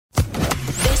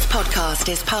podcast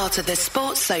is part of the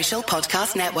Sports Social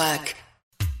Podcast Network.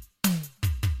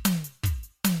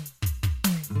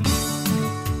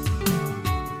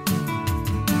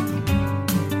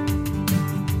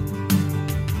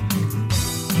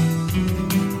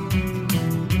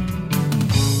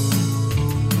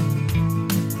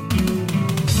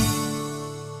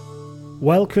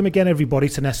 Welcome again, everybody,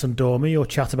 to Aston, your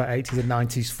chat about 80s and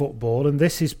 90s football. And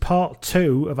this is part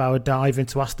 2 of our dive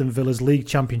into Aston Villa's League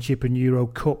Championship and Euro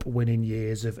Cup winning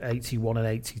years of 81 and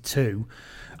 82.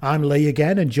 I'm Lee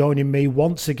again, and joining me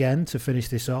once again to finish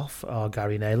this off are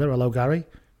Gary Naylor. Hello, Gary.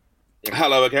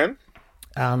 Hello again.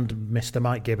 And Mr.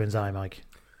 Mike Gibbons. Hi, Mike.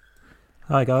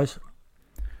 Hi, guys.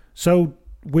 So,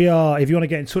 we are, if you want to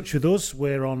get in touch with us,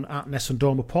 we're on at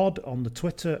Nessendormer Pod on the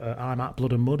Twitter. I'm at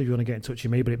Blood and Mud if you want to get in touch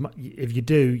with me. But if you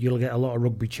do, you'll get a lot of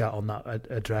rugby chat on that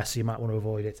address. So you might want to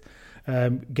avoid it.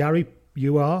 Gary,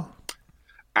 you are?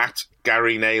 At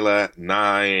Gary Naylor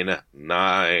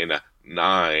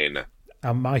 999.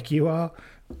 And Mike, you are?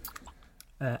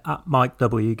 At Mike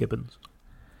W. Gibbons.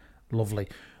 Lovely.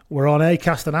 We're on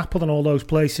Acast and Apple and all those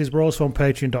places. We're also on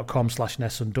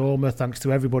patreon.com/Nessendormer. Thanks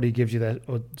to everybody who gives you their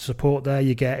support there.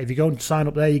 If you go and sign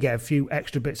up there, you get a few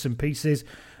extra bits and pieces,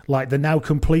 like the now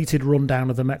completed rundown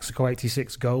of the Mexico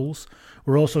 86 goals.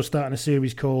 We're also starting a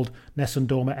series called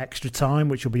Nessendormer Extra Time,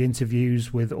 which will be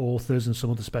interviews with authors and some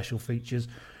of the special features,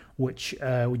 which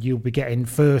you'll be getting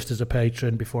first as a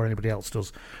patron before anybody else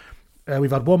does.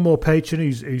 We've had one more patron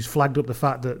who's flagged up the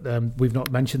fact that we've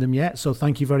not mentioned them yet. So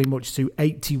thank you very much to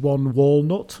 81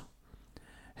 Walnut,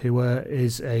 who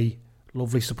is a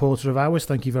lovely supporter of ours.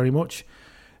 Thank you very much.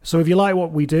 So if you like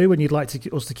what we do and you'd like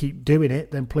us to keep doing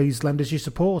it, then please lend us your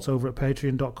support over at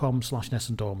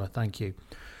patreon.com/Nessendormer. Thank you.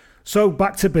 So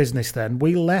back to business then.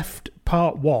 We left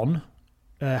part 1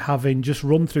 having just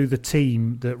run through the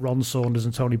team that Ron Saunders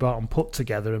and Tony Barton put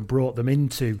together and brought them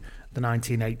into the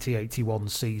 1980-81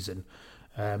 season.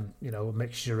 A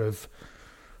mixture of,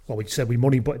 well, we said they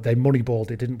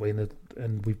moneyballed it, didn't we?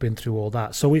 And we've been through all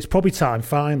that. So it's probably time,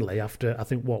 finally, after, I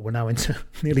think, we're now into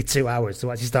nearly 2 hours,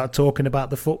 to actually start talking about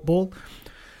the football.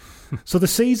 So the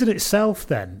season itself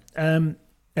then, an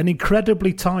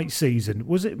incredibly tight season.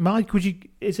 Was it, Mike,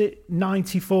 is it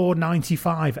 94,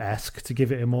 95-esque, to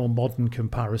give it a more modern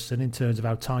comparison in terms of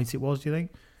how tight it was, do you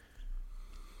think?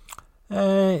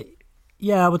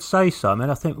 Yeah, I would say so. I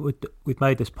mean, I think we've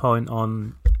made this point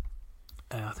on,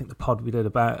 I think the pod we did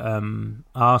about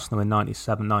Arsenal in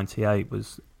 97, 98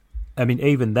 was, I mean,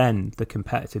 even then, the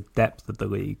competitive depth of the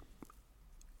league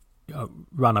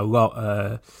ran a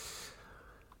lot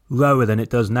lower than it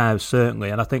does now,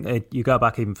 certainly. And I think you go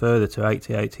back even further to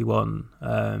 80, 81,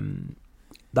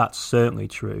 that's certainly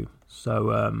true.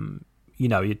 So,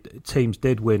 teams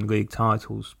did win league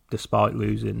titles despite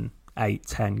losing 8,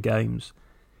 10 games.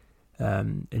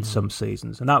 In some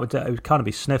seasons, and it would kind of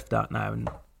be sniffed at now. And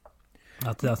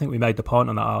I think we made the point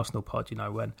on that Arsenal pod,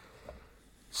 when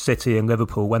City and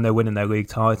Liverpool, when they're winning their league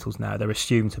titles now, they're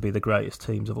assumed to be the greatest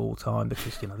teams of all time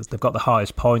because they've got the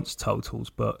highest points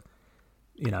totals, but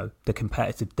the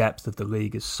competitive depth of the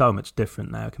league is so much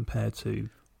different now compared to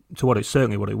what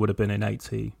it would have been in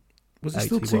 80. Was it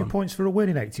still 2 points for a win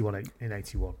in 81?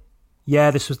 Yeah,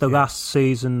 this was the last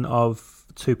season of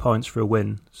 2 points for a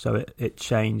win, so it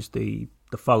changed the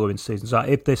following season. So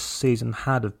if this season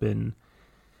had have been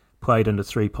played under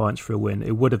 3 points for a win,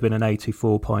 it would have been an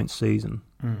 84-point season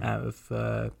out of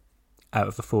the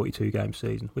 42-game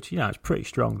season, which is pretty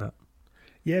strong. That.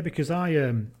 Yeah, because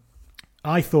I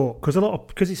thought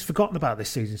because it's forgotten about this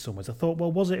season somewhere. I thought,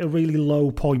 well, was it a really low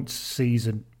points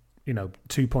season?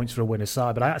 2 points for a win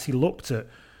aside, but I actually looked at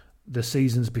the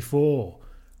seasons before.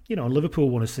 Liverpool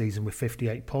won a season with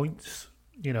 58 points.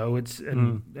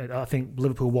 I think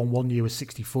Liverpool won one year with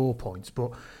 64 points,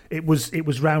 but it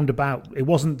was roundabout. It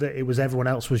wasn't that it was everyone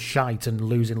else was shite and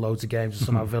losing loads of games and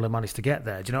somehow Villa managed to get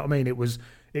there. Do you know what I mean? It was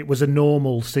a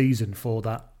normal season for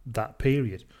that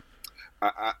period.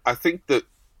 I think that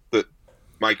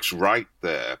Mike's right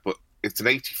there, but it's an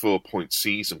 84-point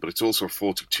season, but it's also a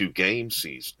 42-game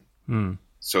season.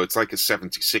 So it's like a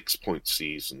 76-point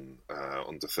season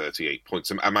under 38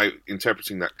 points. Am I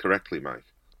interpreting that correctly, Mike?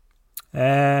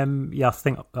 Yeah, I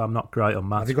think I'm not great on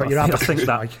maths. Have you got your abacus,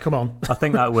 Mike? Come on. I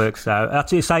think that works out.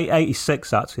 Actually, it's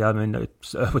 86, actually. I mean,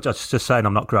 which I was just saying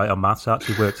I'm not great on maths. I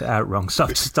actually worked it out wrong. So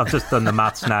I've just done the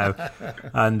maths now.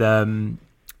 And,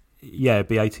 it'd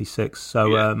be 86.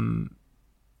 So, I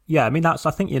mean, I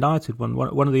think United won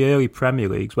one of the early Premier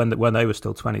Leagues when they were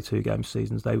still 22-game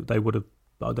seasons. They won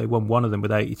one of them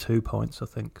with 82 points, I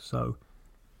think. So,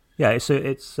 yeah,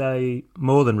 it's a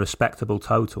more than respectable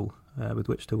total with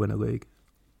which to win a league.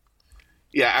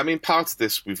 Yeah, I mean, part of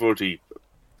this we've already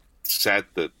said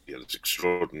that this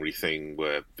extraordinary thing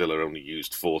where Villa only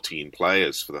used 14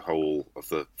 players for the whole of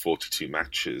the 42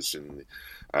 matches in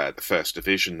the First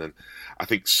Division, and I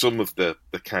think some of the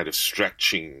kind of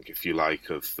stretching, if you like,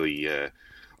 of the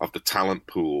talent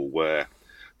pool where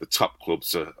the top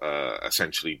clubs are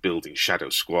essentially building shadow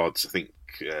squads. I think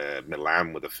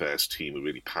Milan were the first team who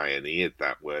really pioneered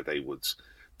that, where they would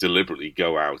deliberately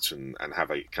go out and have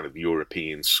a kind of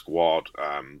European squad,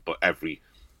 but every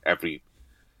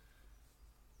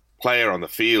player on the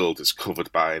field is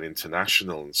covered by an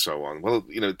international and so on. Well,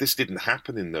 this didn't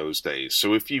happen in those days.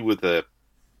 So if you were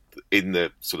in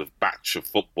the sort of batch of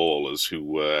footballers who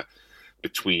were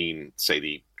between, say,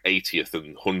 the 80th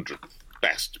and 100th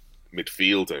best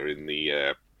midfielder in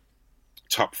the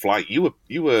top flight, you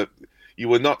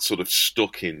were not sort of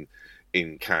stuck in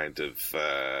kind of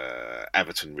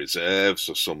Everton reserves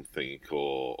or something,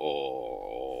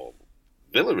 or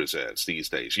Villa reserves these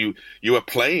days. You were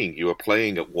playing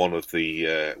at one of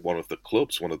the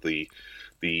clubs, one of the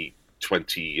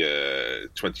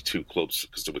 22 clubs,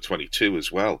 because there were 22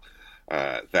 as well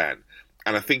then.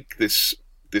 And I think this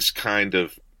kind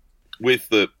of, with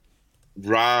the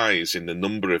rise in the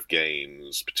number of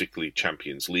games, particularly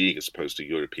Champions League as opposed to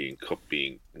European Cup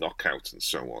being knockout and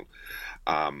so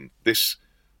on, this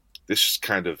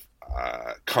kind of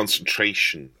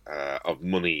concentration of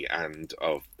money and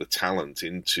of the talent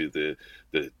into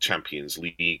the Champions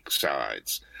League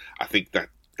sides, I think that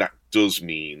does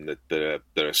mean that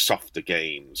there are softer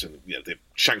games. And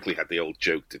Shankly had the old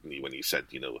joke, didn't he, when he said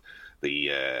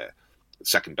the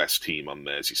second best team on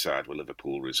Merseyside were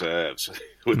Liverpool reserves. There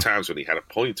were times when he had a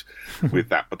point with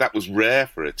that, but that was rare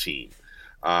for a team.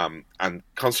 And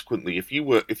consequently, if you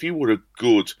were a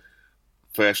good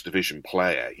First Division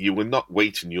player, you were not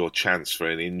waiting your chance for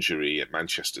an injury at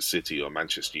Manchester City or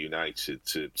Manchester United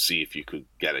to see if you could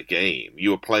get a game.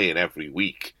 You were playing every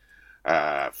week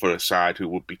for a side who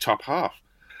would be top half.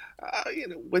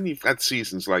 When you've had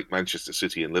seasons like Manchester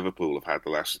City and Liverpool have had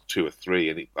the last two or three,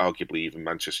 and arguably even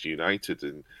Manchester United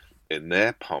in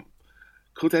their pomp,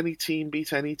 could any team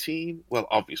beat any team? Well,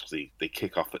 obviously they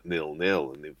kick off at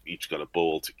 0-0 and they've each got a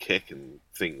ball to kick and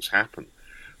things happen.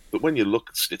 But when you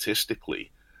look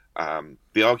statistically,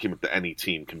 the argument that any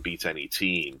team can beat any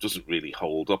team doesn't really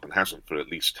hold up, and hasn't for at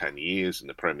least 10 years in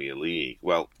the Premier League.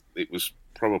 Well, it was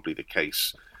probably the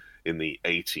case in the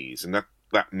 80s, and that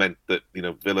meant that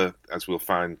Villa, as we'll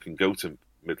find, can go to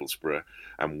Middlesbrough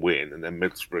and win, and then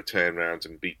Middlesbrough turn around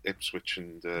and beat Ipswich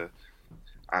and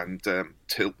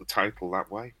tilt the title that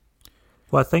way.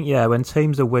 Well, I think when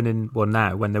teams are winning, when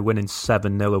they're winning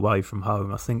 7-0 away from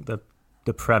home, I think the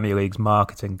Premier League's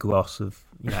marketing gloss of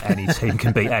any team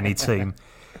can beat any team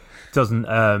doesn't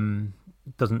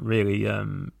really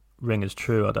ring as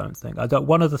true, I don't think.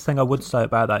 One other thing I would say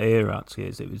about that era actually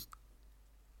is it was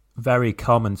very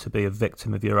common to be a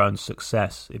victim of your own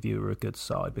success if you were a good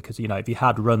side, because if you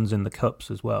had runs in the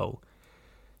cups as well,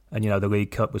 and the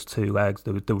League Cup was 2 legs,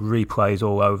 there were replays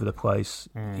all over the place.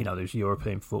 There's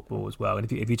European football as well, and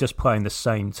if you're just playing the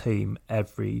same team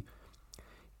every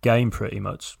game pretty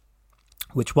much,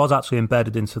 which was actually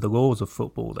embedded into the laws of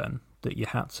football then, that you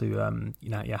had to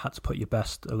you had to put your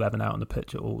best 11 out on the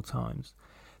pitch at all times.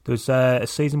 There was a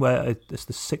season where it's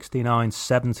the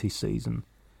 69-70 season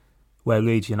where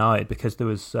Leeds United, because there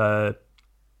was a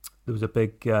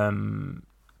big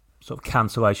sort of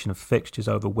cancellation of fixtures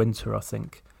over winter, I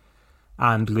think,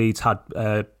 and Leeds had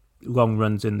long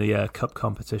runs in the cup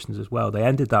competitions as well. They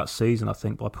ended that season, I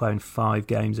think, by playing 5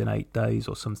 games in 8 days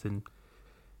or something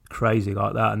crazy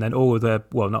like that. And then not all of their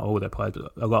players,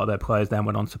 but a lot of their players then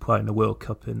went on to play in the World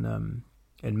Cup in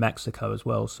Mexico as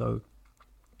well. So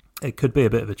it could be a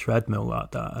bit of a treadmill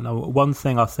like that. And one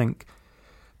thing I think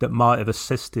that might have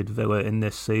assisted Villa in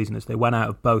this season is they went out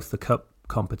of both the cup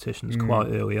competitions quite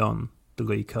early on, the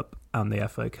League Cup and the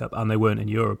FA Cup, and they weren't in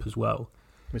Europe as well.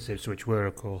 Which Ipswich were,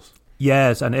 of course.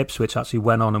 Yes, and Ipswich actually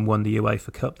went on and won the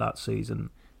UEFA Cup that season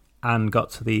and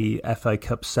got to the FA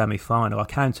Cup semi-final. I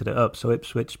counted it up, so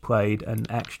Ipswich played an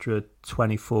extra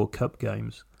 24 cup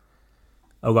games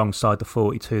alongside the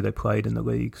 42 they played in the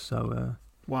league. So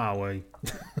wow,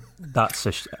 that's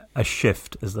a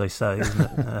shift, as they say, isn't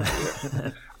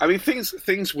it? I mean,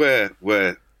 things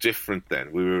were different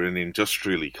then. We were an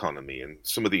industrial economy, and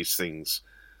some of these things,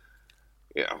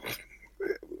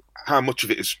 how much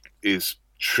of it is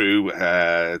true?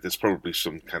 There's probably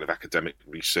some kind of academic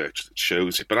research that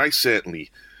shows it, but I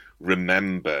certainly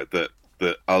remember that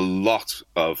a lot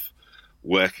of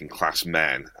working class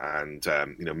men, and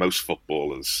most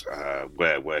footballers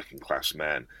were working class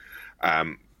men.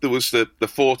 There was the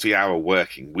 40-hour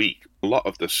working week, a lot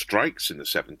of the strikes in the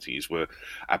 70s were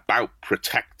about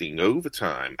protecting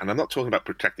overtime. And I'm not talking about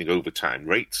protecting overtime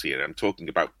rates here. I'm talking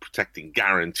about protecting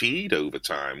guaranteed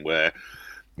overtime where,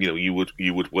 you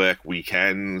would work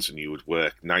weekends and you would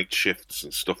work night shifts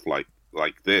and stuff like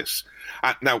this.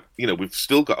 Now, we've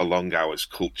still got a long hours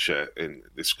culture in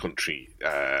this country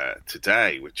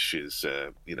today, which is,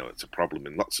 it's a problem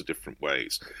in lots of different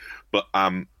ways. But,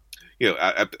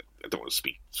 I don't want to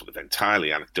speak sort of entirely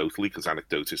anecdotally because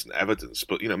anecdote isn't evidence,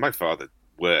 but, my father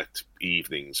worked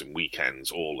evenings and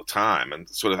weekends all the time. And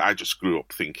sort of I just grew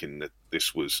up thinking that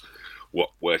this was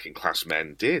what working class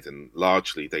men did. And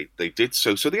largely they did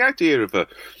so. So the idea of a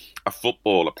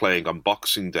footballer playing on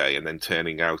Boxing Day and then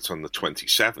turning out on the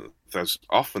 27th, as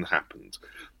often happened.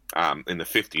 In the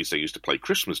 50s, they used to play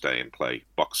Christmas Day and play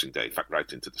Boxing Day. In fact,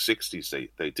 right into the 60s,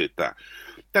 they did that.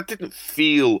 That didn't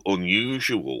feel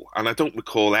unusual, and I don't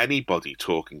recall anybody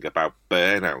talking about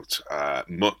burnout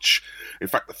much. In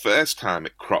fact, the first time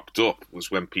it cropped up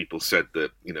was when people said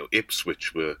that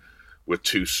Ipswich were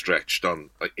too stretched on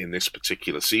in this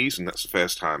particular season. That's the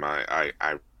first time I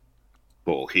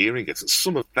recall hearing it, and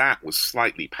some of that was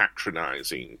slightly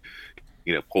patronising.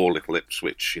 Poor little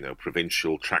Ipswich,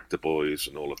 provincial tractor boys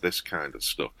and all of this kind of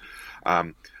stuff.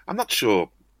 I'm not sure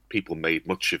people made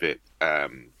much of it. I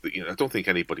don't think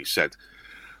anybody said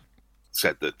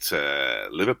that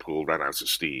Liverpool ran out of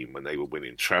steam when they were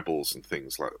winning trebles and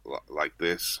things like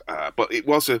this. But it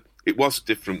was a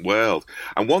different world.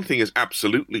 And one thing is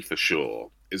absolutely for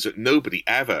sure is that nobody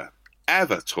ever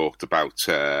talked about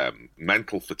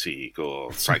mental fatigue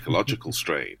or psychological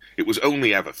strain. It was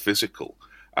only ever physical.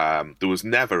 There was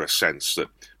never a sense that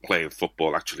playing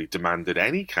football actually demanded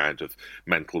any kind of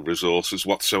mental resources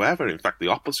whatsoever. In fact, the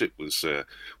opposite was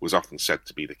often said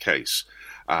to be the case.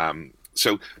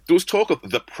 So there was talk of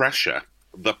the pressure,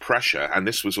 and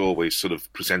this was always sort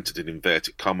of presented in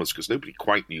inverted commas because nobody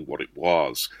quite knew what it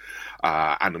was.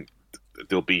 And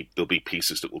there'll be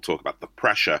pieces that will talk about the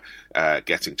pressure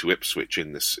getting to Ipswich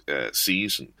in this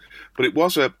season. But it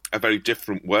was a very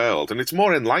different world, and it's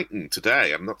more enlightened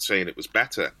today. I'm not saying it was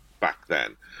better back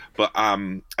then, but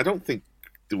I don't think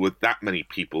there were that many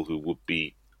people who would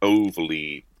be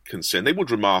overly concerned. They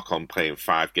would remark on playing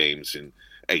 5 games in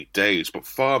 8 days, but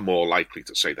far more likely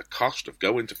to say the cost of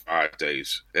going to 5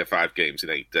 games in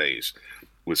 8 days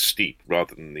was steep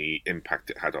rather than the impact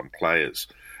it had on players.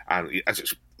 And as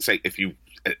it's say, if you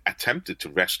attempted to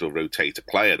rest or rotate a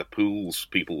player, the pools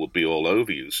people would be all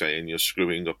over you saying you're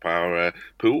screwing up our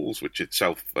pools, which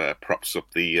itself props up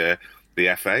the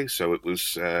FA. So it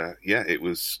was it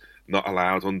was not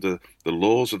allowed under the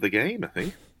laws of the game, I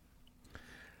think.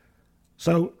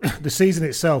 So the season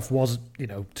itself was, it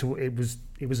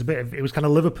was kind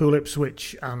of Liverpool,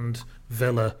 Ipswich, and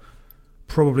Villa,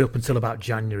 probably up until about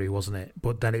January, wasn't it?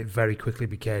 But then it very quickly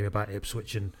became about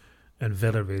Ipswich and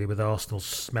Villa, really, with Arsenal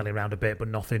smelling around a bit, but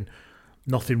nothing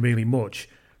really much.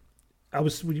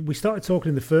 We started talking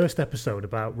in the first episode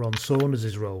about Ron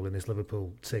Saunders' role in this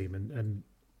Liverpool team and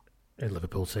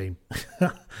Liverpool team,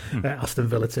 Aston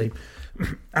Villa team,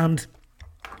 and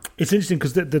it's interesting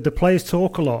because the players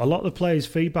talk a lot. A lot of the players'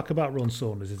 feedback about Ron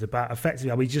Saunders is about effectively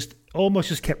how he just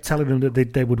kept telling them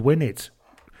that they would win it,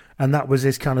 and that was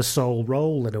his kind of sole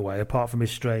role in a way, apart from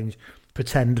his strange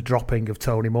pretend dropping of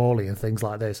Tony Morley and things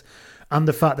like this, and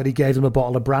the fact that he gave them a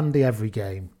bottle of brandy every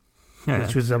game,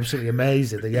 which was absolutely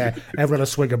amazing. Everyone had a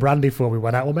swig of brandy before we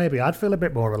went out. Well, maybe I'd feel a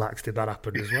bit more relaxed if that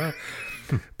happened as well.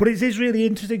 But it is really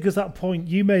interesting because that point,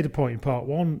 you made a point in part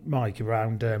one, Mike,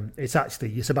 around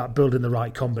it's about building the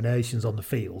right combinations on the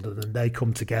field, and then they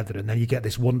come together, and then you get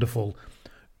this wonderful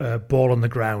ball on the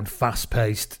ground,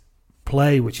 fast-paced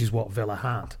play, which is what Villa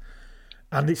had.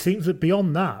 And it seems that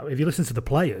beyond that, if you listen to the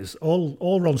players,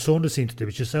 all Ron Saunders seemed to do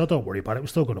was just say, "Oh, don't worry about it, we're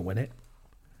still going to win it,"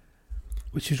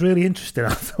 which is really interesting,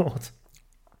 I thought.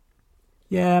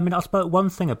 Yeah, I mean, I suppose one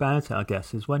thing about it, I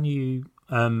guess, is when you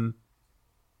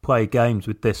play games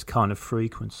with this kind of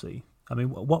frequency. I mean,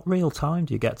 what real time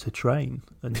do you get to train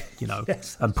and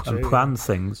yes, and true, plan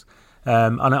things?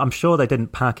 And I'm sure they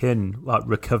didn't pack in like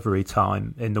recovery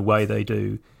time in the way they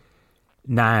do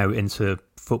now into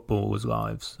footballers'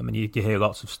 lives. I mean, you hear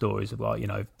lots of stories of like,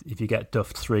 if you get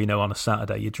duffed 3-0 on a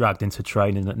Saturday, you're dragged into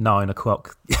training at 9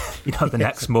 o'clock, the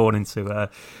next morning to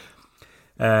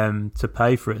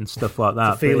pay for it and stuff like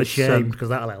that. To feel ashamed because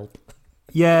that'll help.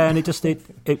 Yeah, and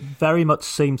it very much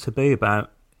seemed to be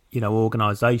about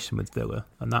organisation with Villa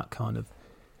and that kind of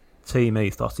team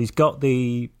ethos. He's got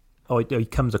he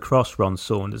comes across Ron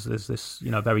Saunders as this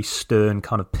very stern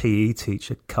kind of PE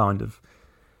teacher kind of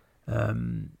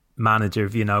manager,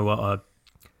 if you know what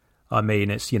I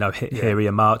mean. It's here are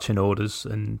your marching orders,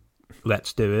 and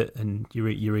let's do it, and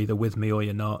you're either with me or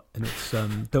you're not. And it's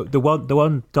the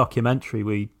one documentary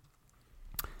we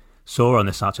saw on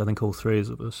this, actually, I think all three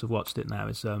of us have watched it now,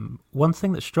 is one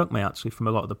thing that struck me actually from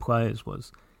a lot of the players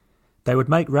was they would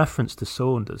make reference to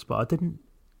Saunders, but I didn't.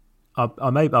 I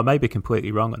may be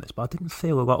completely wrong on this, but I didn't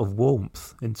feel a lot of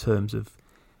warmth in terms of,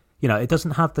 it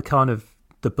doesn't have the kind of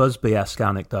the Busby-esque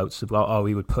anecdotes of like, oh,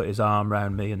 he would put his arm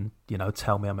around me and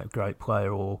tell me I'm a great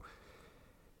player, or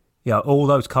all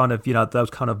those kind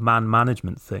of man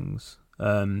management things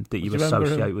that you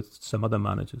associate with some other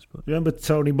managers. But you remember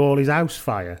Tony Morley's house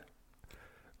fire?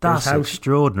 That's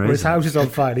extraordinary. His house is on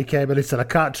fire. He came in and said, "I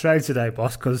can't train today,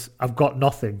 boss, because I've got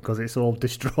nothing because it's all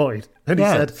destroyed." And he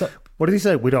said, "What did he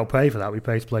say? We don't pay for that. We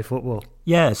pay to play football."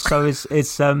 Yeah. So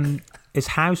his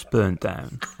house burnt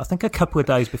down. I think a couple of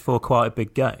days before quite a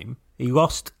big game. He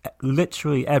lost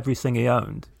literally everything he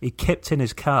owned. He kipped in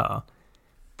his car,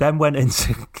 then went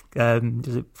into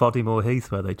is it Bodymore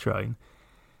Heath where they train?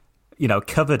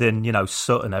 Covered in,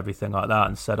 soot and everything like that,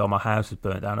 and said, "Oh, my house is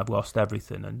burnt down, I've lost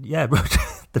everything." And yeah,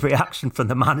 the reaction from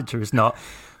the manager is not,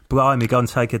 "Blimey, go and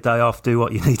take a day off, do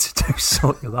what you need to do,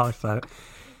 sort your life out."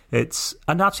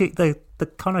 And actually the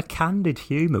kind of candid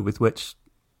humour with which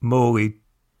Morley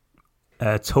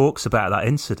talks about that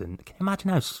incident, can you imagine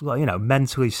how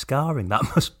mentally scarring that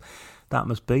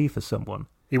must be for someone?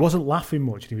 He wasn't laughing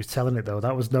much, and he was telling it, though.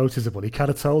 That was noticeable. He kind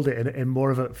of told it in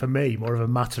more of a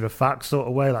matter-of-fact sort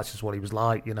of way. That's just what he was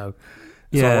like,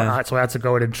 Yeah. So I had to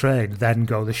go in and train, then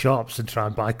go to the shops and try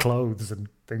and buy clothes and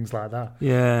things like that.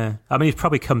 Yeah. I mean, he's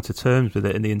probably come to terms with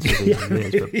it in the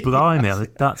intervening years, but blimey,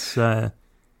 that's an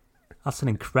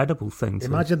incredible thing.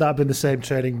 Imagine that had been the same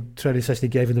training session he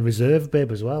gave in the reserve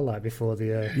bib as well, like before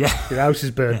your house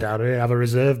is burned down, and you have a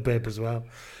reserve bib as well.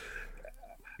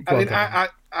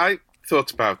 I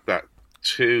thought about that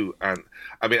too, and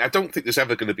I mean, I don't think there's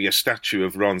ever going to be a statue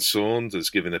of Ron Saunders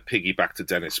giving a piggyback to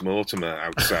Dennis Mortimer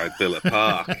outside Villa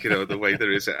Park, the way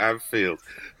there is at Anfield.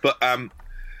 But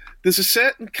there's a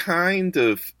certain kind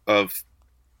of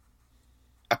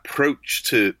approach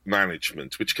to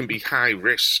management which can be high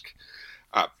risk.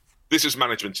 This is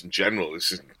management in general.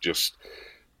 This isn't just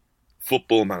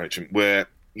football management, where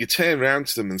you turn around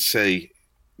to them and say,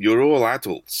 "You're all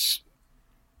adults.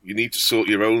 You need to sort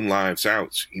your own lives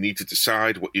out. You need to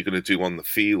decide what you're going to do on the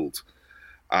field.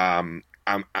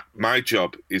 My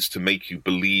job is to make you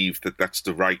believe that that's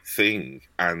the right thing,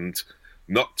 and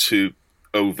not to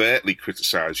overtly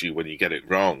criticize you when you get it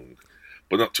wrong,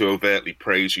 but not to overtly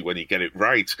praise you when you get it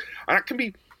right." And that can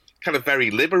be kind of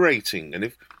very liberating.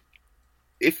 And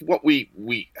if what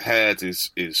we heard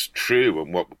is true,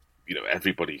 and what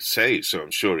everybody says, so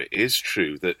I'm sure it is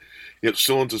true, that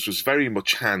Saunders was very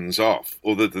much hands off,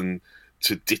 other than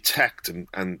to detect,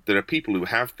 and there are people who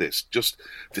have this, just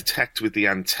detect with the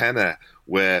antenna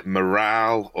where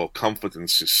morale or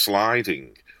confidence is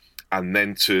sliding, and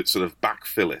then to sort of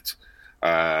backfill it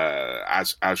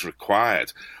as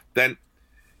required. Then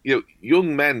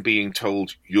young men being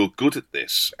told, "You're good at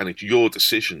this, and it's your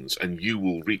decisions, and you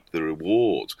will reap the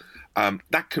reward,"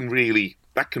 that can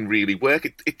really work.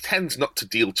 It tends not to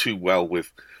deal too well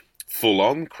with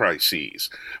full-on crises,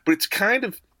 but it's kind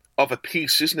of a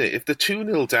piece, isn't it? If they're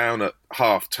 2-0 down at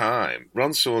half-time,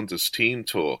 Ron Saunders' team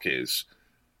talk is,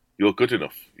 "You're good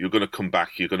enough. You're going to come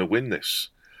back. You're going to win this."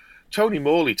 Tony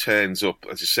Morley turns up,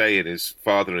 as you say, in his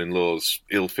father-in-law's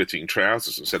ill-fitting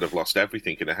trousers and said, "I've lost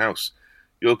everything in the house."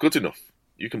 "You're good enough.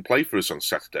 You can play for us on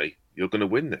Saturday. You're going to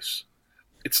win this."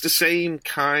 It's the same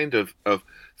kind of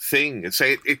thing. And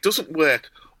say it doesn't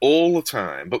work all the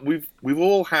time, but we've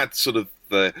all had sort of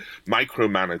the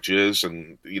micromanagers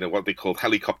and what they call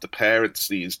helicopter parents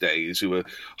these days, who are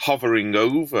hovering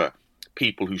over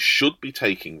people who should be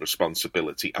taking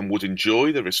responsibility and would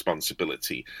enjoy the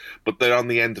responsibility, but they're on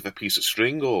the end of a piece of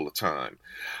string all the time.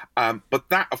 But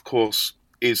that, of course,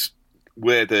 is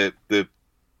where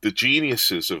the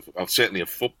geniuses of certainly of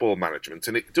football management,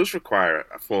 and it does require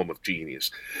a form of genius,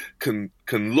 can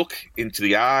look into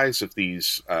the eyes of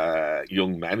these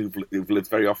young men who've lived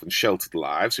very often sheltered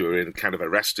lives, who are in kind of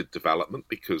arrested development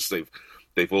because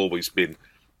they've always been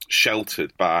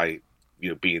sheltered by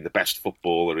being the best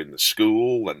footballer in the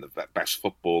school and the best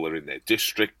footballer in their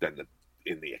district and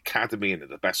in the academy and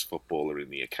the best footballer in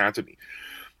the academy.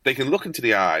 They can look into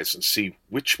the eyes and see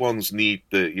which ones need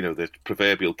the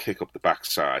proverbial kick up the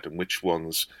backside and which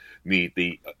ones need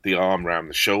the arm round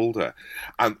the shoulder.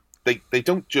 And they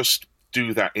don't just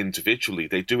do that individually,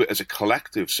 they do it as a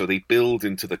collective. So they build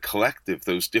into the collective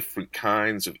those different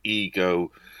kinds of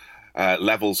ego,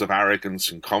 levels of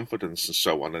arrogance and confidence and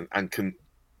so on, and can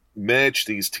merge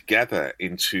these together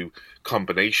into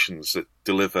combinations that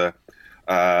deliver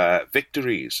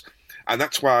victories. And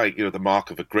that's why, the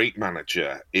mark of a great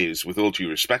manager is, with all due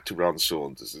respect to Ron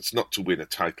Saunders, it's not to win a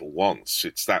title once.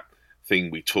 It's that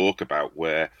thing we talk about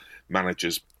where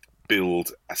managers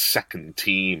build a second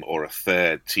team or a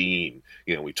third team.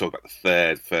 We talk about the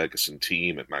third Ferguson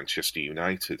team at Manchester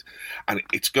United. And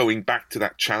it's going back to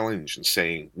that challenge and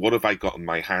saying, what have I got in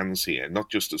my hands here? Not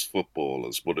just as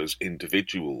footballers, but as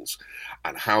individuals.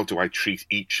 And how do I treat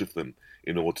each of them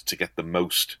in order to get the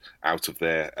most out of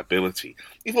their ability?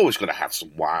 You've always got to have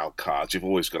some wild cards. You've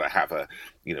always got to have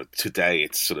today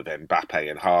it's sort of Mbappe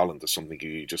and Haaland or something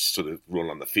you just sort of run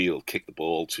on the field, kick the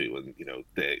ball to, and,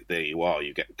 there you are,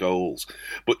 you get goals.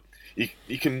 But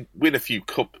you can win a few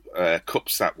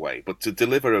cups that way, but to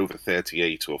deliver over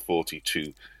 38 or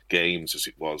 42 games as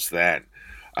it was then,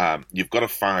 you've got to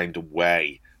find a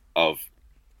way of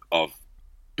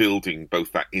building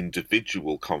both that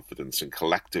individual confidence and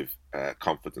collective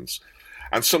confidence.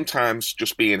 And sometimes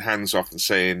just being hands-off and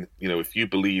saying, if you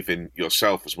believe in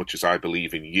yourself as much as I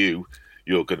believe in you,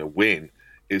 you're going to win,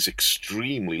 is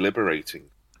extremely liberating.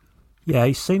 Yeah,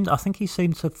 I think he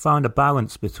seemed to find a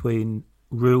balance between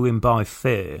ruling by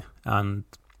fear and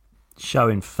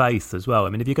showing faith as well. I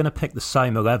mean, if you're going to pick the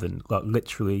same 11, like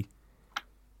literally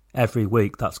every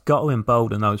week, that's got to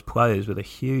embolden those players with a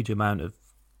huge amount of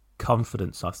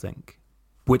confidence, I think,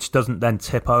 which doesn't then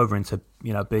tip over into,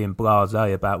 being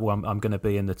blasé about, well, I'm going to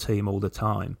be in the team all the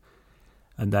time.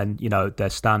 And then, their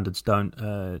standards don't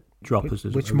drop as a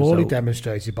result. Which Morley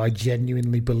demonstrated by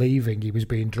genuinely believing he was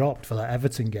being dropped for that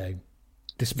Everton game.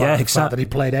 Despite the fact that he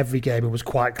played every game and was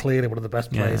quite clearly one of the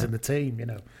best players in the team,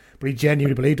 But he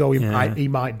genuinely believed, he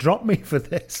might drop me for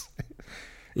this.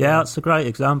 Yeah, that's a great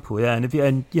example, yeah.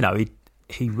 And,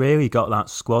 he really got that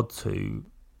squad to,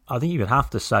 I think you would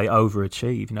have to say,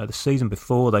 overachieve. The season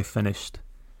before they finished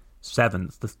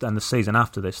 7th, and the season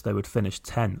after this they would finish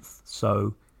 10th.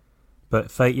 So,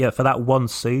 but for that one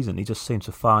season, he just seemed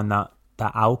to find that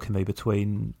alchemy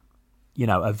between,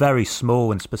 a very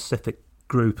small and specific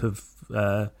group of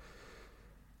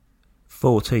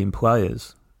 14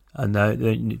 players, and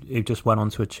he just went on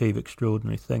to achieve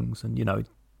extraordinary things. And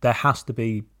there has to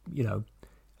be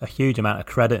a huge amount of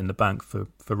credit in the bank for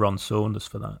Ron Saunders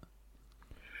for that.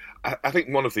 I think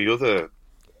one of the other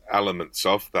elements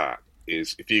of that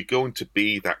is, if you're going to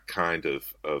be that kind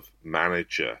of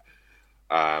manager,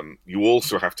 you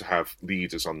also have to have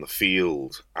leaders on the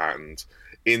field. And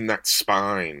in that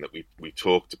spine that we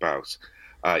talked about,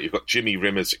 you've got Jimmy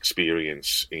Rimmer's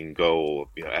experience in goal,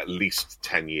 at least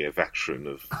 10-year veteran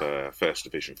of First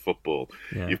Division football.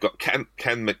 Yeah. You've got Ken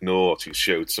McNaught, who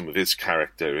showed some of his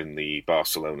character in the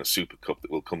Barcelona Super Cup that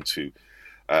we'll come to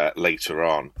later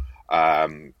on.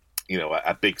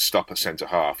 A big stopper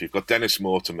centre-half. You've got Dennis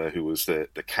Mortimer, who was the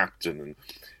captain and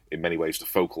in many ways the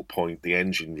focal point, the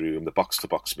engine room, the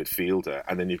box-to-box midfielder.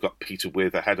 And then you've got Peter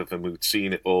With ahead of him, who'd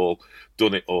seen it all,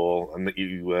 done it all, and that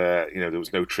there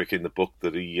was no trick in the book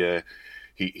that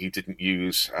he didn't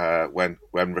use when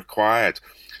required.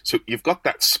 So you've got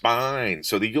that spine.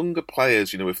 So the younger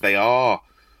players, if they are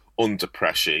under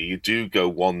pressure, you do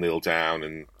go 1-0 down,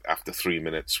 and after 3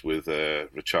 minutes with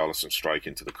Richarlison strike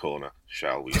into the corner,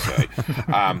 shall we say,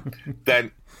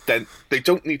 then they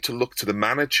don't need to look to the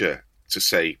manager to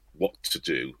say what to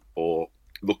do, or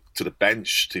look to the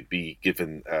bench to be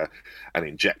given an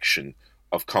injection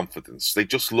of confidence. They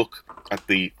just look at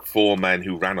the 4 men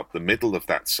who ran up the middle of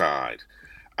that side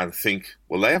and think,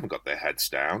 well, they haven't got their heads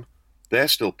down. They're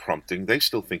still prompting. They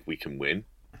still think we can win.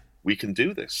 We can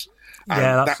do this.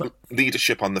 And that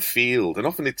leadership on the field, and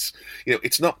often it's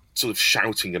not sort of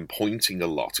shouting and pointing a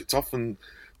lot. It's often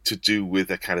to do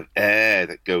with a kind of air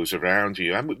that goes around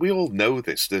you. And we all know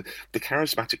this. The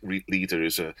charismatic leader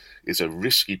is a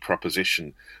risky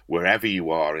proposition wherever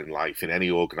you are in life, in any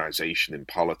organisation, in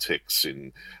politics,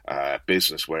 in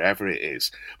business, wherever it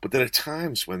is. But there are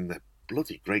times when they're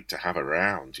bloody great to have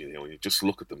around, when you just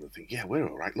look at them and think, yeah, we're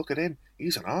all right. Look at him.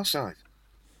 He's on our side.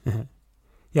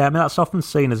 Yeah, I mean, that's often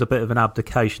seen as a bit of an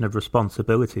abdication of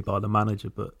responsibility by the manager,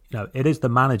 but it is the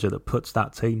manager that puts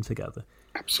that team together.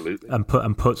 Absolutely.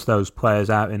 And puts those players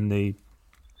out in the,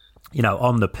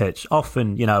 on the pitch,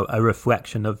 often, a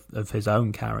reflection of his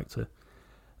own character.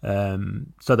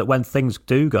 So that when things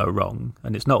do go wrong,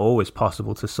 and it's not always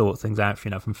possible to sort things out,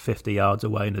 from 50 yards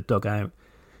away in a dugout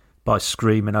by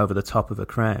screaming over the top of a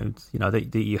crowd,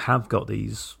 that you have got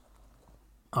these,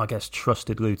 I guess,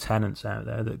 trusted lieutenants out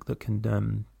there that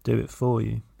can do it for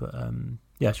you. But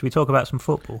should we talk about some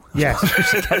football? Yes.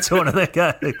 Get to one of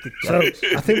the So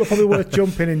I think we're probably worth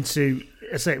jumping into.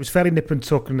 I say it was fairly nip and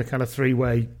tuck in the kind of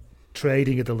 3-way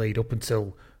trading of the lead up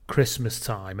until Christmas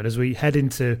time, and as we head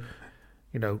into,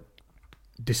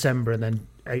 December and then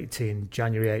 80 in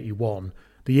January 81.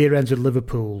 The year ends with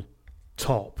Liverpool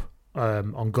top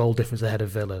on goal difference ahead of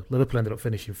Villa. Liverpool ended up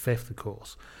finishing 5th, of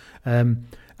course. And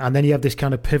then you have this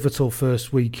kind of pivotal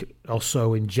first week or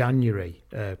so in January.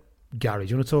 Gary,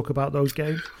 do you want to talk about those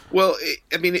games? Well,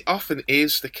 it often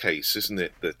is the case, isn't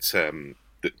it,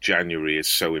 that January is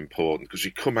so important because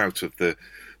you come out of the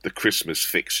Christmas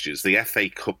fixtures, the FA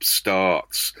Cup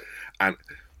starts, and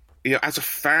as a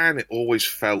fan, it always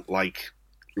felt like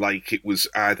it was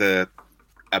either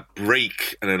a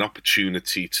break and an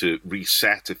opportunity to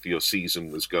reset if your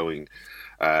season was going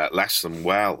less than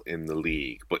well in the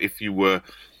league. But if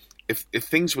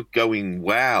things were going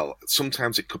well,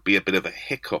 sometimes it could be a bit of a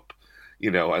hiccup,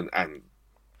 and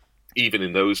even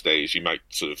in those days, you might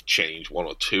sort of change one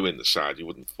or two in the side. You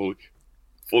wouldn't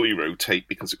fully rotate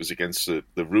because it was against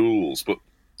the rules. But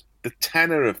the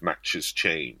tenor of matches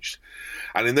changed.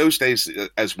 And in those days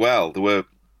as well, there were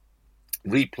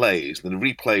replays, and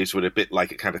the replays were a bit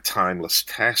like a kind of timeless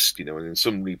test, and in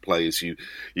some replays you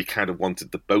kind of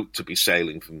wanted the boat to be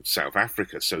sailing from South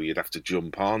Africa, so you'd have to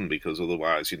jump on because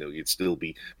otherwise, you'd still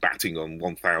be batting on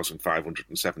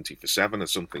 1,570 for 7 or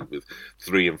something with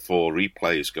 3 and 4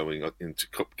 replays going into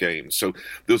cup games. So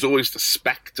there was always the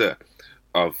spectre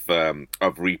of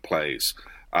replays,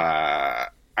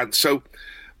 and so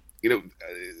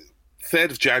 3rd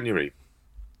of January.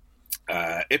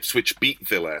 Ipswich beat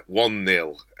Villa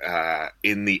 1-0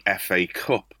 in the FA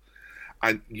Cup.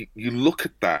 And you look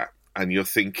at that and you're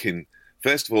thinking,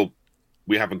 first of all,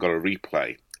 we haven't got a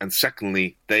replay. And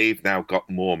secondly, they've now got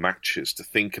more matches to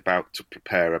think about, to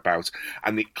prepare about.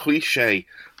 And the cliche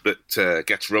that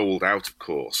gets rolled out, of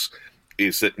course,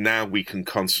 is that now we can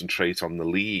concentrate on the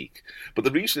league. But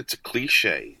the reason it's a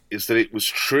cliche is that it was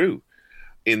true,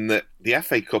 in that the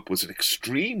FA Cup was an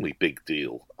extremely big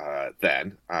deal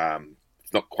then.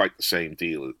 It's not quite the same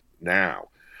deal now.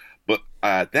 But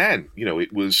then,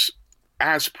 it was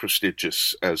as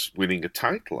prestigious as winning a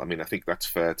title. I mean, I think that's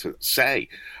fair to say.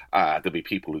 There'll be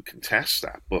people who contest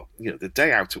that. But, the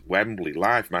day out at Wembley,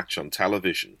 live match on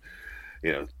television,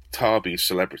 Tarby's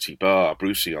Celebrity Bar,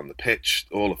 Brucey on the pitch,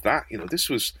 all of that. This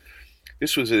was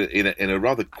in a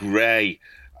rather grey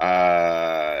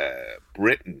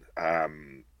Britain.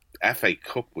 FA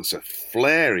Cup was a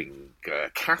flaring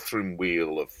Catherine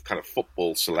wheel of kind of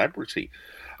football celebrity,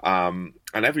 and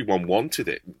everyone wanted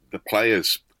it. The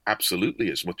players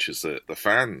absolutely as much as the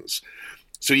fans.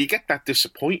 So you get that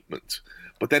disappointment,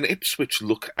 but then Ipswich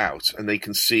look out and they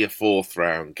can see a 4th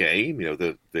round game.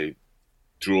 The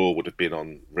draw would have been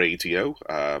on radio,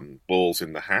 balls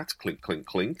in the hat, clink, clink,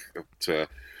 clink, at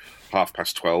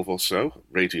 12:30 or so,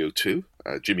 Radio 2,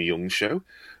 Jimmy Young show.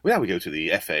 Well, now we go to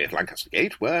the FA at Lancaster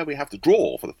Gate, where we have the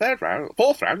draw for the 4th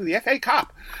round of the FA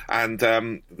Cup. And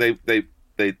they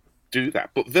do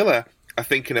that. But Villa are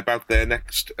thinking about their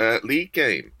next league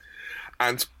game.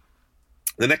 And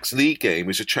the next league game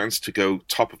is a chance to go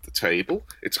top of the table.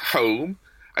 It's home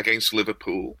against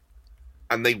Liverpool,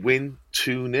 and they win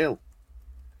 2-0.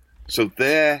 So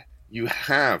there you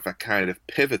have a kind of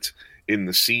pivot in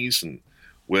the season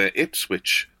where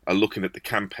Ipswich are looking at the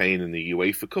campaign in the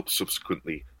UEFA Cup,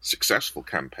 subsequently successful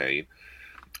campaign,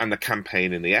 and the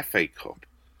campaign in the FA Cup,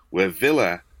 where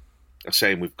Villa are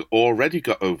saying we've already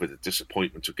got over the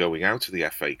disappointment of going out of the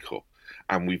FA Cup,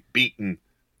 and we've beaten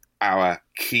our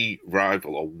key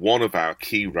rival, or one of our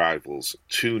key rivals,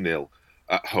 2-0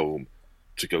 at home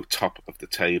to go top of the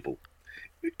table.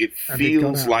 It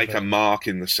feels like a mark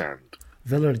in the sand.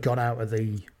 Villa had gone out of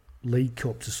the League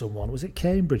Cup to someone, was it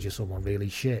Cambridge or someone really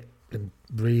shit and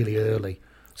really early?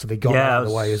 So they got out of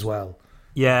the way as well.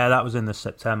 Yeah, that was in the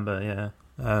September,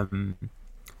 yeah.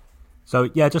 So,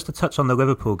 yeah, just to touch on the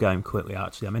Liverpool game quickly,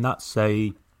 actually. I mean, that's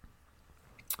a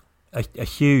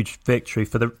huge victory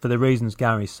for the reasons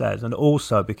Gary says, and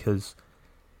also because,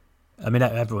 I mean,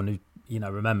 everyone who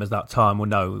remembers that time will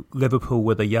know Liverpool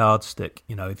were the yardstick.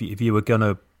 If you were going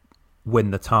to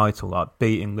win the title, like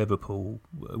beating Liverpool,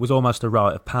 it was almost a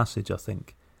rite of passage, I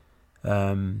think.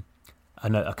 And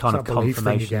a kind of confirmation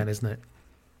thing again, isn't it?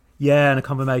 Yeah, and a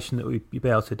confirmation that we'd be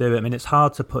able to do it. I mean, it's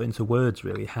hard to put into words,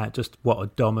 really, just what a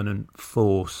dominant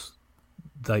force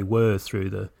they were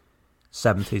through the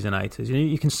 70s and 80s.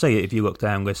 You can see it if you look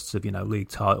down lists of, league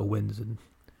title wins. And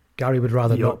Gary would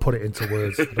rather not put it into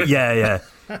words. Yeah.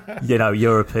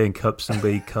 European Cups and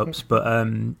League Cups. But,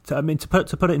 to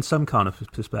put it in some kind of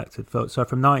perspective, so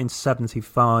from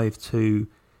 1975 to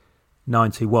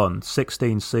 91,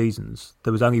 16 seasons,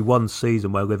 there was only one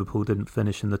season where Liverpool didn't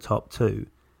finish in the top 2.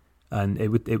 And it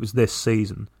was this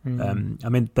season. I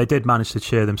mean, they did manage to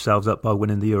cheer themselves up by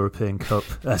winning the European Cup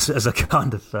as a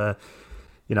kind of,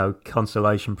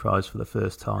 consolation prize for the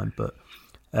first time. But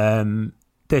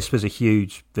this was a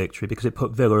huge victory because it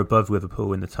put Villa above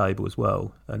Liverpool in the table as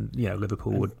well, and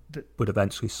Liverpool would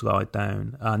eventually slide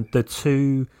down. And the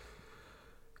two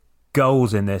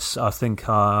goals in this, I think,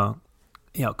 are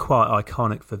quite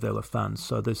iconic for Villa fans.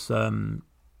 So there's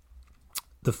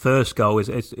the first goal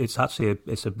it's actually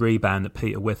a rebound that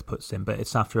Peter With puts in, but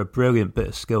it's after a brilliant bit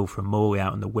of skill from Morley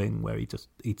out on the wing where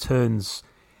he turns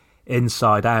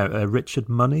inside out. Richard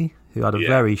Money, who had a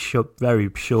very short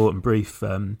and brief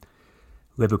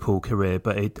Liverpool career,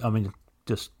 but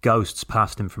just ghosts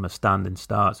past him from a standing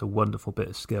start. It's a wonderful bit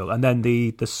of skill. And then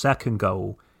the second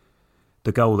goal,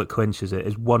 the goal that clinches it,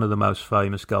 is one of the most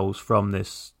famous goals from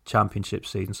this championship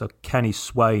season. So Kenny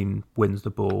Swain wins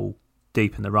the ball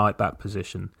deep in the right back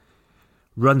position,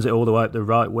 runs it all the way up the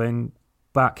right wing,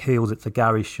 back heels it to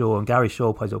Gary Shaw, and Gary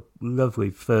Shaw plays a lovely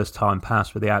first time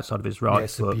pass with the outside of his right foot.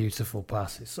 It's a beautiful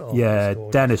pass. It's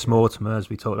Dennis Mortimer, as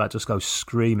we talked about, just goes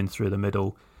screaming through the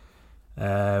middle,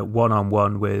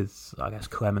 1-on-1 with, I guess,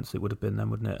 Clements it would have been then,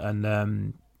 wouldn't it?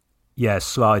 And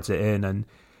slides it in, and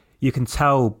you can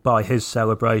tell by his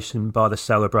celebration, by the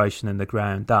celebration in the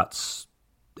ground,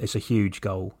 it's a huge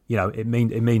goal. It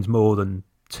means more than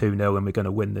 2-0 and we're going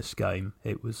to win this game.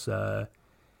 It was a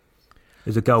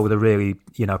goal with a really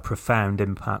profound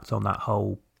impact on that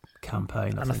whole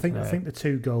campaign. I think the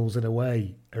two goals in a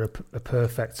way are a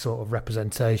perfect sort of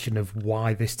representation of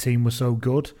why this team was so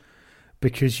good,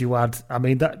 because you had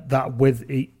that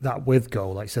with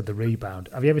goal, like you said, the rebound.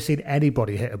 Have you ever seen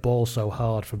anybody hit a ball so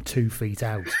hard from 2 feet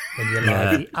out? And you're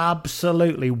like, he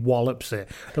absolutely wallops it.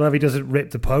 I don't know if he doesn't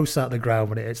rip the post out of the ground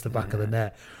when it hits the back of the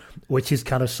net, which is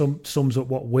kind of sums up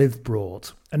what With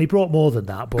brought. And he brought more than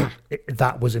that, but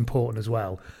that was important as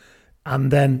well. And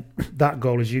then that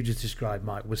goal, as you just described,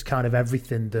 Mike, was kind of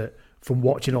everything that, from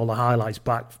watching all the highlights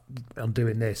back and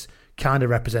doing this, kind of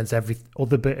represents every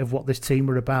other bit of what this team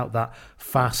were about. That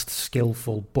fast,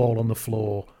 skillful, ball on the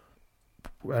floor,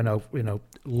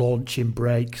 launching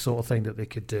break sort of thing that they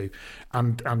could do.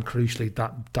 And crucially,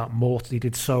 that Mortimer, he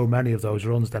did so many of those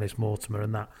runs, Dennis Mortimer,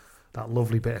 and that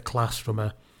lovely bit of class from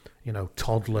a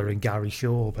toddler in Gary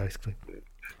Shaw, basically.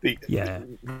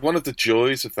 One of the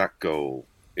joys of that goal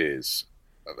is,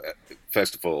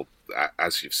 first of all,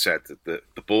 as you've said, the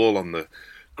ball on the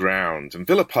ground, and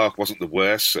Villa Park wasn't the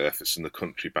worst surface in the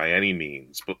country by any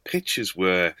means, but pitches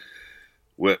were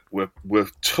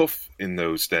tough in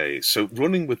those days. So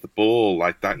running with the ball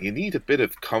like that, you need a bit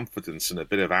of confidence and a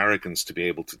bit of arrogance to be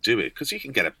able to do it, because you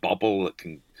can get a bobble that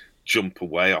can jump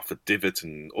away off a divot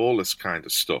and all this kind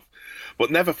of stuff.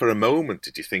 But never for a moment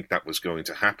did you think that was going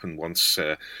to happen once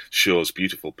Shaw's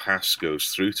beautiful pass goes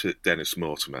through to Dennis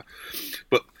Mortimer.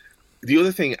 But the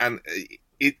other thing, and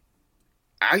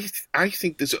I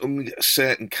think there's only a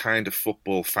certain kind of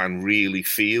football fan really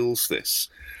feels this,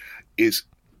 is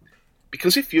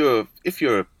because if you're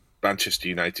a Manchester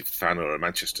United fan or a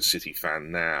Manchester City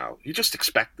fan now, you just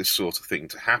expect this sort of thing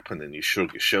to happen and you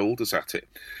shrug your shoulders at it.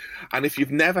 And if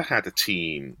you've never had a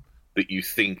team that you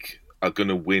think are going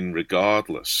to win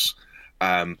regardless,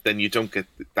 then you don't get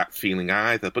that feeling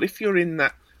either. But if you're in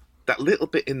that little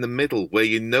bit in the middle where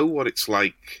you know what it's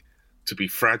like to be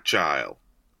fragile,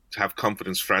 to have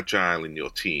confidence fragile in your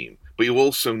team, but you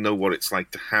also know what it's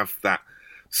like to have that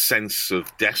sense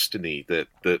of destiny that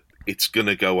it's going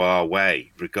to go our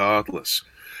way regardless.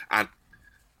 And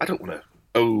I don't want to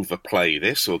overplay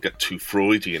this or get too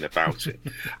Freudian about it,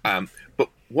 but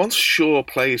once Shaw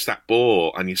plays that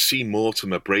ball and you see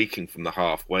Mortimer breaking from the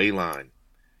halfway line,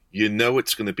 you know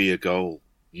it's going to be a goal.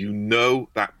 You know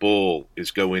that ball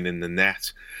is going in the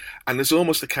net. And there's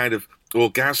almost a kind of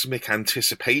orgasmic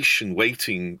anticipation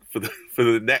waiting for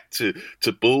the net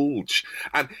to bulge.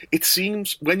 And it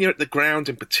seems, when you're at the ground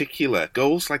in particular,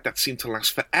 goals like that seem to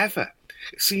last forever.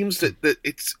 It seems that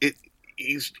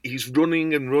he's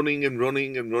running and running and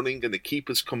running and running, and the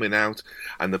keeper's coming out,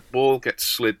 and the ball gets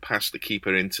slid past the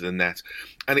keeper into the net.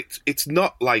 And it's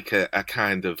not like a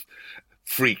kind of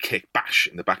free kick bash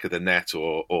in the back of the net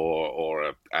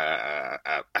or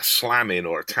a slam in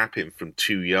or a tap in from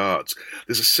 2 yards.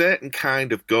 There's a certain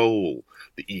kind of goal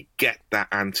that you get that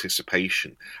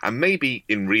anticipation. And maybe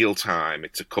in real time,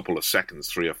 it's a couple of seconds,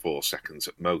 3 or 4 seconds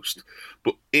at most.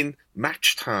 But in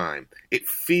match time, it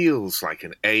feels like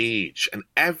an age. And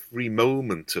every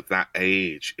moment of that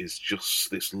age is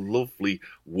just this lovely,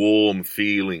 warm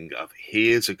feeling of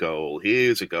here's a goal,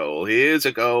 here's a goal, here's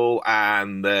a goal,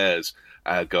 and there's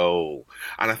a goal.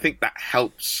 And I think that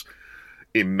helps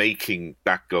in making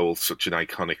that goal such an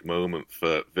iconic moment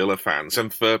for Villa fans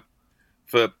and for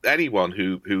anyone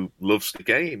who loves the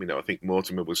game. I think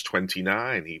Mortimer was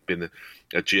 29. He'd been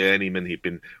a journeyman. He'd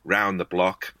been round the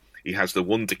block. he has the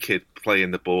wonder kid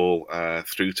playing the ball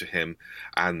through to him,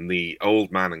 and the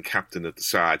old man and captain of the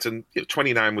sides. And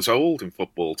 29 was old in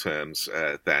football terms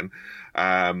then.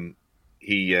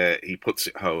 He puts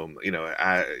it home.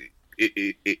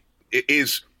 It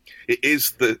is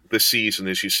the season,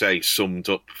 as you say, summed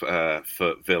up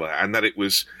for Villa, and that it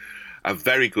was a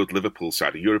very good Liverpool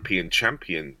side, a European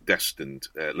champion destined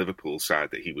Liverpool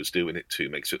side that he was doing it to,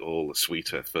 makes it all the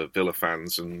sweeter for Villa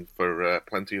fans and for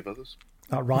plenty of others.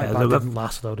 That right back didn't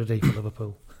last though, did he, for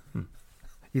Liverpool?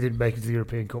 He didn't make it to the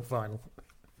European Cup final.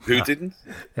 Who didn't?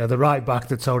 Yeah, the right back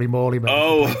that Tony Morley made.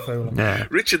 Yeah.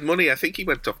 Richard Money, I think he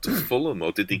went off to Fulham,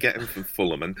 or did he get him from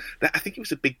Fulham? And I think he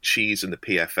was a big cheese in the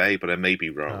PFA, but I may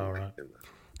be wrong. Oh, right.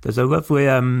 There's a lovely,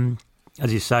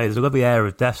 as you say, there's a lovely air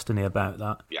of destiny about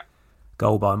that. Yeah.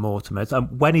 Goal by Mortimer.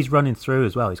 And when he's running through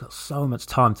as well, he's got so much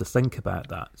time to think about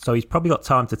that. So he's probably got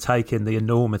time to take in the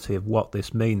enormity of what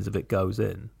this means if it goes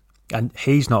in. And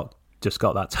he's not just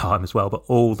got that time as well, but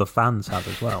all the fans have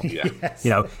as well. Yeah. Yes.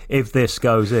 If this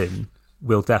goes in,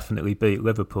 we'll definitely beat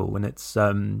Liverpool. And it's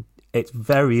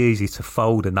very easy to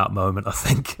fold in that moment, I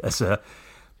think, as a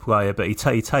player. But he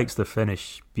takes the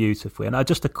finish beautifully. And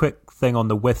just a quick thing on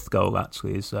the With goal,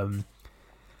 actually, is...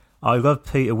 I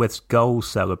love Peter With's goal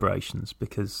celebrations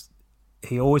because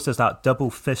he always does that double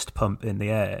fist pump in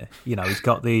the air. He's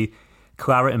got the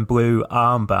claret and blue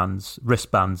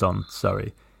wristbands on,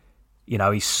 sorry.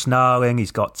 He's snarling, he's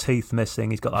got teeth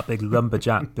missing, he's got that big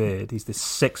lumberjack beard. He's this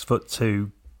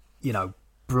 6'2",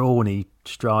 brawny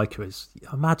striker.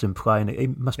 Imagine playing it.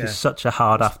 It must be such a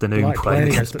hard afternoon playing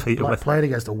against Peter With. Playing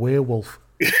against a werewolf.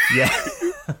 Yeah.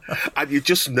 And you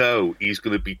just know he's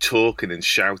going to be talking and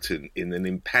shouting in an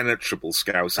impenetrable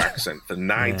Scouse accent for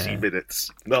 90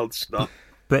 minutes non-stop.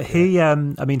 But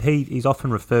he's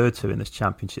often referred to in this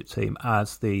championship team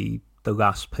as the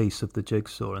last piece of the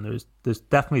jigsaw, and there's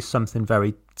definitely something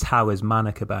very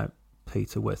talismanic about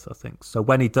Peter With, I think. So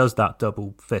when he does that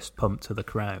double fist pump to the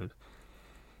crowd,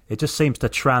 it just seems to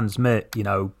transmit,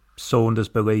 Saunders'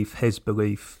 belief, his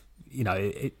belief.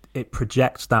 It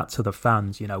projects that to the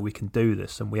fans. We can do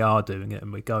this, and we are doing it,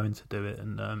 and we're going to do it.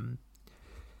 And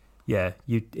if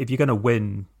you're going to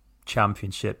win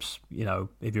championships,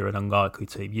 if you're an unlikely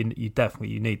team, you need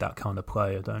that kind of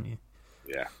player, don't you?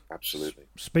 Yeah, absolutely.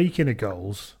 Speaking of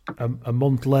goals, a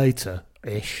month later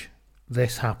ish,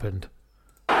 this happened.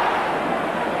 This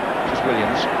is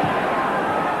Williams.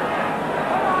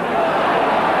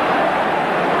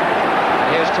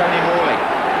 And here's Tony Morley.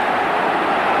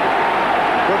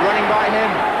 Good running by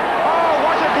him. Oh,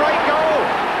 what a great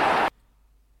goal!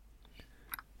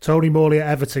 Tony Morley at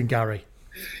Everton, Gary.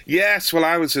 Yes, well,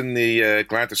 I was in the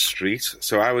Gladys Street,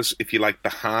 so I was, if you like,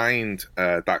 behind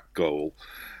that goal.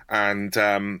 And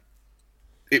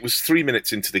it was 3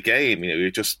 minutes into the game,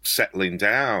 you're just settling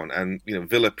down. And,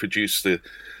 Villa produced the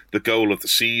goal of the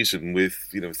season with,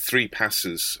 3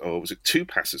 passes, or was it 2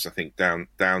 passes, I think, down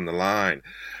the line.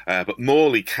 But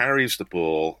Morley carries the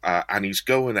ball, and he's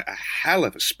going at a hell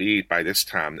of a speed by this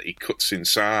time that he cuts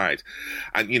inside.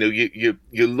 And,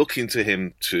 you're looking to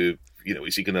him to,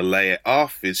 is he going to lay it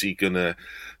off? Is he going to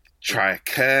try a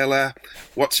curler?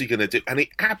 What's he going to do? And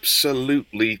he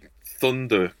absolutely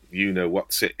thunder,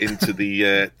 into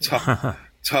the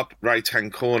top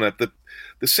right-hand corner.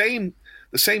 The same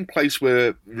place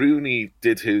where Rooney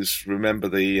did his remember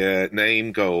the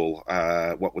name goal.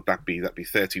 What would that be? That'd be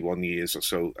 31 years or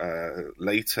so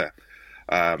later,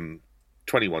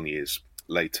 21 years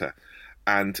later.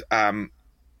 And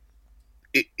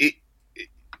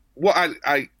what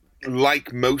I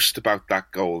like most about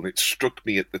that goal, and it struck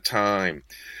me at the time,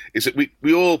 is that we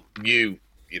all knew.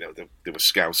 There were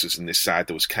Scousers in this side.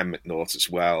 There was Ken McNaught as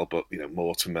well, but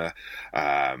Mortimer,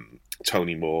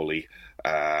 Tony Morley.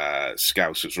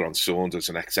 Scousers, Ron Saunders,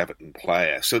 an ex-Everton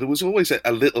player. So there was always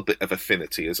a little bit of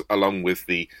affinity, along with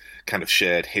the kind of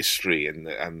shared history and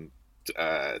the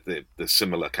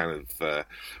similar kind of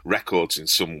records in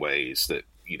some ways that,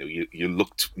 you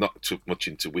looked not too much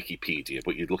into Wikipedia,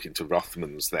 but you'd look into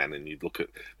Rothman's then, and you'd look at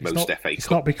FA Cup. It's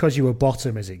not because you were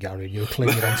bottom, is it, Gary? You were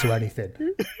clinging onto anything.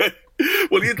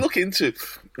 Well, you'd look into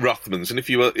Rothman's, and if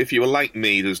you were like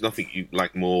me, there's nothing you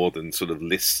like more than sort of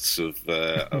lists of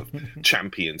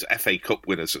champions, FA Cup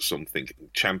winners or something,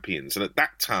 champions. And at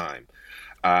that time,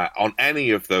 on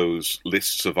any of those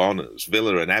lists of honours,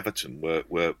 Villa and Everton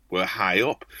were high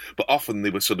up, but often they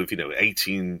were sort of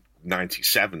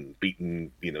 1897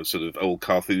 beating sort of old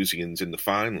Carthusians in the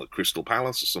final at Crystal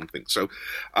Palace or something. So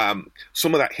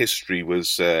some of that history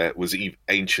was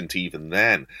ancient even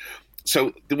then.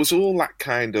 So there was all that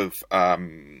kind of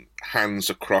hands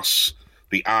across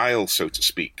the aisle, so to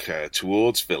speak,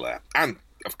 towards Villa. And,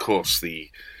 of course,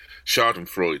 the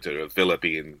Schadenfreude of Villa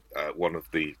being one of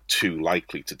the two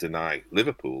likely to deny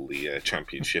Liverpool the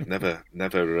championship.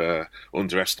 Never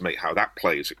underestimate how that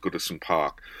plays at Goodison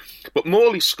Park. But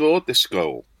Morley scored this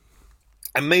goal.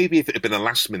 And maybe if it had been a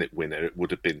last-minute winner, it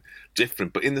would have been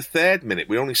different. But in the third minute,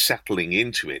 we're only settling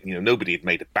into it. You know, nobody had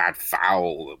made a bad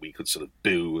foul that we could sort of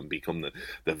boo and become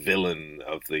the villain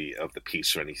of the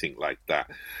piece or anything like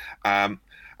that. And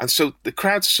so the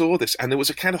crowd saw this, and there was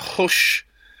a kind of hush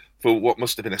for what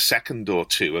must have been a second or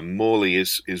two. And Morley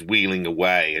is wheeling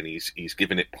away, and he's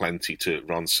giving it plenty to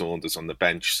Ron Saunders on the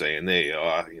bench, saying, "There you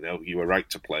are. You know, you were right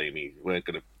to play me. You weren't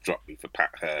going to drop me for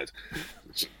Pat Hurd,"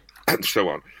 and so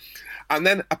on. And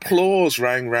then applause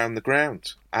rang round the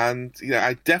ground. And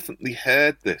I definitely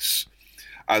heard this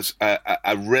as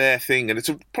a rare thing. And it's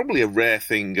probably a rare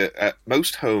thing at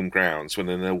most home grounds when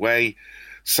an away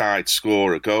side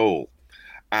score a goal.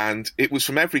 And it was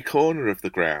from every corner of the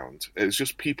ground. It was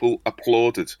just people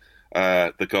applauded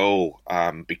the goal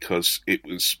because it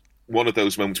was one of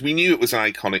those moments. We knew it was an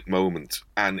iconic moment.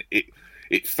 And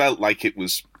it felt like it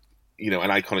was an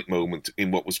iconic moment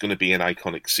in what was going to be an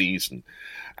iconic season.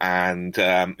 And,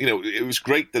 it was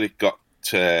great that it got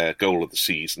goal of the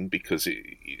season because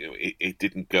it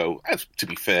didn't go, to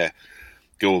be fair,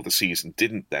 goal of the season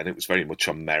didn't then. It was very much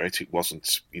on merit. It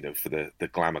wasn't, for the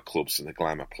glamour clubs and the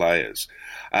glamour players.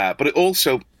 But it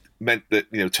also meant that,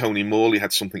 Tony Morley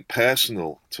had something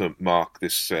personal to mark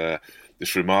this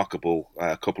remarkable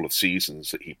couple of seasons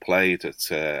that he played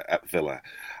at Villa.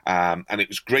 And it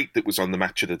was great that it was on the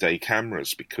Match of the Day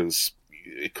cameras because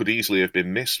it could easily have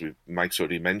been missed. Mike's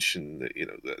already mentioned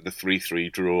that, the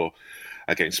 3-3 draw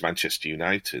against Manchester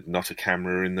United, not a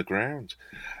camera in the ground.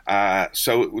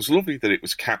 So it was lovely that it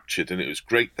was captured, and it was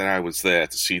great that I was there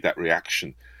to see that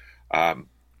reaction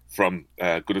from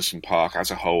Goodison Park as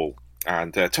a whole.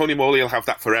 And Tony Morley will have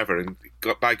that forever, and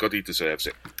by God, he deserves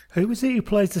it. Who is it who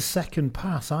plays the second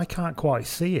pass? I can't quite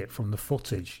see it from the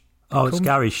footage. It's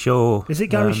Gary Shaw. Is it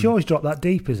Gary Shaw? He's dropped that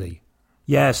deep, is he?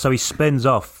 Yeah, so he spins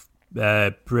off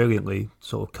brilliantly,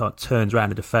 sort of turns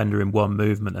around a defender in one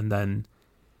movement, and then,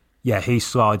 he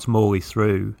slides Morley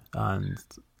through, and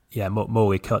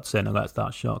Morley cuts in and lets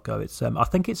that shot go. It's I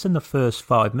think it's in the first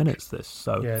 5 minutes. This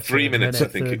 3 minutes, I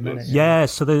think it was. Yeah,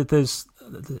 so there's.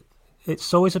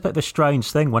 It's always a bit of a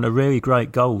strange thing when a really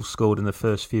great goal scored in the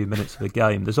first few minutes of a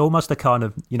game. There's almost a kind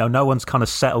of, no one's kind of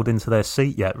settled into their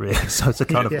seat yet, really. So it's a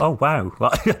kind of, oh, wow.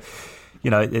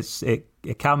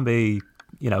 It can be,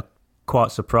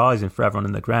 quite surprising for everyone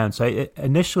in the ground. So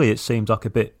initially it seems like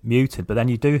a bit muted, but then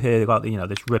you do hear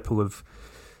this ripple of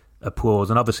applause,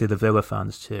 and obviously the Villa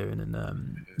fans cheering, and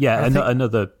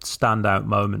another standout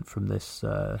moment from this.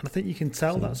 I think you can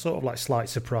tell that sort of like slight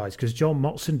surprise because John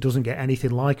Motson doesn't get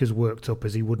anything like as worked up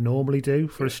as he would normally do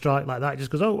for a strike like that. He just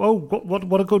goes,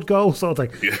 what a good goal, sort of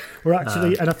thing. Yeah. We're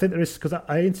actually, and I think there is, because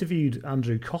I interviewed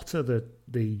Andrew Cotter,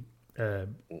 the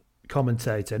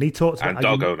commentator, and he talked about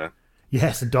dog owner.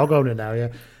 Yes, a dog owner now, yeah.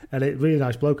 And a really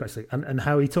nice bloke, actually. And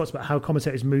how he talks about how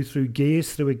commentators move through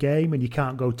gears through a game, and you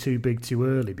can't go too big too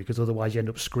early because otherwise you end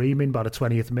up screaming by the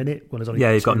 20th minute when there's only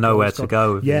he's got nowhere to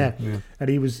go. Yeah. And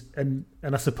he was, and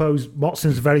I suppose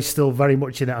Motson's still very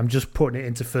much in it. I'm just putting it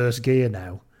into first gear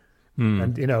now,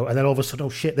 and and then all of a sudden, oh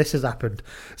shit, this has happened,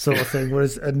 sort of thing.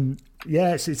 Whereas,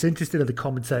 it's interesting that the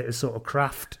commentators sort of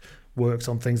craft works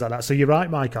on things like that. So you're right,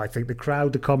 Mike. I think the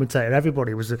crowd, the commentator,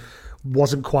 everybody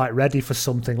wasn't quite ready for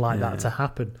something like that to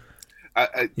happen.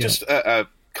 Just a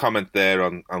comment there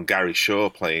on Gary Shaw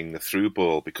playing the through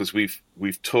ball, because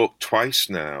we've talked twice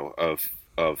now of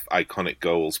iconic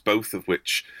goals, both of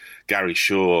which Gary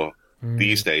Shaw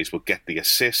these days will get the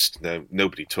assist. No,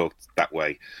 nobody talked that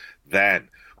way then,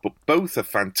 but both are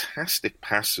fantastic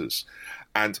passes.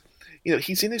 And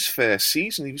he's in his first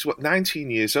season. He was,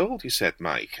 19 years old, you said,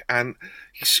 Mike, and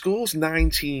he scores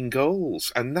 19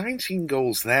 goals. And 19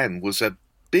 goals then was a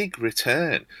big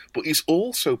return, but he's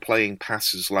also playing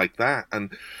passes like that.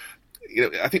 And,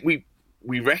 I think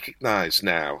we recognise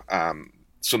now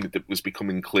something that was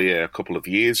becoming clear a couple of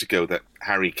years ago, that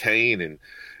Harry Kane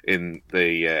in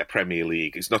the Premier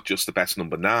League is not just the best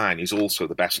number 9, he's also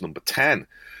the best number 10.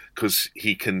 Because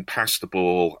he can pass the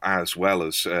ball as well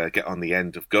as get on the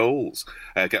end of goals,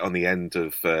 get on the end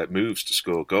of moves to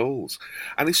score goals.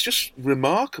 And it's just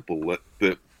remarkable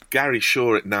that Gary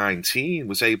Shaw at 19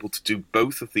 was able to do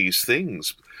both of these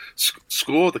things,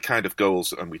 score the kind of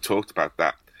goals, and we talked about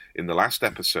that in the last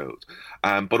episode,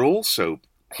 but also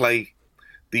play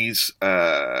these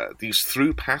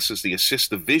through passes, the assist,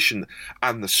 the vision,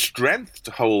 and the strength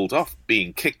to hold off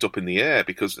being kicked up in the air,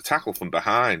 because the tackle from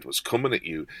behind was coming at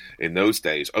you in those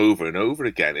days over and over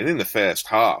again. And in the first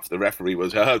half, the referee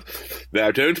was,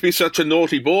 now don't be such a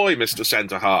naughty boy, Mr.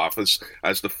 Centre Half,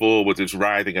 as the forward is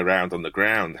writhing around on the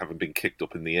ground, having been kicked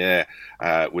up in the air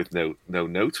with no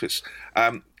notice.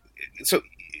 So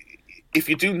if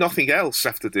you do nothing else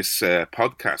after this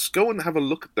podcast, go and have a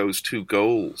look at those 2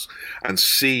 goals and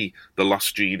see the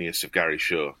lost genius of Gary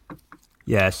Shaw.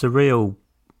 Yeah, it's a real,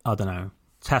 I don't know,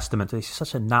 testament to, he's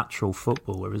such a natural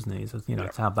footballer, isn't he? So,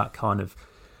 to have that kind of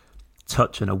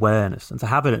touch and awareness, and to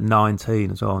have it at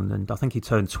 19 as well. And I think he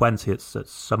turned 20 at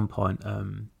some point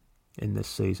in this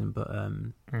season. But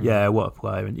yeah, what a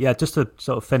player. And yeah, just to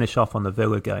sort of finish off on the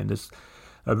Villa game, there's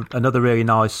another really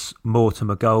nice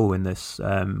Mortimer goal in this,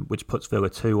 which puts Villa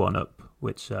 2-1 up.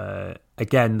 Which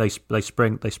again they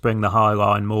spring the high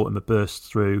line. Mortimer bursts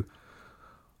through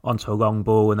onto a long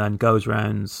ball and then goes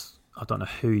round. I don't know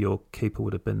who your keeper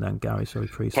would have been then, Gary. Sorry,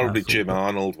 probably Jim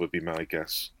Arnold would be my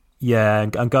guess. Yeah,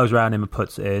 and goes around him and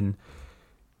puts it in.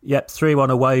 Yep,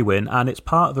 3-1 away win, and it's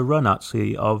part of a run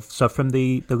actually so from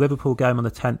the Liverpool game on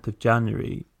the 10th of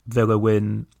January, Villa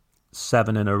win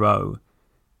 7 in a row.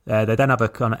 They then have a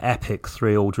kind of epic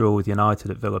 3-3 draw with United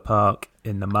at Villa Park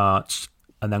in the March,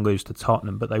 and then lose to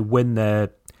Tottenham. But they win their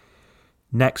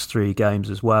next 3 games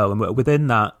as well. And within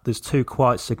that, there's 2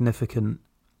 quite significant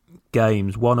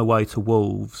games, one away to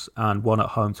Wolves and one at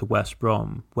home to West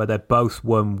Brom, where they both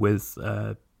won with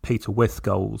Peter With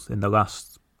goals in the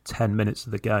last 10 minutes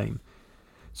of the game.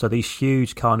 So these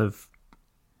huge kind of,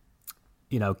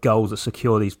 goals that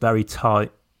secure these very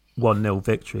tight 1-0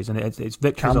 victories, and it's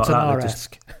victories like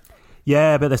that.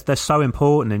 Yeah, but they're so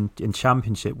important in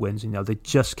championship wins. They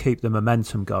just keep the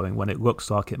momentum going when it looks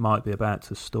like it might be about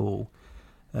to stall.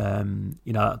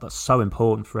 That's so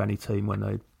important for any team when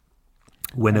they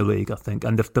win a league, I think.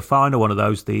 And the final one of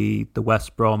those, the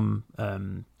West Brom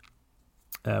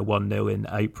 1-0 in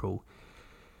April,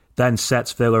 then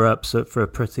sets Villa up for a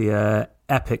pretty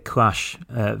epic clash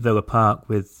at Villa Park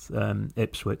with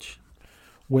Ipswich.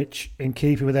 Which, in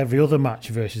keeping with every other match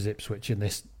versus Ipswich in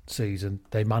this season,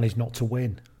 they managed not to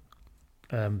win.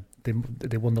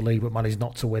 They won the league but managed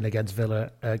not to win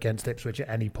against Ipswich at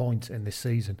any point in this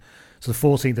season. So the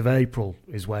 14th of April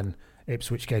is when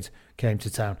Ipswich came to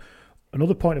town.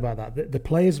 Another point about that, the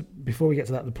players, before we get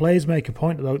to that, the players make a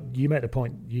point, though. You made a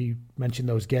point, you mentioned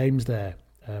those games there,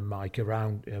 Mike,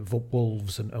 around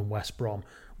Wolves and West Brom,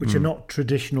 which are not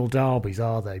traditional derbies,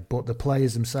 are they? But the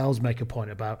players themselves make a point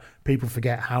about people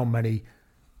forget how many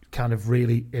kind of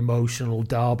really emotional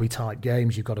derby-type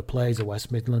games you've got to play as a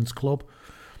West Midlands club.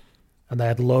 And they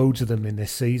had loads of them in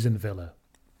this season, Villa.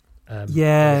 They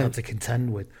had to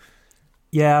contend with.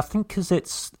 Yeah, I think because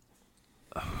it's...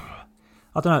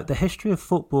 I don't know, the history of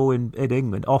football in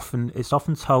England, it's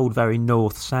often told very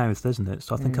north-south, isn't it?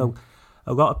 So I think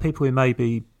a lot of people who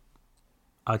maybe,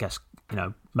 I guess,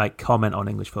 make comment on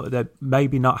English football, they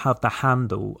maybe not have the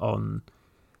handle on,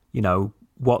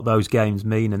 what those games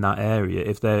mean in that area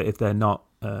if they're not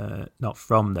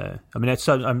from there. I mean,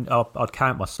 I'd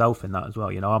count myself in that as well.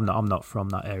 I'm not from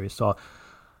that area, so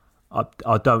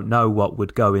I don't know what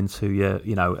would go into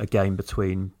a game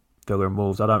between Villa and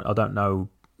Wolves. I don't know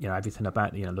everything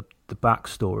about the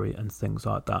backstory and things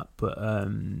like that. But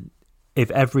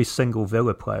if every single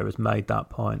Villa player has made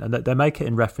that point, and they make it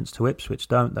in reference to Ipswich,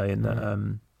 don't they?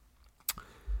 In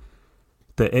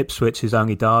that Ipswich's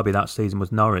only derby that season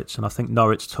was Norwich, and I think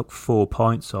Norwich took 4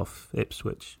 points off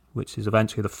Ipswich, which is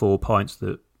eventually the 4 points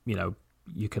that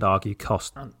you could argue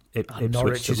cost Ipswich.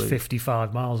 Norwich is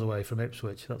 55 miles away from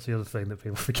Ipswich. That's the other thing that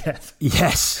people forget.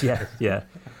 Yes, yeah.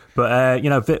 But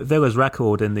Villa's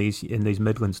record in these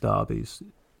Midlands derbies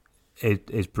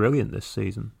is brilliant this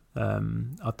season.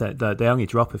 They only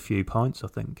drop a few points, I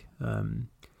think,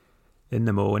 in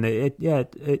them all, and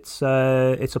it's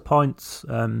a point.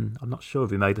 I'm not sure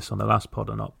if we made this on the last pod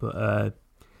or not, but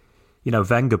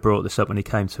Wenger brought this up when he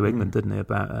came to England, didn't he?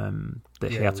 About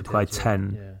that he had to play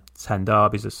 10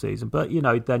 derbies this season, but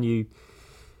then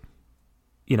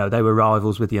they were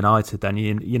rivals with United. Then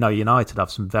United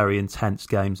have some very intense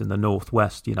games in the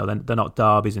northwest. They're not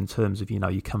derbies in terms of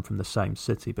you come from the same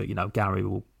city, but Gary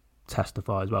will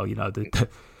testify as well.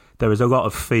 There is a lot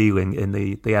of feeling in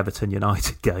the Everton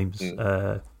United games.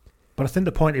 But I think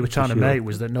the point he was trying to make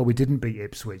was that no, we didn't beat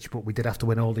Ipswich, but we did have to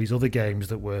win all these other games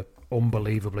that were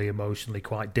unbelievably emotionally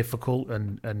quite difficult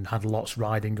and had lots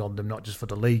riding on them, not just for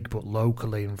the league, but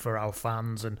locally and for our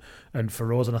fans and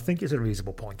for us. And I think it's a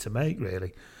reasonable point to make,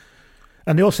 really.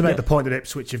 And they also make the point that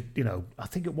Ipswich have, I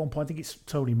think at one point, I think it's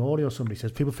Tony Morley or somebody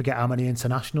says, people forget how many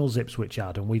internationals Ipswich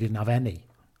had and we didn't have any.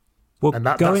 Well, and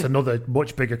that's another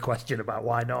much bigger question about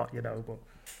why not, But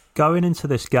going into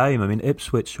this game, I mean,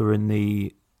 Ipswich were in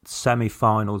the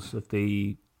semi-finals of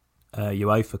the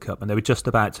UEFA Cup and they were just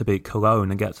about to beat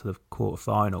Cologne and get to the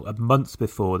quarter-final. A month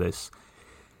before this,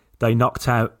 they knocked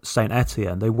out St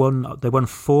Etienne. They won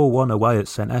 4-1 away at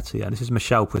St Etienne. This is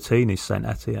Michel Platini's St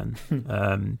Etienne.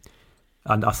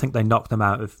 And I think they knocked them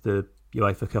out of the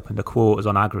UEFA Cup in the quarters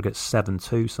on aggregate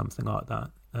 7-2, something like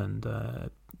that. And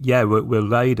we're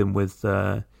laden with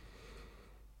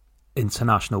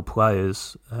international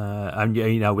players, and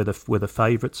we're the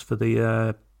favourites for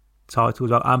the title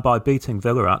as well. And by beating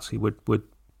Villa, actually,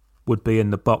 would be in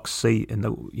the box seat in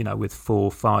the with 4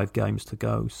 or 5 games to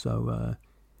go. So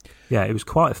it was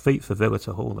quite a feat for Villa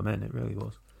to haul them in. It really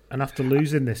was. And after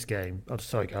losing this game,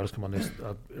 sorry, Gary, just come on this. Do you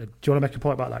want to make a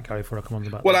point about that, Gary, before I come on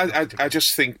about Well, I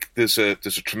just think there's a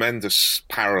tremendous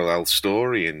parallel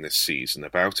story in this season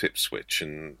about Ipswich,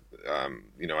 and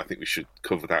I think we should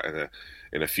cover that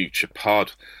in a future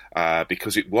pod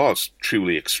because it was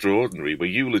truly extraordinary. We're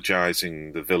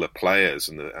eulogising the Villa players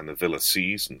and the Villa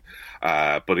season,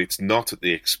 but it's not at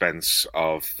the expense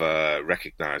of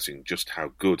recognising just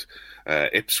how good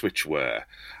Ipswich were.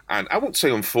 And I won't say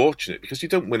unfortunate, because you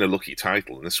don't win a lucky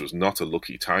title, and this was not a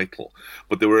lucky title,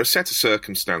 but there were a set of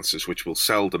circumstances which will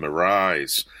seldom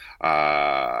arise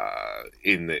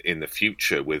in the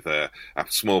future with a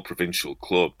small provincial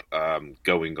club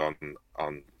going on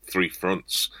 3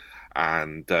 fronts,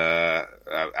 and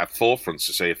at 4 fronts,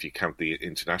 to say, if you count the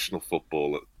international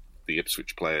football that the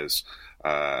Ipswich players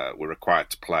were required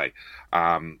to play,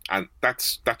 and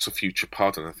that's a future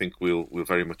pod, and I think we'll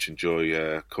very much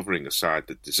enjoy covering a side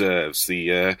that deserves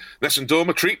the Nessun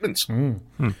Dorma treatment.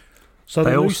 So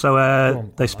they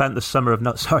spent the summer of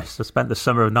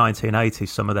 1980.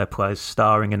 Some of their players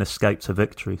starring in Escape to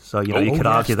Victory. So you could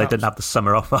argue they didn't have the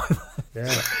summer off either.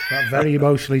 Yeah, that very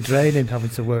emotionally draining having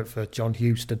to work for John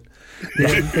Huston.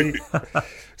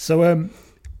 So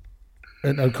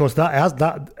and of course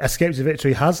that Escape to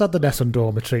Victory has had the Nessun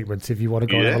Dorma treatment. If you want to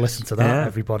go and have a listen to that,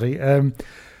 everybody.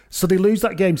 So they lose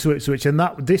that game to Ipswich, and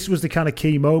this was the kind of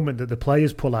key moment that the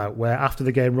players pull out, where after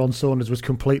the game Ron Saunders was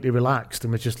completely relaxed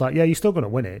and was just like, yeah, you're still going to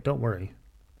win it, don't worry.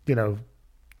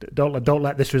 Don't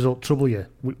let this result trouble you.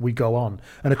 We go on.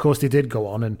 And of course they did go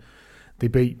on, and they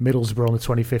beat Middlesbrough on the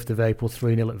 25th of April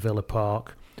 3-0 at Villa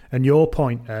Park. And your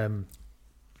point,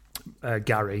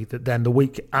 Gary, that then the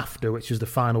week after, which was the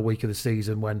final week of the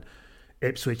season, when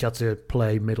Ipswich had to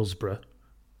play Middlesbrough,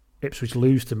 Ipswich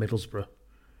lose to Middlesbrough.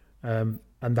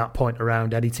 And that point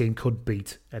around, any team could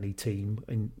beat any team,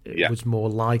 and it was more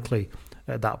likely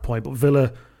at that point. But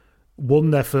Villa won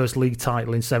their first league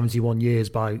title in 71 years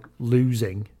by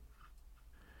losing,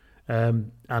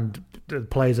 and the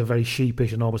players are very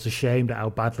sheepish and almost ashamed at how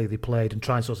badly they played, and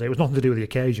trying to say it was nothing to do with the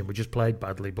occasion, we just played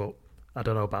badly, but I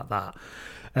don't know about that.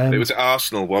 It was at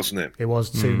Arsenal, wasn't it? It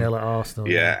was 2-0 at Arsenal.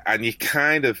 Yeah, and you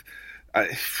kind of...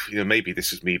 maybe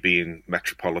this is me being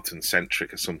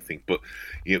metropolitan-centric or something, but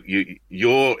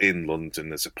you're in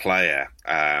London as a player.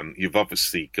 You've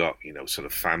obviously got, sort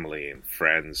of family and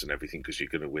friends and everything because you're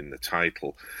going to win the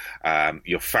title.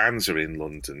 Your fans are in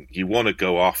London. You want to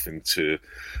go off into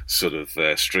sort of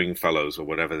Stringfellows or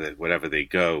wherever they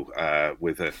go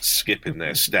with a skip in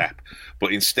their step.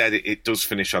 But instead, it does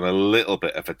finish on a little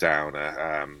bit of a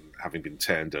downer, having been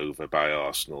turned over by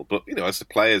Arsenal. But, as the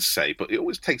players say, but it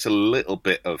always takes a little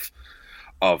bit of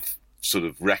sort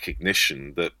of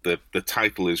recognition that the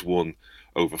title is won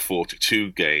over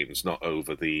 42 games, not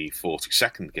over the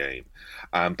 42nd game.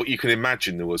 But you can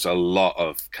imagine there was a lot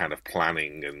of kind of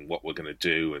planning and what we're going to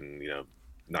do, and,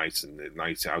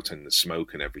 night out in the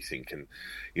smoke and everything. And,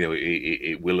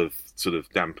 it will have sort of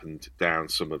dampened down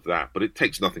some of that. But it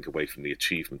takes nothing away from the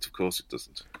achievement. Of course it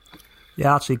doesn't.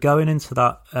 Yeah, actually, going into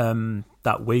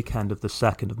that weekend of the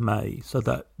 2nd of May, so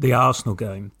that the Arsenal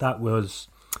game, that was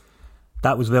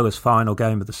Villa's final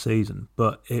game of the season,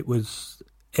 but it was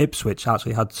Ipswich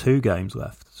actually had 2 games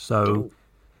left. So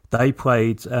they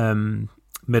played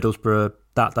Middlesbrough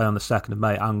that day on the 2nd of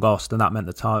May and lost, and that meant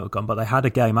the title gone. But they had a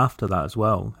game after that as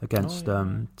well against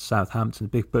Southampton.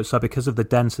 So because of the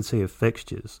density of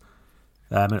fixtures,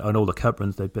 and all the cup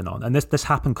runs they've been on. And this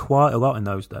happened quite a lot in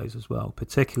those days as well,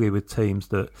 particularly with teams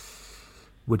that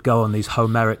would go on these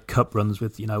Homeric cup runs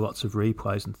with, lots of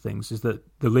replays and things, is that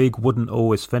the league wouldn't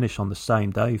always finish on the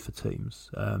same day for teams.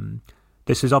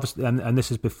 This is obviously, and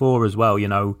this is before as well,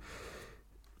 the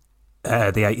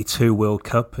 82 World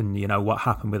Cup and, what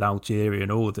happened with Algeria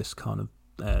and all of this kind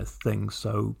of thing.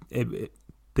 So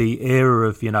the era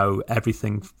of,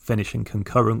 everything finishing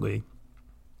concurrently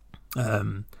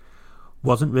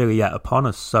wasn't really yet upon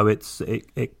us. So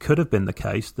it could have been the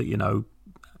case that,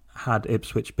 had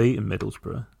Ipswich beaten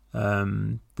Middlesbrough,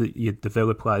 the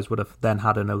Villa players would have then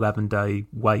had an 11-day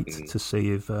wait to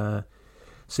see if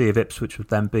Ipswich would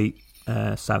then beat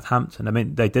Southampton. I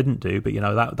mean, they didn't do, but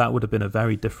that would have been a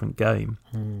very different game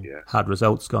had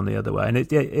results gone the other way. And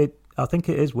I think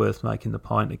it is worth making the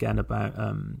point again about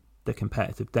the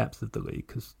competitive depth of the league,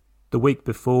 because the week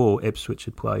before Ipswich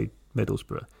had played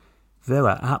Middlesbrough,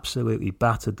 Villa absolutely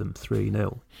battered them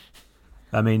 3-0.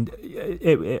 I mean,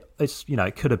 it's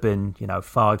it could have been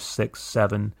 5, 6,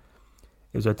 7.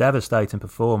 It was a devastating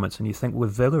performance, and you think, well,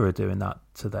 Villa are doing that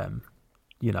to them,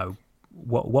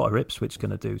 what are Ipswich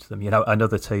going to do to them?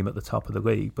 Another team at the top of the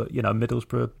league, but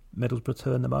Middlesbrough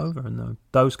turned them over, and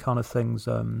those kind of things.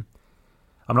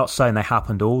 I'm not saying they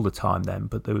happened all the time then,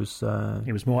 but there was.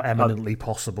 It was more eminently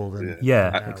possible than.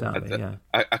 Exactly.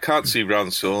 I can't see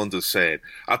Ron Saunders saying,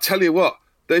 "I'll tell you what."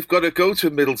 They've got to go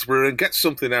to Middlesbrough and get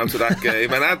something out of that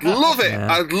game, and I'd love it.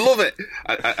 Yeah. I'd love it.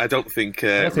 I don't think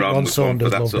Ron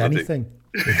Saunders loved anything.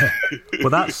 Well,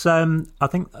 that's I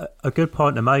think a good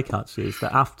point to make actually is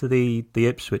that after the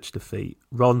Ipswich defeat,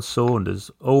 Ron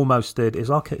Saunders almost did. It's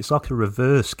like a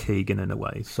reverse Keegan in a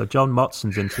way. So John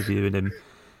Motson's interviewing him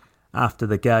after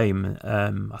the game.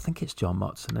 I think it's John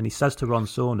Motson, and he says to Ron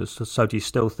Saunders, "So do you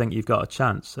still think you've got a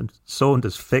chance?" And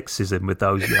Saunders fixes him with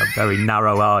those very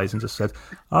narrow eyes and just says,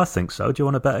 "I think so. Do you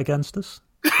want to bet against us?"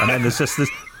 And then there's just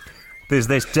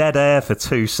this dead air for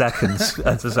 2 seconds,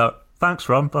 and it's like, "Thanks,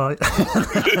 Ron, bye."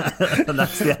 And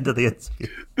that's the end of the interview.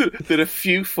 There are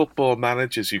few football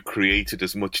managers who created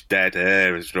as much dead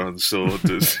air as Ron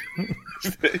Saunders.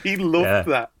 He loved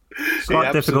that. It's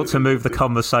quite difficult to move the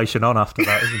conversation on after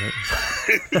that, isn't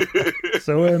it?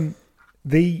 So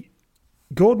the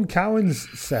Gordon Cowans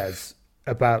says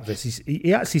about this,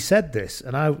 he actually said this,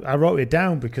 and I wrote it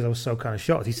down because I was so kind of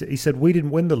shocked. He said, "We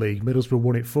didn't win the league, Middlesbrough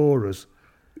won it for us."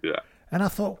 Yeah. And I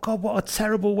thought, God, what a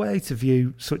terrible way to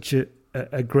view such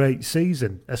a great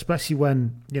season, especially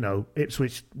when,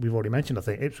 Ipswich, we've already mentioned, I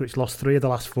think, Ipswich lost 3 of the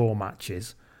last 4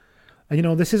 matches.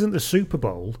 And, this isn't the Super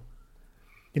Bowl.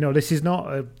 This is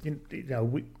not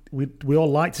we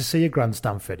all like to see a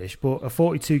grandstand finish, but a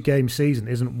 42-game season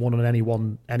isn't won on any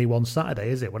one Saturday,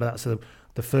 is it? Whether that's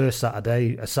the first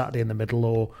Saturday, a Saturday in the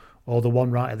middle, or the one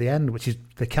right at the end, which is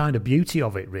the kind of beauty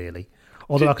of it, really.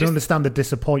 Although I can understand the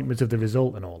disappointment of the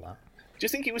result and all that. Do you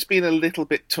think he was being a little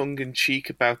bit tongue-in-cheek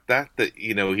about that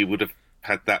he would have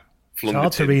had that flung it's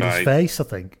hard to read his face, I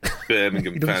think.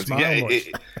 Birmingham fans. Yeah,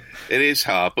 it is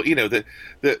hard. But,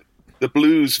 the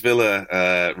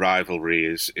Blues-Villa rivalry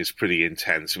is pretty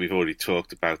intense. We've already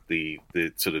talked about the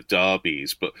sort of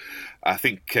derbies, but I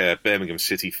think Birmingham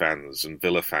City fans and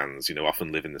Villa fans,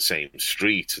 often live in the same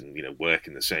street and, work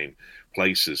in the same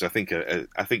places. I think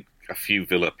a few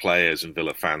Villa players and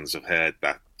Villa fans have heard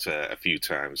that a few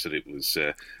times, that it was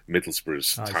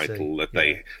Middlesbrough's title that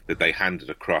they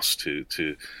handed across to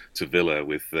Villa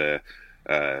with the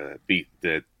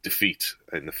defeat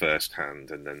in the first hand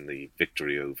and then the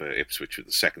victory over Ipswich with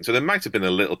the second. So there might have been a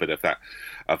little bit of that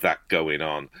going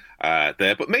on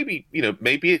there. But maybe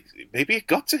it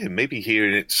got to him. Maybe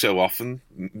hearing it so often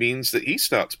means that he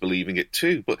starts believing it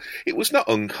too. But it was not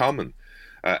uncommon.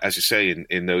 As you say,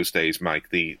 in those days,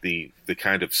 Mike, the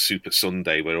kind of Super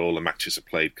Sunday where all the matches are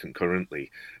played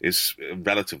concurrently is a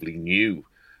relatively new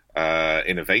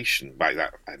innovation. By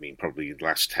that, I mean probably the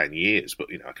last 10 years. But,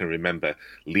 I can remember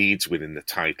Leeds winning the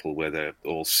title where they're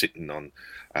all sitting on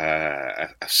a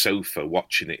sofa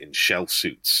watching it in shell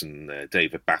suits, and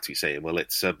David Batty saying, "Well,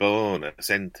 it's a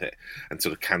bonus, isn't it?" And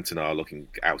sort of Cantona looking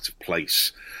out of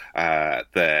place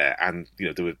there. And,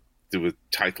 there were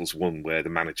titles won where the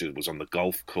manager was on the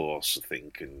golf course, I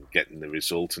think, and getting the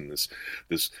result. And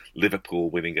there's Liverpool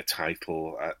winning a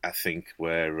title, I think,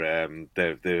 where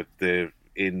they're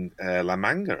in La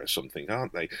Manga or something,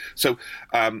 aren't they? So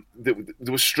there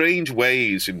were strange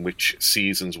ways in which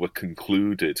seasons were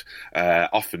concluded,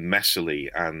 often messily.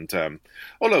 And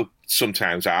although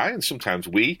sometimes I and sometimes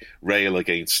we rail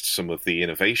against some of the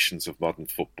innovations of modern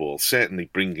football, certainly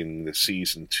bringing the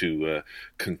season to a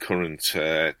concurrent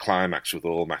climax with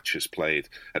all matches played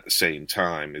at the same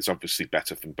time is obviously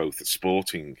better from both the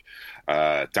sporting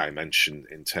dimension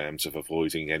in terms of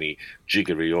avoiding any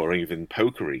jiggery or even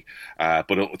pokery,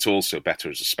 but it's also better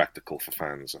as a spectacle for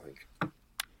fans, I think.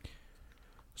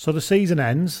 So the season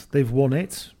ends, they've won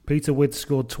it. Peter Widd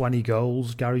scored 20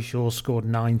 goals, Gary Shaw scored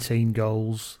 19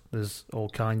 goals. There's all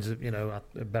kinds of,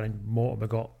 Ben Mortimer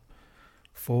got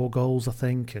 4 goals, I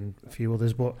think, and a few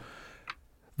others. But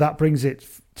that brings it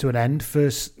to an end.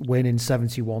 First win in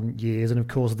 71 years. And, of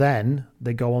course, then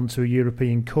they go on to a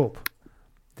European Cup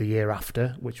the year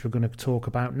after, which we're going to talk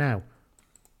about now.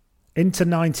 Into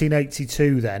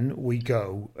 1982 then we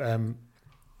go.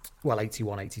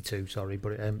 81, 82, sorry.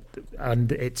 But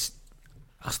and it's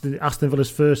Aston Villa's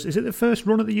first... Is it the first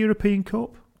run at the European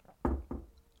Cup?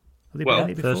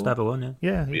 First ever one,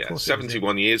 yeah. Yeah,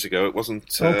 71 years ago it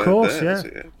wasn't. Of course, there,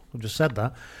 yeah. I just said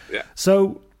that. Yeah.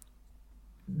 So,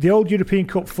 the old European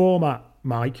Cup format,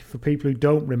 Mike, for people who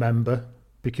don't remember,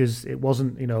 because it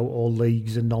wasn't, all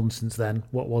leagues and nonsense then.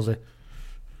 What was it?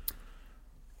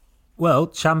 Well,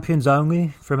 champions only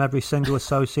from every single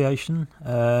association,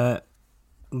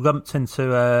 lumped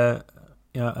into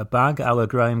a bag, a la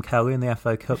Graham Kelly in the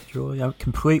FA Cup draw.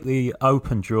 Completely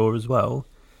open draw as well.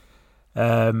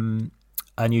 And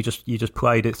you just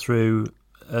played it through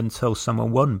until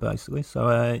someone won, basically.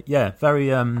 So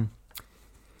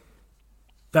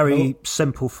very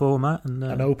simple format, and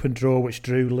an open draw which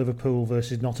drew Liverpool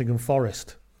versus Nottingham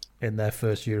Forest in their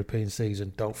first European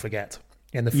season. Don't forget,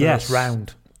 in the first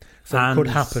round, so it could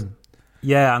happen.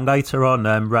 Yeah, and later on,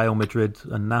 Real Madrid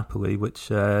and Napoli, which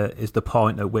is the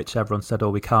point at which everyone said,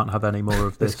 "Oh, we can't have any more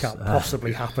of this. This can't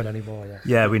possibly happen anymore."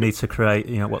 Yeah, we need to create,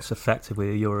 what's effectively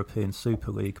a European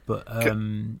Super League. But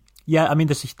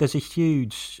there's a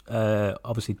huge,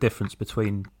 obviously, difference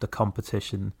between the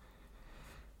competition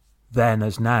then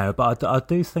as now. But I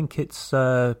do think it's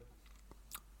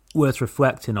worth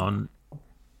reflecting on.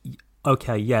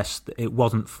 Okay, yes, it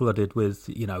wasn't flooded with,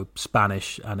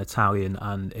 Spanish and Italian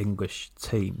and English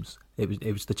teams.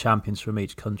 It was the champions from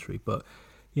each country, but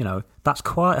that's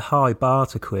quite a high bar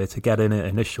to clear to get in it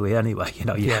initially. Anyway,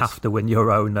 you have to win your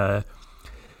own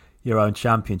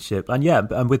championship,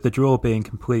 and with the draw being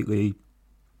completely,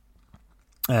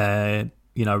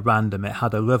 random, it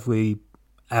had a lovely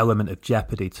element of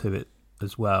jeopardy to it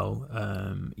as well.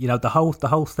 The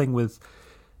whole thing with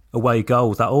away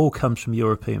goals, that all comes from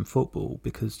European football,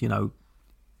 because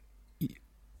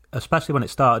especially when it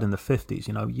started in the 50s,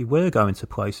 you were going to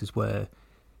places where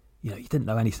you didn't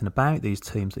know anything about these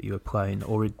teams that you were playing,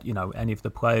 or any of the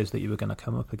players that you were going to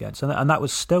come up against, and that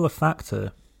was still a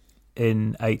factor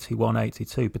in 81,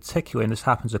 82 particularly, and this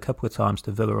happens a couple of times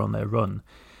to Villa on their run,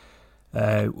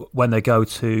 when they go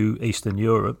to Eastern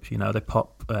Europe. They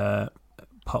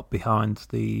pop behind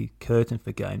the curtain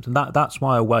for games, and that's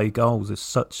why away goals is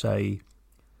such a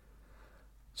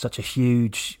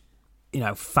huge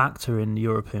factor in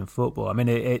European football. I mean,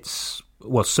 it's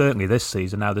certainly this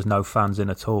season now there's no fans in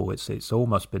at all. It's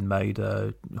almost been made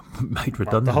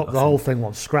redundant. The whole thing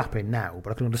wants scrapping now,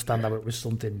 but I can understand how it was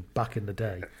something back in the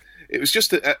day. It was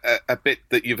just a bit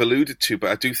that you've alluded to, but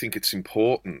I do think it's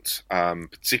important,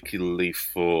 particularly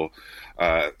for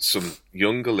some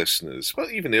younger listeners, well,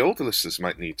 even the older listeners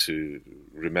might need to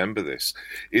remember this,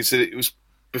 is that it was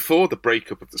before the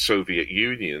breakup of the Soviet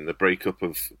Union, the breakup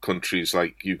of countries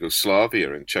like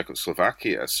Yugoslavia and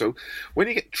Czechoslovakia. So when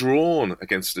you get drawn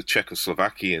against the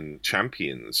Czechoslovakian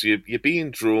champions, you're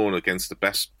being drawn against the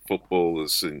best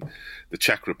footballers in the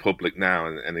Czech Republic now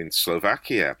and in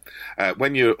Slovakia.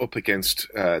 When you're up against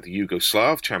the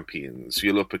Yugoslav champions,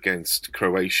 you're up against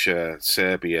Croatia,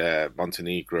 Serbia,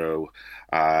 Montenegro,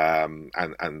 and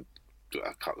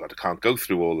I can't go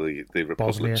through all the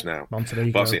republics Bosnia,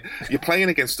 now. Bosnia. You're playing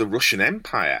against the Russian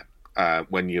Empire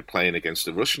when you're playing against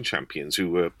the Russian champions, who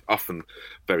were often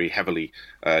very heavily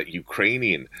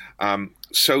Ukrainian.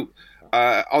 So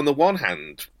on the one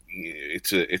hand,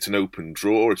 it's an open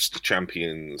draw. It's the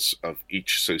champions of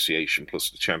each association plus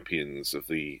the champions of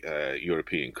the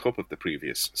European Cup of the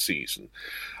previous season.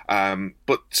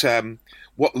 But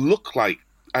what looked like,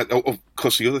 of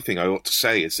course, the other thing I ought to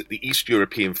say is that the East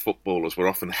European footballers were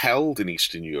often held in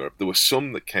Eastern Europe. There were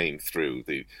some that came through.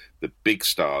 The big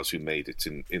stars who made it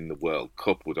in the World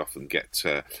Cup would often get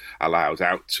allowed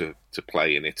out to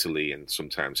play in Italy and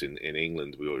sometimes in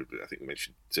England. I think we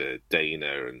mentioned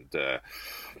Dana, and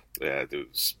there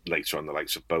was later on the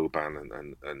likes of Boban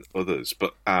and others.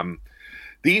 But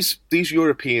these East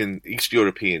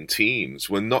European teams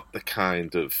were not the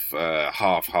kind of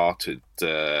half-hearted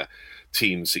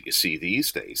teams that you see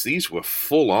these days. These were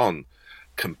full-on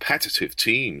competitive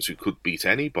teams who could beat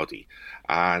anybody,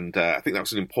 and I think that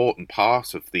was an important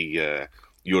part of the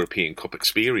European Cup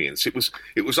experience. It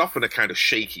was often a kind of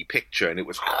shaky picture, and it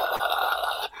was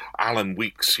Alan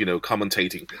Weeks,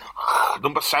 commentating,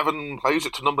 number 7 plays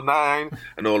it to number 9,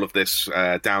 and all of this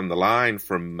down the line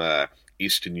from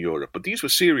Eastern Europe. But these were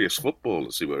serious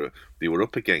footballers they were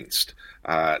up against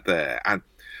there, and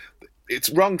it's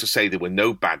wrong to say there were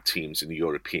no bad teams in the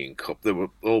European Cup. There were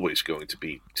always going to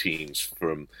be teams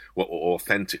from what were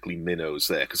authentically minnows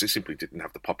there, because they simply didn't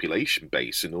have the population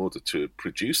base in order to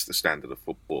produce the standard of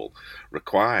football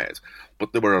required.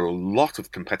 But there were a lot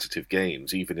of competitive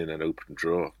games, even in an open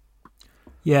draw.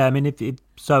 Yeah, I mean,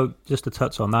 so just to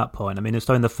touch on that point, I mean,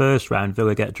 so in the first round,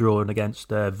 Villa get drawn against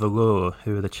Valur,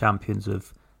 who are the champions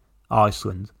of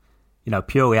Iceland.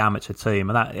 Purely amateur team,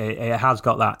 and that it has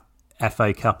got that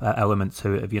FA Cup element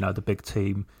to it of, the big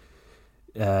team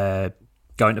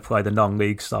going to play the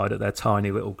non-league side at their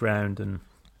tiny little ground, and,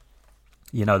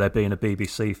 there being a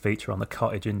BBC feature on the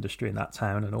cottage industry in that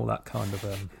town and all that kind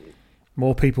of...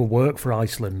 More people work for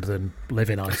Iceland than live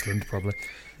in Iceland, probably.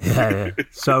 Yeah.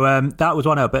 So that was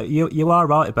one out, but you are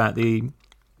right about the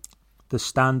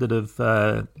standard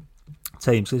of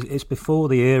teams. It's before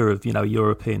the era of,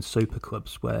 European super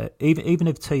clubs, where even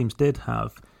if teams did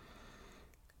have...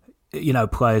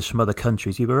 players from other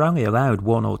countries, you were only allowed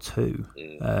one or two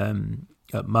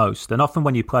at most. And often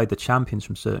when you played the champions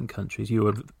from certain countries, you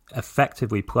were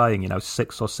effectively playing,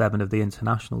 6 or 7 of the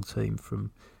international team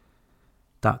from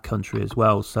that country as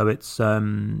well. So it's...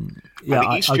 And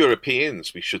the East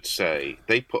Europeans, we should say,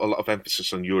 they put a lot of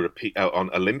emphasis on on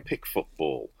Olympic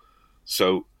football.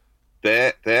 So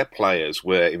their players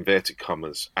were, inverted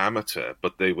commas, amateur,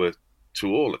 but they were,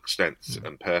 to all extents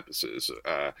and purposes...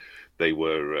 they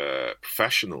were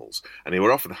professionals, and they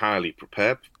were often highly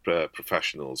prepared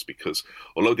professionals, because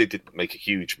although they didn't make a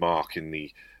huge mark in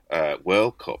the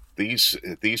World Cup, these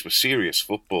were serious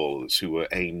footballers who were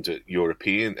aimed at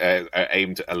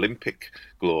aimed at Olympic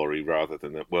glory rather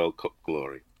than at World Cup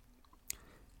glory.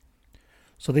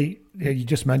 So you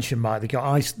just mentioned, Mike, they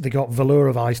got Valur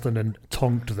of Iceland and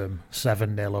tonked them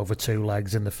 7-0 over 2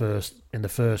 legs in the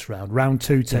first round. Round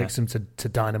 2 takes them to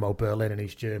Dynamo Berlin in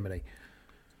East Germany.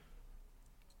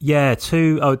 Yeah,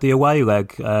 the away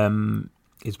leg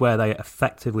is where they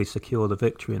effectively secure the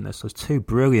victory in this. There's 2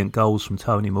 brilliant goals from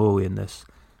Tony Morley in this.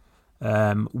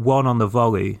 One on the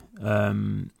volley,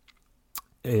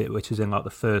 which is in like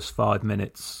the first 5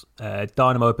 minutes.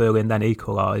 Dynamo Berlin then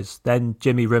equalise. Then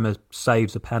Jimmy Rimmer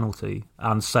saves a penalty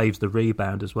and saves the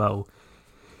rebound as well,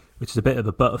 which is a bit of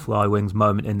a butterfly wings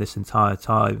moment in this entire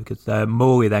tie, because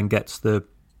Morley then gets the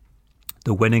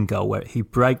winning goal, where he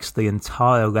breaks the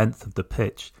entire length of the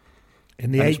pitch.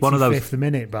 In the 85th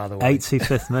minute, by the way.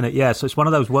 85th minute, yeah. So it's one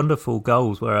of those wonderful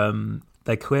goals where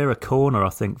they clear a corner, I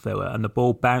think, Villa, and the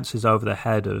ball bounces over the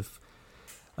head of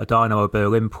a Dynamo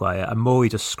Berlin player, and Morley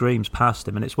just screams past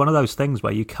him. And it's one of those things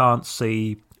where you can't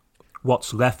see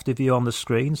what's left of you on the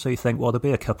screen, so you think, well, there'll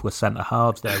be a couple of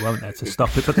centre-halves there, won't there, to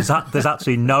stop it? But there's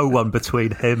actually no one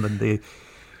between him and the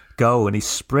goal, and he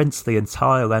sprints the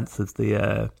entire length of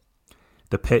the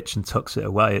pitch and tucks it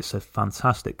away. It's a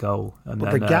fantastic goal. And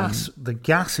but then, the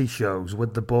gas he shows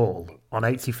with the ball on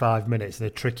 85 minutes in the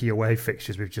tricky away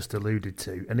fixtures we've just alluded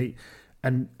to,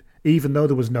 and even though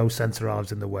there was no centre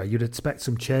halves in the way, you'd expect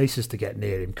some chasers to get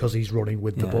near him because he's running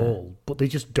with the ball, but they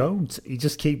just don't. He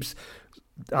just keeps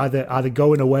either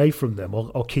going away from them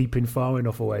or keeping far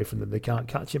enough away from them. They can't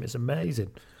catch him. It's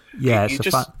amazing. Yeah, I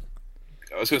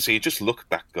was going to say, you just look at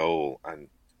that goal and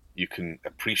you can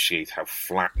appreciate how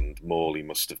flattened Morley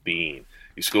must have been.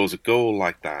 He scores a goal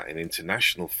like that in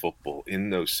international football in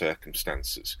those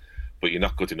circumstances, but you're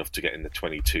not good enough to get in the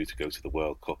 22 to go to the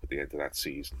World Cup at the end of that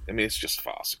season. I mean, it's just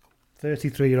farcical.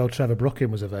 33-year-old Trevor Brooking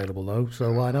was available, though,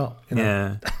 so why not?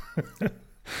 Yeah.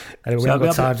 Anyway, we haven't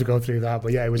got time to go through that,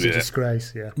 but yeah, it was a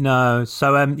disgrace. Yeah. No,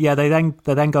 so they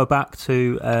then go back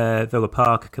to Villa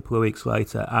Park a couple of weeks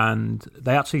later, and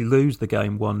they actually lose the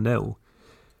game 1-0.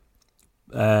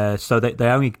 So they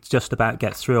only just about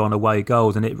get through on away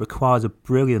goals, and it requires a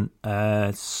brilliant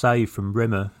save from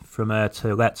Rimmer from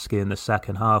Terlecki in the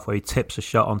second half, where he tips a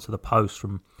shot onto the post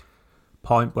from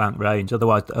point blank range.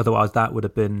 Otherwise that would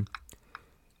have been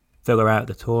Villa out of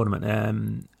the tournament.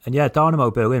 And yeah, Dynamo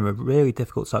Berlin were really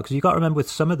difficult side, because you've got to remember with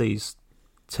some of these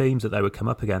teams that they would come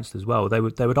up against as well, they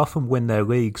would often win their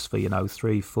leagues for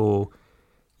 3-4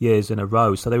 years in a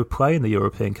row. So they would play in the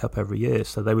European Cup every year.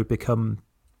 So they would become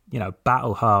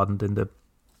battle hardened in the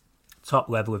top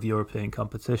level of European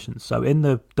competitions. So in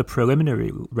the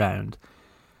preliminary round,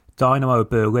 Dynamo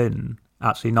Berlin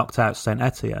actually knocked out Saint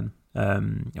Etienne.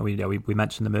 We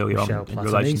mentioned them earlier on in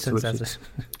relation to which.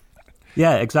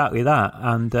 Yeah, exactly that.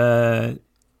 And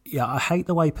I hate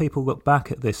the way people look back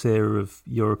at this era of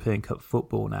European Cup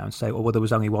football now and say, well, there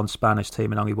was only one Spanish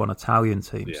team and only one Italian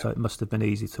team, so it must have been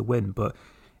easy to win. But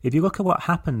if you look at what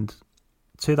happened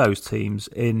to those teams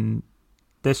in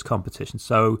this competition,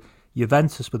 so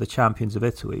Juventus were the champions of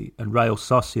Italy and Real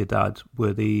Sociedad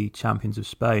were the champions of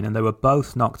Spain, and they were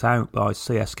both knocked out by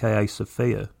CSKA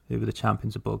Sofia, who were the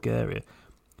champions of Bulgaria.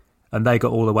 And they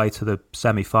got all the way to the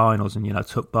semi-finals and,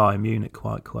 took Bayern Munich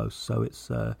quite close. So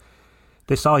it's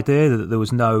this idea that there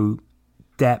was no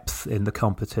depth in the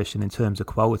competition in terms of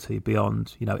quality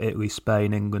beyond, Italy,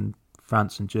 Spain, England,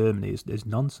 France and Germany is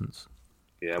nonsense.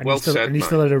 Yeah, and well said. And you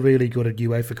still had a really good at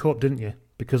UEFA Cup, didn't you?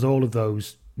 Because all of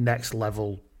those next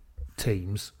level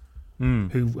teams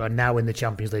who are now in the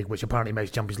Champions League, which apparently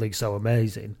makes Champions League so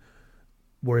amazing,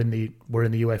 were in the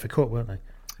UEFA Cup, weren't they?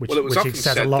 Which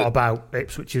said a lot about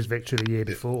Ipswich's victory the year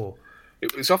before.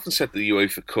 It was often said that the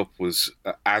UEFA Cup was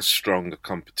as strong a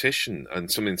competition, and in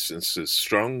some instances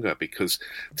stronger, because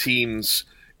teams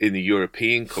in the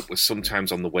European Cup were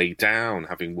sometimes on the way down,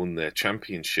 having won their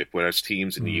championship, whereas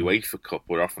teams in the UEFA Cup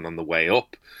were often on the way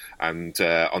up and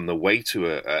on the way to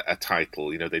a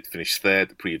title. They'd finished third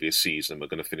the previous season and were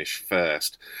going to finish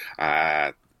first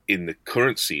in the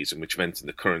current season, which meant in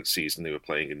the current season they were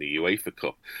playing in the UEFA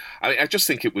Cup. I just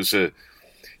think it was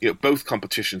both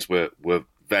competitions were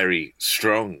very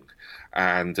strong,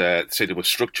 and so there were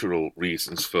structural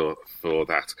reasons for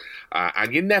that,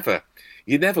 and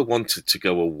you never wanted to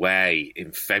go away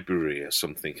in February or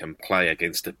something and play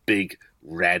against a big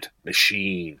red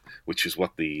machine, which is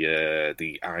what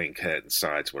the Iron Curtain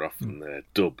sides were often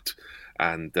dubbed.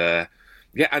 And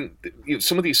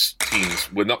some of these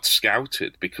teams were not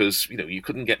scouted because you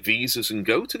couldn't get visas and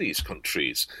go to these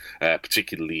countries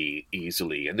particularly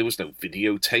easily, and there was no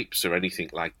videotapes or anything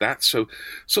like that. So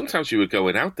sometimes you were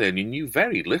going out there and you knew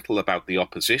very little about the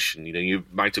opposition. You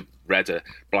might have read a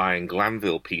Brian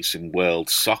Glanville piece in World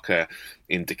Soccer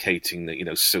indicating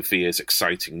that Sofia's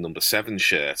exciting number 7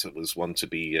 shirt was one to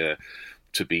be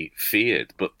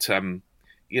feared, but.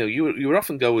 You were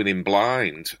often going in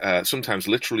blind, sometimes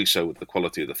literally so with the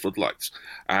quality of the floodlights,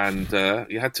 and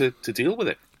you had to deal with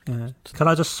it. Yeah. Can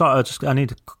I I need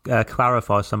to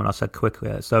clarify something I said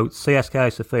quickly. So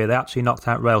CSKA Sofia, they actually knocked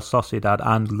out Real Sociedad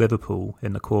and Liverpool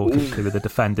in the quarters, who were the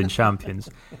defending champions.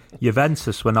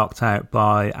 Juventus were knocked out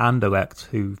by Anderlecht,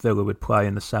 who Villa would play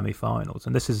in the semi-finals.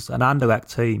 And this is an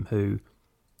Anderlecht team who,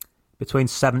 between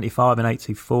 75 and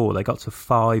 84, they got to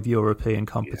 5 European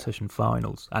competition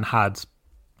finals and had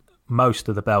most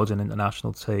of the Belgian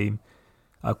international team,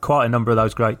 quite a number of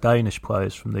those great Danish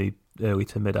players from the early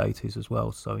to mid-80s as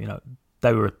well. So,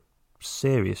 they were a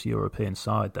serious European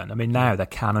side then. I mean, now they're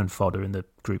cannon fodder in the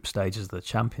group stages of the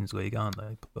Champions League, aren't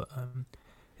they? But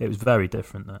it was very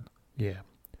different then. Yeah.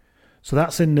 So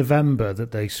that's in November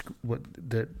that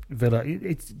Villa.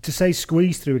 To say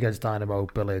squeeze through against Dynamo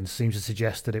Berlin seems to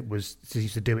suggest that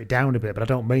seems to do it down a bit, but I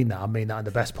don't mean that. I mean that in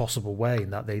the best possible way,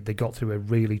 in that they got through a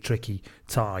really tricky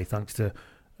tie thanks to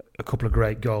a couple of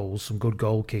great goals, some good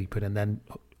goalkeeping, and then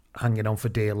hanging on for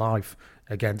dear life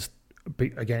against,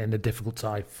 again, in a difficult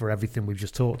tie for everything we've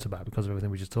just talked about, because of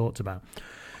everything we just talked about.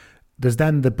 There's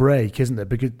then the break, isn't there?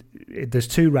 Because there's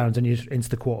 2 rounds and you're into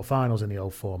the quarterfinals in the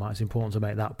old format. It's important to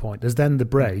make that point. There's then the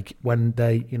break when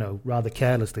they, rather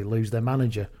carelessly lose their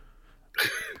manager.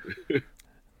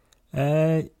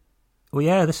 Well,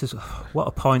 yeah, this is what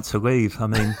a point to leave. I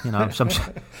mean,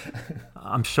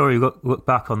 I'm sure you look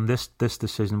back on this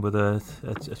decision with a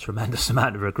tremendous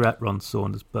amount of regret, Ron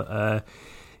Saunders. But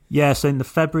so in the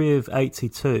February of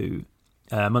 '82.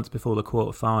 Months before the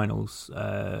quarterfinals,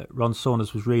 Ron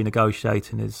Saunders was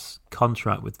renegotiating his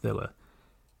contract with Villa.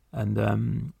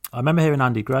 And I remember hearing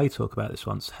Andy Gray talk about this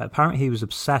once. Apparently he was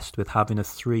obsessed with having a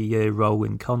 3-year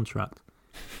rolling contract.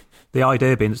 The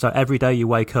idea being that so every day you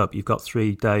wake up, you've got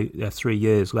 3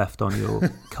 years left on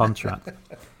your contract.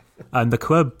 And the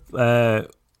club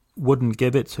wouldn't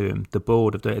give it to him, the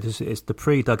board. It's the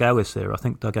pre-Doug Ellis era. I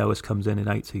think Doug Ellis comes in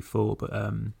 '84, but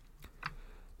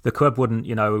the club wouldn't,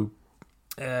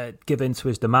 give in to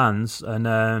his demands,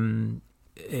 and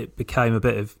it became a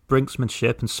bit of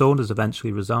brinksmanship, and Saunders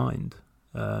eventually resigned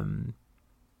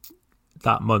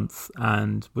that month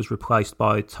and was replaced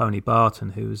by Tony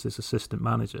Barton, who was his assistant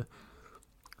manager.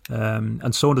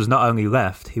 And Saunders not only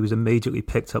left, he was immediately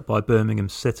picked up by Birmingham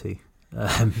City,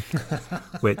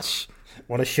 which...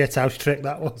 What a shithouse trick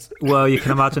that was. Well, you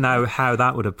can imagine how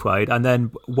that would have played. And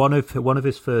then one of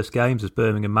his first games as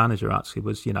Birmingham manager actually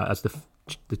was, as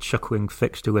the chuckling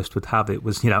fixture list would have it,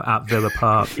 was at Villa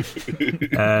Park,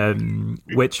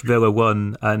 which Villa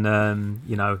won,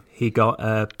 and he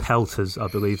got pelters, I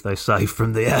believe they say,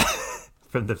 from the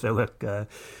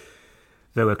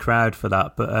Villa crowd for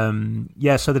that.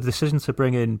 But so the decision to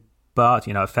bring in Bart,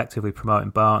 effectively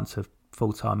promoting Barton to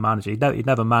full-time manager, he'd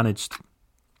never managed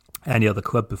any other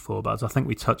club before, but as I think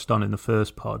we touched on in the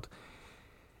first pod,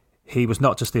 he was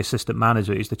not just the assistant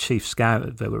manager; he's the chief scout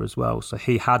at Villa as well. So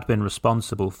he had been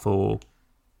responsible for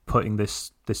putting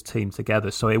this team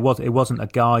together. So it wasn't a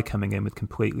guy coming in with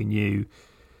completely new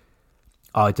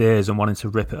ideas and wanting to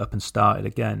rip it up and start it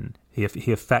again. He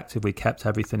effectively kept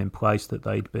everything in place that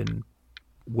they'd been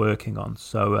working on.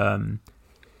 So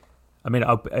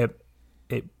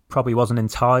it probably wasn't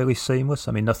entirely seamless.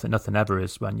 I mean, nothing ever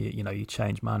is when you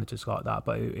change managers like that,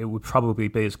 but it would probably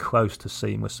be as close to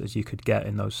seamless as you could get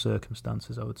in those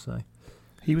circumstances, I would say.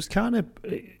 He's kind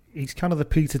of the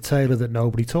Peter Taylor that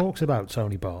nobody talks about,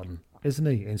 Tony Barton, isn't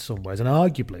he, in some ways? And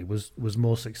arguably was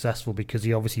more successful because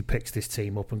he obviously picks this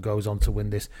team up and goes on to win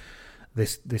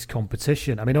this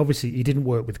competition. I mean, obviously he didn't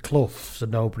work with Clough, so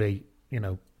nobody,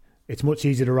 it's much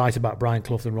easier to write about Brian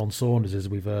Clough than Ron Saunders, as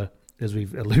we've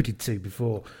alluded to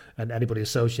before, and anybody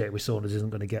associated with Saunders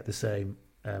isn't going to get the same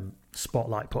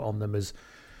spotlight put on them as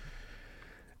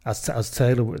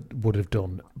Taylor would have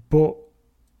done. But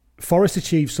Forest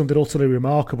achieved something utterly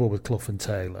remarkable with Clough and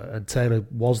Taylor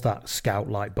was that scout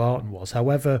like Barton was.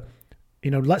 However,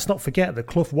 let's not forget that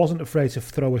Clough wasn't afraid to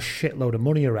throw a shitload of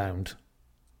money around,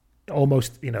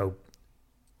 almost,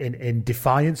 in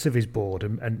defiance of his board,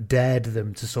 and dared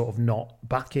them to sort of not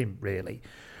back him, really.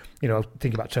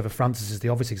 Think about Trevor Francis as the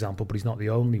obvious example, but he's not the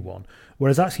only one.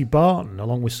 Whereas actually Barton,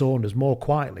 along with Saunders, more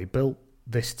quietly built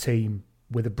this team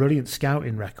with a brilliant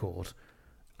scouting record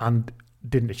and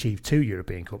didn't achieve 2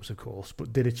 European Cups, of course,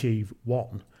 but did achieve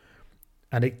 1.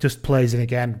 And it just plays in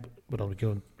again, we don't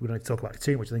need to talk about it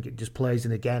too much, I think it just plays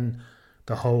in again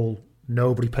the whole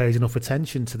nobody pays enough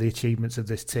attention to the achievements of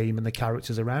this team and the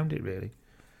characters around it, really.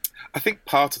 I think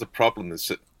part of the problem is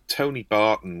that Tony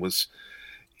Barton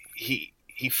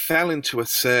he fell into a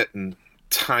certain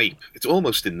type. It's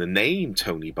almost in the name,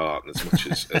 Tony Barton, as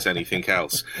much as anything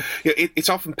else. It's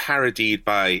often parodied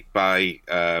by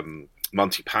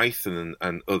Monty Python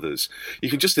and others. You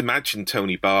can just imagine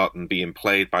Tony Barton being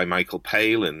played by Michael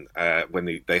Palin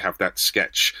when they have that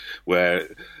sketch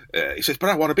where he says, "But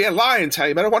I want to be a lion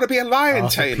tamer. I want to be a lion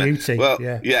tamer." Beauty. Well,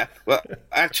 yeah. Well,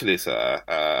 actually, sir,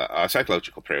 our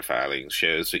psychological profiling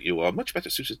shows that you are much better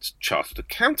suited to chartered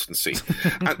accountancy,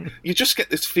 and you just get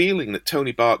this feeling that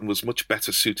Tony Barton was much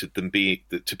better suited than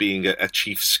being a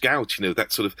chief scout.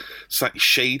 That sort of slightly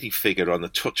shady figure on the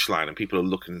touchline, and people are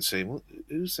looking and saying, "Well,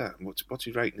 who's that? What's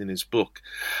he writing in his book?"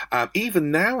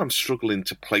 Even now, I'm struggling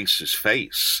to place his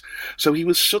face. So he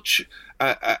was such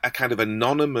a kind of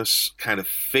anonymous kind of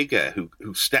figure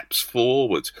who steps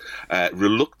forward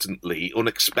reluctantly,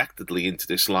 unexpectedly into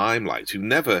this limelight, who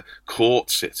never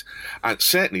courts it, and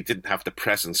certainly didn't have the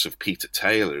presence of Peter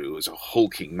Taylor, who was a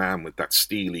hulking man with that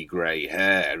steely grey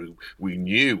hair, who we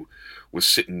knew was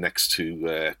sitting next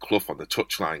to Clough on the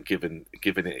touchline, giving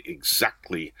it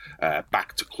exactly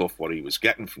back to Clough what he was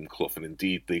getting from Clough, and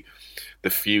indeed the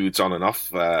feuds on and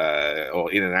off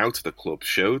or in and out of the club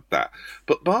showed that.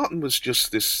 But Barton was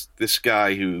just this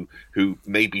guy who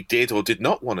maybe did or did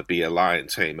not want to be a lion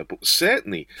tamer, but was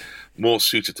certainly more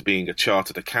suited to being a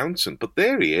chartered accountant. But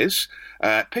there he is.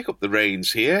 Pick up the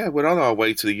reins here. We're on our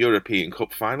way to the European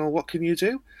Cup final. What can you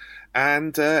do?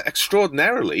 And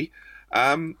extraordinarily,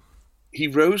 he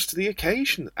rose to the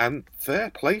occasion, and fair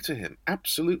play to him.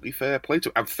 Absolutely fair play to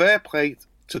him. And fair play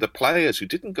to the players who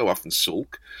didn't go off and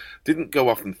sulk, didn't go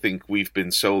off and think we've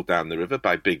been sold down the river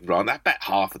by Big Ron. I bet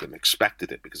half of them expected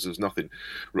it, because there was nothing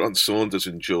Ron Saunders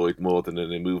enjoyed more than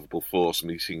an immovable force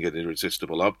meeting an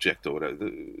irresistible object, or whatever.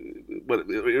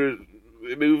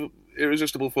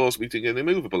 Irresistible force meeting an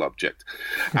immovable object.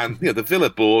 And the Villa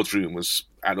boardroom was,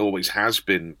 and always has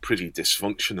been, pretty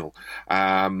dysfunctional.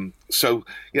 So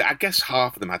I guess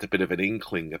half of them had a bit of an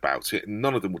inkling about it, and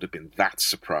none of them would have been that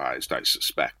surprised, I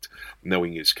suspect,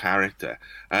 knowing his character.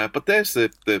 But there's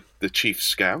the chief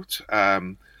scout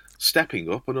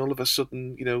stepping up, and all of a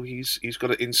sudden, he's got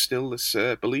to instill this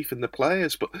belief in the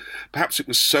players. But perhaps it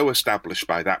was so established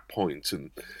by that point,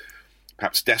 and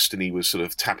perhaps destiny was sort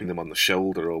of tapping them on the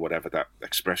shoulder, or whatever that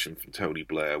expression from Tony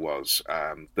Blair was,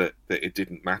 that it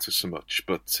didn't matter so much.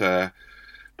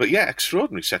 But yeah,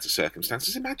 extraordinary set of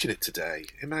circumstances. Imagine it today.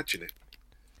 Imagine it.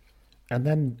 And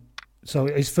then, so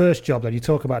his first job, then, you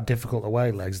talk about difficult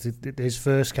away legs. His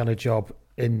first kind of job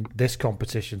in this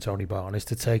competition, Tony Barton, is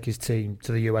to take his team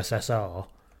to the USSR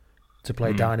to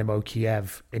play Dynamo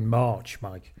Kiev in March,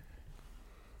 Mike.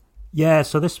 Yeah,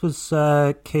 so this was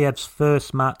Kiev's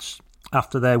first match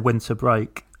after their winter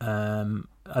break, and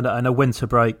a winter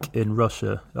break in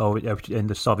Russia, or in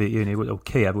the Soviet Union, or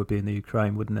Kiev would be in the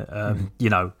Ukraine, wouldn't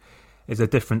it? Is a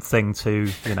different thing to,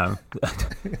 a 10-day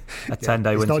winter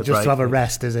break. It's not just to have a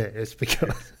rest, is it? It's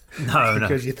because,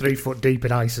 because you're 3 foot deep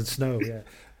in ice and snow, yeah.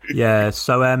 Yeah,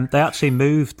 so they actually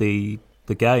moved the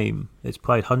the game. It's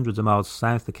played hundreds of miles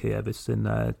south of Kiev. It's in,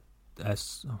 I'll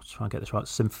try and get this right,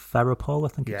 Simferopol, I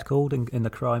think it's called, in the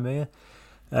Crimea.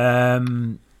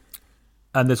 And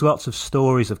there's lots of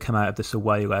stories have come out of this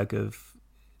away leg of,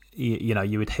 you know,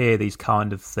 you would hear these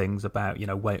kind of things about, you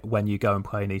know, when you go and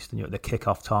play in Eastern Europe, the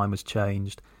kick-off time was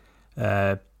changed.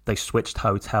 They switched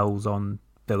hotels on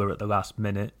Villa at the last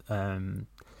minute.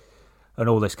 And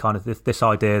all this kind of this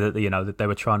idea that, you know, that they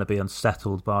were trying to be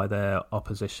unsettled by their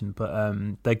opposition, but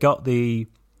they got the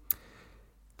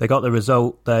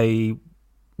result they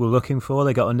were looking for.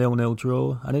 They got a 0-0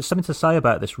 draw, and it's something to say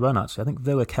about this run. Actually, I think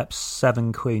Villa kept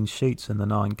 7 clean sheets in the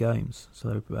 9 games,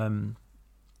 so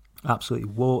absolutely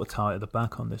watertight at the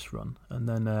back on this run. And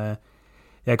then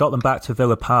got them back to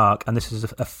Villa Park, and this is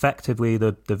effectively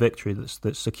the victory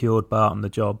that secured Barton the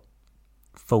job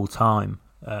full time.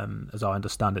 As I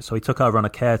understand it. So he took over on a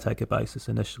caretaker basis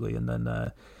initially, and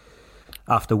then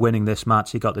after winning this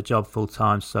match, he got the job full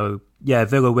time. So, yeah,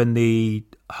 Villa win the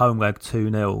home leg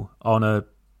 2-0 on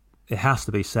it has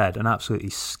to be said, an absolutely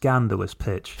scandalous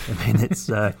pitch. I mean, it's...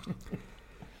 I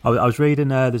was reading,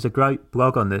 there's a great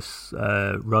blog on this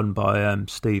run by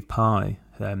Steve Pye.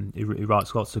 He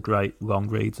writes lots of great long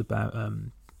reads about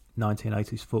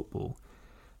 1980s football.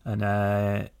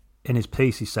 And... in his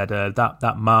piece, he said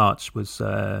that March was,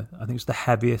 I think it was the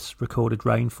heaviest recorded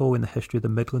rainfall in the history of the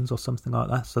Midlands or something like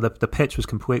that. So the pitch was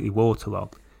completely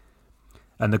waterlogged.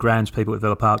 And the groundspeople at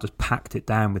Villa Park just packed it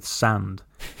down with sand.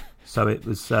 So it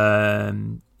was,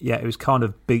 it was kind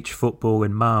of beach football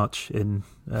in March in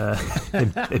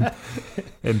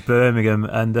Birmingham.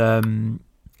 And,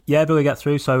 Villa get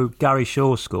through. So Gary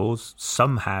Shaw scores,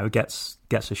 somehow gets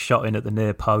a shot in at the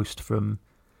near post from...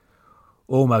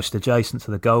 almost adjacent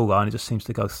to the goal line. It just seems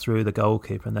to go through the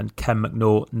goalkeeper, and then Ken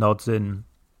McNaught nods in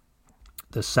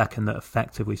the second that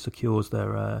effectively secures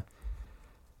their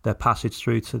passage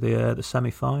through to the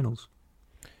semi-finals.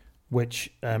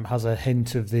 Which has a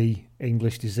hint of the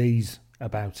English disease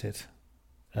about it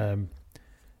in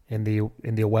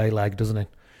the away leg, doesn't it?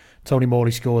 Tony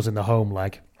Morley scores in the home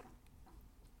leg.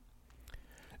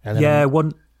 And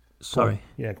then Sorry.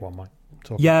 Go on, Mike.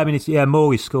 I mean,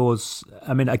 Morley scores.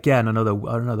 I mean, again, another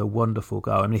wonderful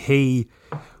goal. I mean,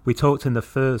 we talked in the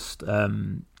first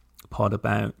pod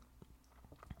about,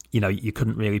 you know, you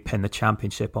couldn't really pin the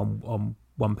championship on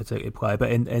one particular player,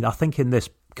 but I think in this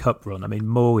cup run, I mean,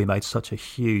 Morley made such a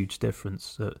huge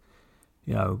difference that,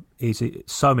 you know,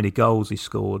 so many goals he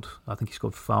scored. I think he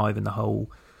scored 5 in the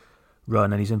whole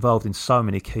run, and he's involved in so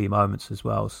many key moments as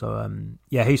well. So,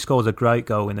 he scores a great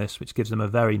goal in this, which gives them a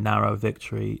very narrow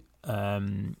victory.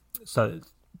 So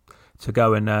to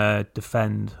go and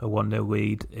defend a 1-0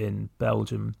 lead in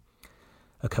Belgium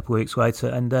a couple of weeks later,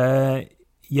 and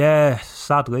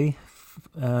sadly,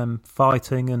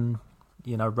 fighting and,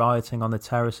 you know, rioting on the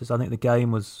terraces. I think the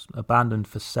game was abandoned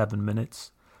for 7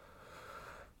 minutes.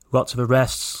 Lots of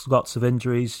arrests, lots of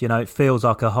injuries. You know, it feels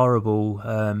like a horrible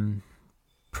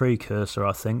precursor,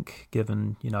 I think,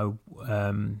 given, you know,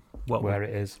 where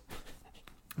it is,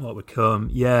 what would come.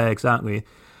 Yeah, exactly.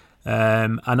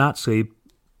 And actually,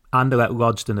 Anderlecht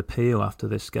lodged an appeal after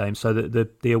this game, so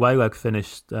the away leg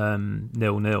finished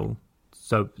 0-0.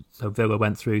 So Villa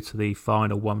went through to the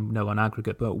final 1-0 on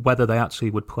aggregate, but whether they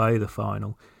actually would play the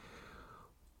final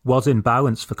was in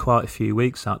balance for quite a few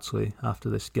weeks actually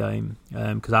after this game,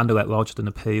 because Anderlecht lodged an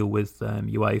appeal with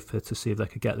UEFA to see if they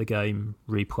could get the game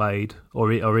replayed,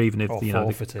 or even if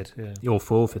forfeited.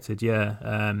 Forfeited.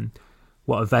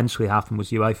 What eventually happened was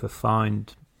UEFA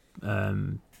fined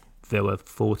Villa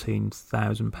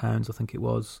 £14,000, I think it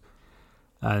was,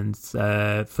 and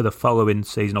for the following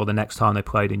season or the next time they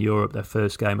played in Europe, their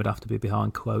first game would have to be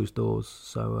behind closed doors.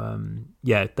 So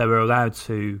they were allowed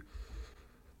to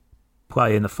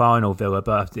play in the final, Villa,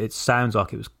 but it sounds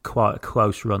like it was quite a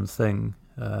close run thing.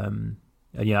 And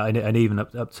even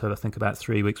up to I think about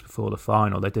 3 weeks before the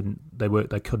final, they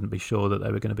couldn't be sure that they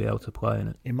were going to be able to play in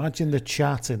it. Imagine the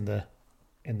chat in the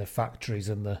factories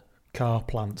and the car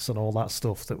plants and all that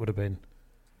stuff that would have been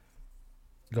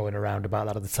going around about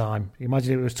that at the time.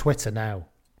 Imagine it was Twitter now,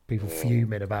 people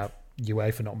fuming about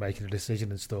UEFA not making a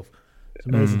decision and stuff. It's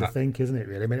amazing to think, isn't it,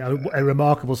 really? I mean, a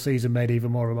remarkable season made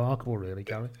even more remarkable, really,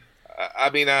 Gary. I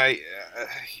mean,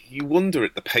 you wonder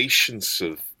at the patience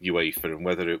of UEFA and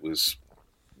whether it was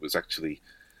actually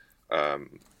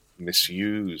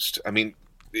misused. I mean,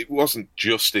 it wasn't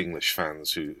just English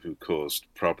fans who caused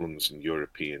problems in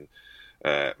European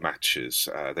matches.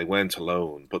 They weren't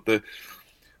alone, but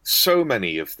so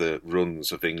many of the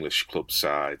runs of English club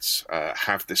sides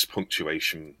have this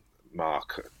punctuation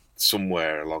mark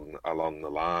somewhere along the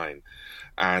line.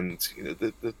 And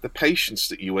the patience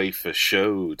that UEFA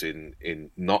showed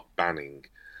in not banning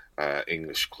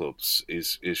English clubs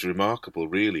is remarkable,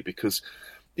 really, because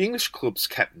the English clubs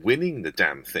kept winning the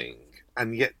damn thing,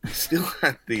 and yet they still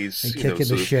had these and kicking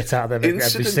the shit out of them in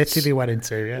every city they went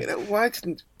into. Yeah. Why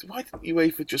didn't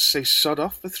UEFA just say sod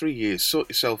off for 3 years, sort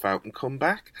yourself out, and come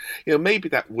back? Maybe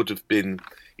that would have been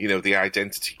the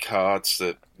identity cards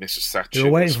that Mrs. Thatcher. They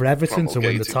were waiting for Everton to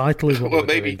win the title. Is what well,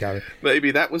 maybe Gary.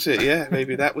 Maybe that was it. Yeah,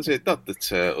 maybe that was it. Not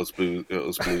that us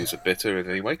Blues are bitter in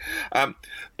any way,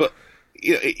 but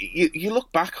you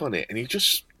look back on it and you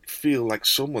just feel like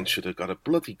someone should have got a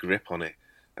bloody grip on it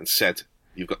and said,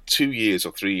 "You've got 2 years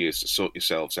or 3 years to sort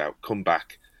yourselves out. Come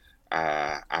back,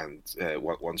 and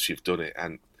once you've done it."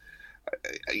 And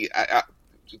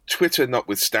Twitter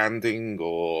notwithstanding,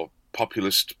 or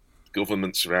populist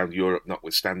governments around Europe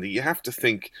notwithstanding, you have to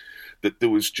think that there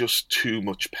was just too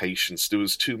much patience. There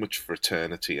was too much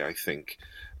fraternity, I think.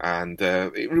 And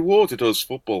it rewarded us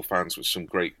football fans with some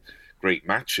great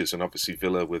matches, and obviously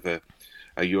Villa with a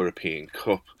European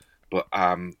Cup. But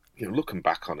looking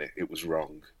back on it, it was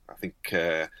wrong. I think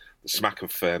the smack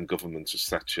of firm government, as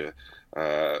Thatcher,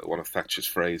 one of Thatcher's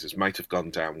phrases, might have gone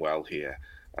down well here.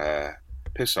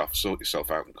 Piss off, sort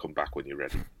yourself out, and come back when you're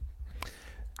ready.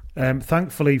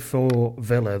 Thankfully for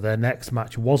Villa, their next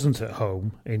match wasn't at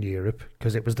home in Europe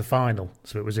because it was the final.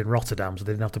 So it was in Rotterdam, so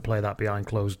they didn't have to play that behind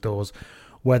closed doors,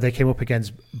 where they came up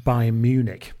against Bayern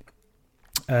Munich.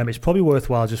 It's probably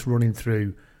worthwhile just running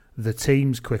through the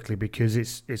teams quickly because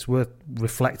it's worth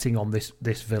reflecting on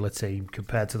this Villa team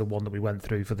compared to the one that we went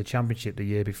through for the Championship the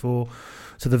year before.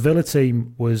 So the Villa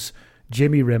team was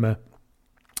Jimmy Rimmer,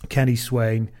 Kenny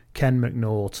Swain, Ken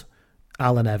McNaught,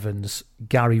 Alan Evans,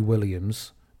 Gary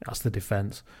Williams. That's the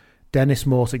defence. Dennis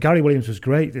Mortimer. Gary Williams was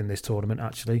great in this tournament,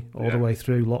 actually, all the way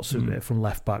through. Lots of it from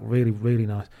left back. Really, really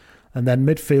nice. And then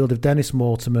midfield of Dennis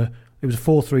Mortimer. It was a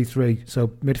 4-3-3. So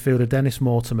midfield of Dennis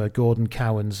Mortimer, Gordon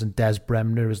Cowans, and Des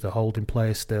Bremner as the holding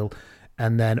player still.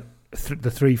 And then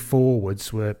the three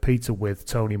forwards were Peter With,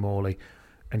 Tony Morley,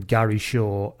 and Gary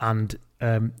Shaw. And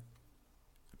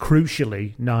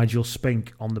crucially, Nigel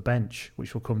Spink on the bench,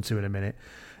 which we'll come to in a minute.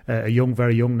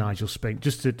 Very young Nigel Spink.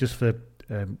 Just for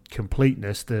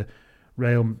completeness, the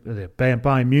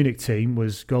Bayern Munich team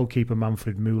was goalkeeper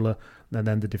Manfred Müller, and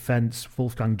then the defence,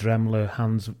 Wolfgang Dremmler,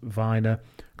 Hans Weiner,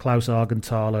 Klaus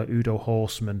Argenthaler, Udo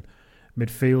Horstmann.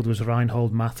 Midfield was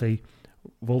Reinhold Matti,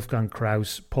 Wolfgang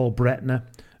Kraus, Paul Brettner,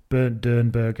 Bernd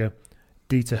Dernberger,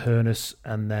 Dieter Hoeneß,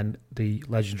 and then the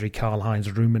legendary Karl-Heinz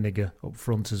Rummenigge up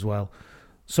front as well.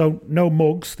 So no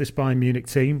mugs, this Bayern Munich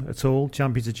team at all,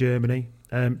 champions of Germany.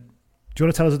 Do you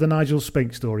want to tell us the Nigel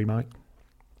Spink story, Mike?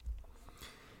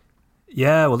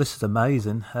 Yeah, well, this is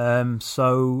amazing.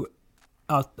 So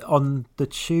on the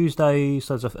Tuesday,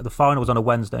 so the final was on a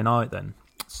Wednesday night then.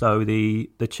 So the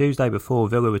Tuesday before,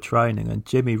 Villa were training, and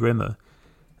Jimmy Rimmer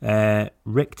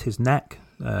ricked his neck.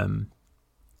 So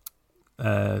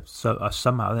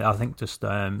somehow, I think just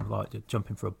like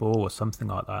jumping for a ball or something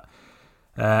like that,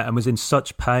 and was in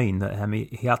such pain that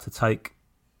he had to take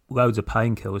loads of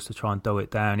painkillers to try and dull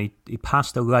it down. He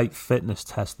passed a late fitness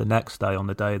test the next day on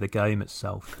the day of the game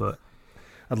itself, but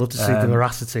I'd love to see the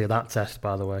veracity of that test,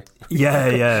 by the way.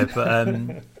 Yeah,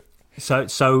 but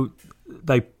so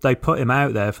they put him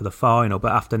out there for the final,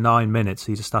 but after 9 minutes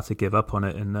he just had to give up on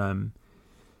it and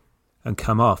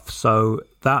come off. So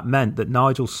that meant that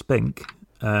Nigel Spink,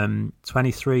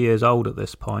 23 years old at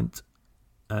this point,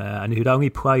 and who'd only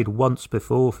played once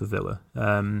before for Villa,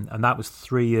 and that was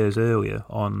 3 years earlier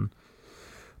on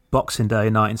Boxing Day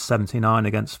 1979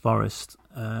 against Forest,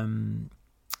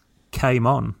 came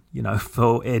on,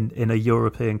 for in a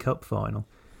European Cup final.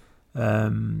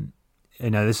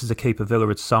 This is a keeper Villa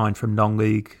had signed from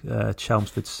non-league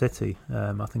Chelmsford City,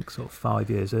 I think sort of 5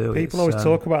 years earlier. People always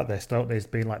talk about this, don't they, as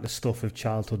being like the stuff of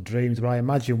childhood dreams, but I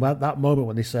imagine that moment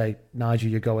when they say,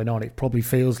 Nigel, you're going on, it probably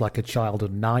feels like a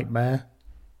childhood nightmare,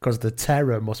 because the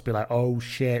terror must be like, oh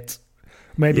shit.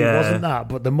 Maybe it wasn't that,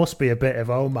 but there must be a bit of,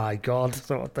 oh my God,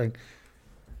 sort of thing.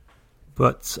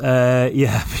 But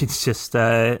it's just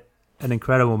an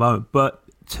incredible moment, but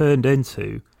turned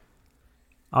into,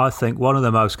 I think, one of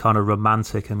the most kind of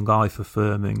romantic and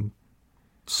life-affirming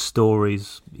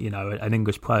stories, an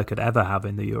English player could ever have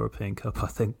in the European Cup, I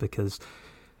think, because,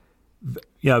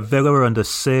 Villa were under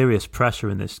serious pressure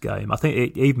in this game. I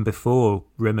think even before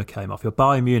Rimmer came off,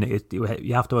 Bayern Munich,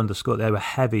 you have to underscore, they were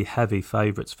heavy, heavy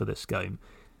favourites for this game.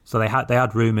 So they had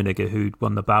Rummenigge, who'd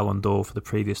won the Ballon d'Or for the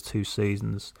previous 2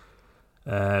 seasons.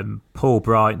 Paul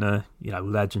Breitner,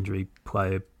 legendary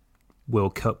player,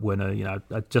 World Cup winner,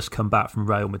 had just come back from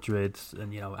Real Madrid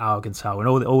and, Argentine and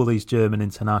all these German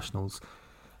internationals.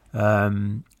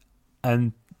 And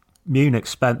Munich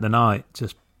spent the night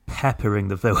just peppering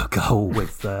the Villa goal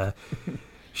with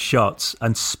shots,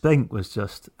 and Spink was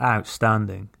just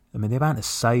outstanding. I mean, the amount of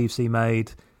saves he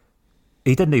made,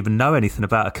 he didn't even know anything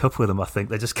about a couple of them. I think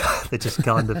they just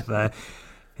kind of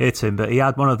hit him, but he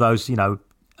had one of those,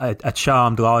 a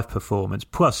charmed live performance,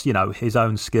 plus his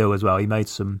own skill as well. He made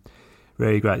some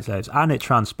really great saves, and it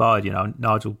transpired.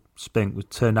 Nigel Spink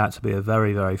turned out to be a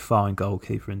very, very fine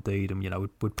goalkeeper indeed, and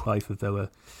would play for Villa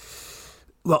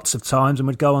lots of times and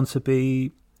would go on to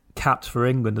be capped for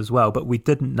England as well. But we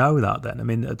didn't know that then. I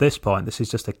mean, at this point, this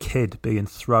is just a kid being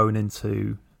thrown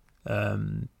into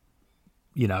about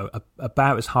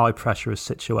as high pressure a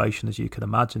situation as you can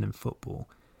imagine in football.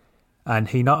 And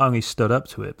he not only stood up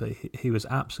to it, but he was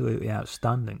absolutely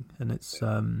outstandanding. And it's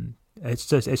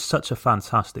such a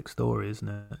fantastic story, isn't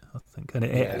it? I think, and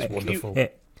it's wonderful.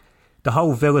 The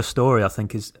whole Villa story, I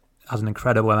think, has an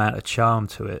incredible amount of charm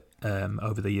to it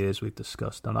over the years we've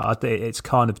discussed, and it's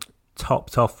kind of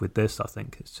topped off with this. I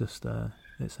think it's just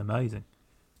it's amazing.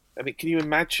 I mean, can you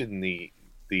imagine the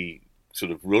sort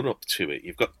of run up to it?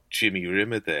 You've got Jimmy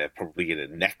Rimmer there, probably in a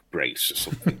neck brace or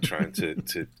something, trying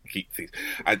to keep things.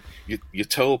 And you're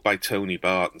told by Tony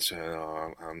Barton, saying,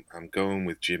 "Oh, I'm going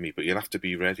with Jimmy, but you'll have to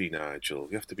be ready, Nigel.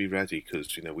 You have to be ready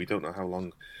because we don't know how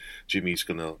long Jimmy's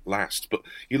going to last." But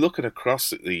you're looking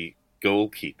across at the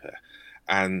goalkeeper,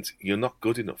 and you're not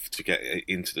good enough to get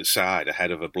into the side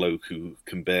ahead of a bloke who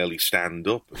can barely stand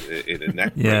up in a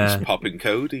neck brace, popping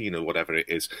Cody, whatever it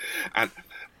is. And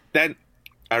then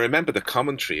I remember the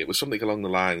commentary. It was something along the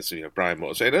lines of Brian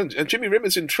Moore saying, and Jimmy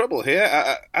Rimmer's in trouble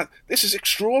here. This is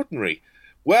extraordinary.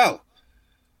 Well,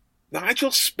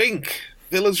 Nigel Spink,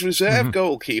 Villa's reserve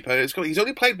goalkeeper, he's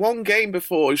only played one game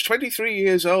before. He's 23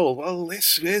 years old. Well,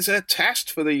 this is a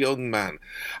test for the young man.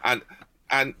 And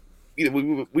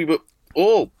we were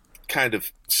all kind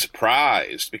of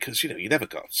surprised because, you never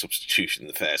got substitution in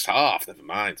the first half, never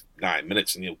mind 9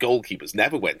 minutes, and goalkeepers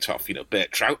never went off.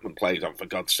 Bert Troutman played on, for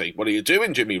God's sake. What are you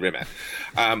doing, Jimmy Rimmer?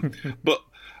 But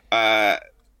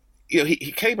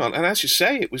he came on, and as you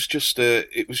say, it was just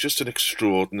an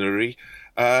extraordinary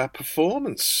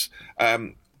performance.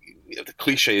 The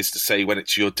cliche is to say, when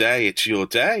it's your day, it's your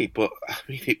day. But I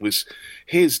mean, it was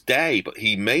his day, but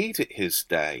he made it his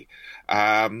day.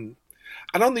 And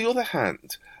on the other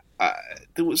hand,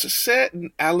 there was a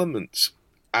certain element,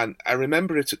 and I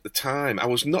remember it at the time. I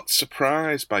was not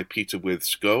surprised by Peter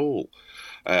With's goal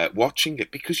watching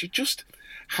it, because you just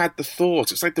had the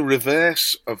thought. It's like the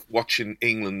reverse of watching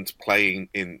England playing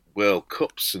in World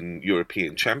Cups and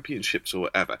European Championships or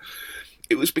whatever.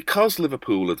 It was because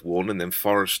Liverpool had won and then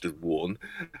Forest had won,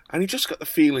 and you just got the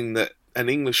feeling that an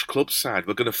English club side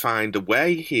were going to find a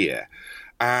way here,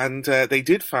 and they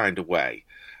did find a way.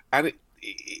 And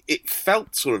it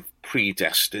felt sort of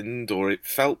predestined, or it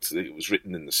felt that it was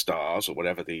written in the stars, or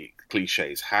whatever the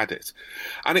cliches had it.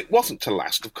 And it wasn't to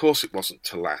last. Of course it wasn't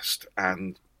to last.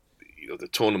 And the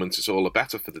tournament is all the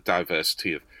better for the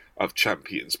diversity of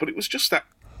champions. But it was just that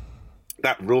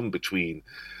run between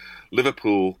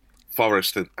Liverpool,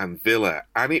 Forest and Villa.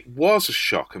 And it was a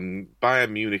shock. And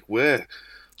Bayern Munich were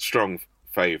strong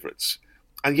favourites.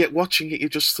 And yet watching it, you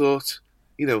just thought,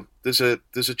 there's a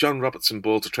John Robertson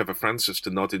ball to Trevor Francis to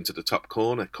nod into the top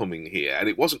corner coming here, and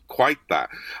it wasn't quite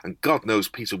that. And God knows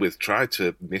Peter With tried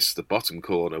to miss the bottom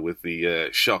corner with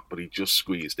the shot, but he just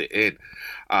squeezed it in.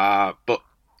 But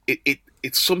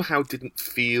it somehow didn't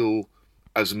feel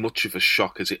as much of a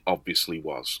shock as it obviously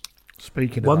was.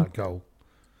 Speaking of that goal,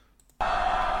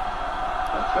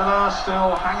 but Villa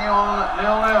still hanging on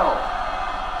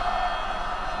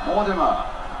 0-0. Mortimer,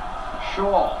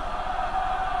 Shaw.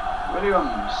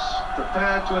 Williams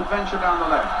prepared to adventure down the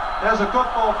left. There's a good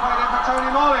ball played in for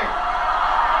Tony Morley.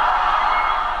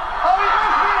 Oh, he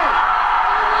has it!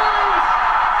 It is!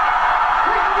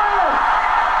 Peter With!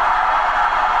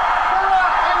 Villa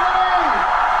in the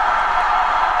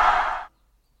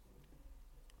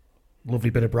lead! Lovely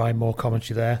bit of Brian Moore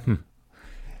commentary there.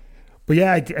 But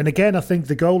yeah, and again, I think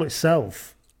the goal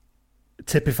itself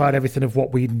typified everything of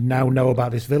what we now know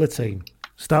about this Villa team.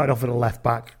 Started off at a left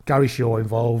back, Gary Shaw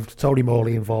involved, Tony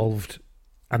Morley involved,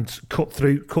 and cut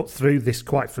through this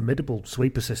quite formidable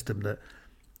sweeper system that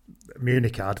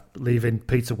Munich had, leaving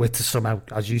Peter With to somehow,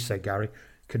 as you said, Gary,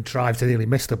 contrive to nearly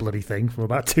miss the bloody thing from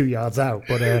about 2 yards out.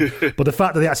 But but the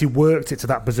fact that they actually worked it to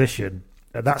that position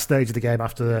at that stage of the game,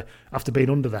 after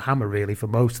being under the hammer really for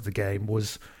most of the game,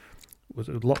 was a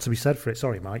lot to be said for it.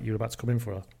 Sorry, Mike, you were about to come in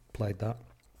for played that.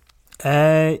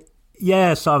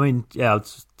 Yes, I mean, I'll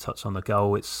just touch on the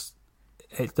goal. It's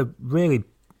it's a really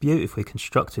beautifully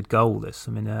constructed goal. This,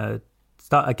 I mean,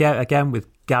 start again with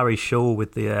Gary Shaw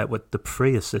with the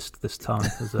pre-assist this time,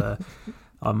 because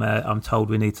I'm told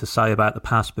we need to say about the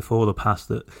pass before the pass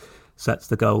that sets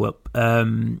the goal up.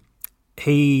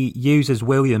 He uses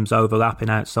Williams overlapping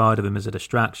outside of him as a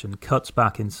distraction, cuts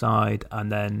back inside,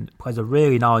 and then plays a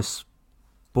really nice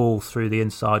ball through the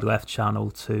inside left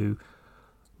channel to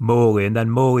Morley, and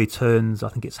then Morley turns, I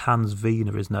think it's Hans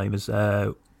Wiener, his name is,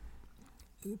 I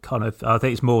think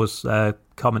it's Moore's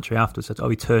commentary after said,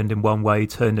 he turned him one way, he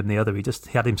turned him the other. He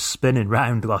had him spinning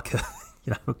round like a,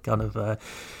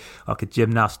 like a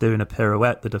gymnast doing a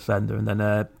pirouette, the defender, and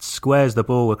then squares the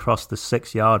ball across the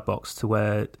 6-yard box to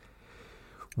where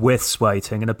With's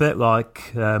waiting, and a bit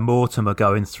like Mortimer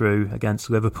going through against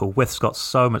Liverpool, With's got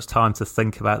so much time to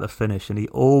think about the finish and he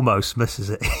almost misses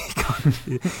it.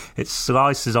 It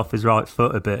slices off his right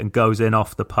foot a bit and goes in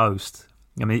off the post.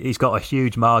 I mean, he's got a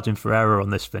huge margin for error on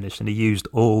this finish, and he used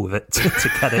all of it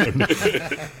to get it in,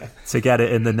 to get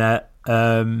it in the net.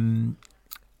 And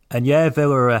yeah,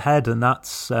 Villa are ahead, and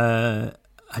that's and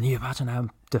you imagine how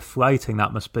deflating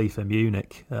that must be for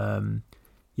Munich.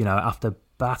 After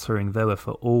battering Villa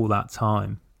for all that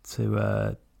time,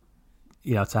 to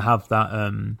have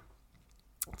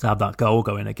that goal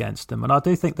going against them. And I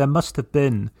do think there must have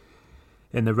been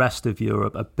in the rest of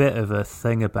Europe a bit of a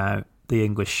thing about the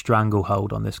English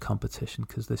stranglehold on this competition,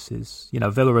 because this is,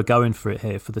 Villa are going for it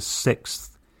here for the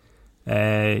 6th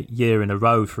year in a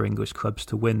row for English clubs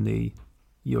to win the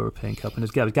European Cup. And as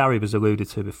Gary was alluded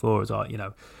to before,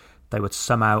 they would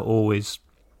somehow always,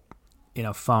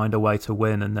 find a way to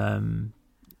win. And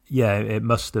it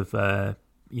must have been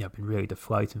really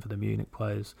deflating for the Munich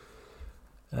players.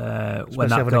 Especially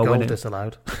having a goal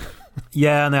disallowed.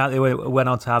 Yeah, and they went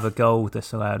on to have a goal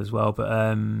disallowed as well.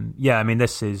 But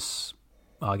this is,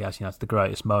 I guess, it's the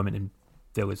greatest moment in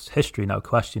Villa's history, no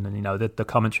question. And the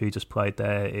commentary you just played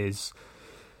there is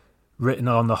written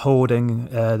on the hoarding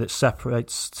that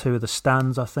separates two of the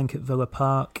stands, I think, at Villa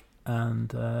Park.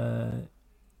 And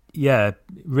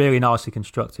really nicely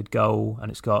constructed goal, and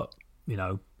it's got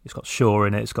Shaw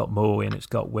in it, it's got Morley, and it's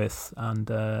got With, and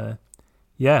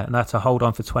and that's to hold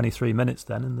on for 23 minutes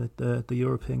then, and the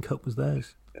European Cup was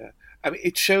theirs. Yeah. I mean,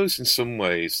 it shows in some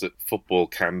ways that football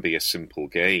can be a simple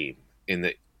game, in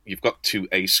that you've got two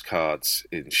ace cards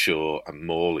in Shaw and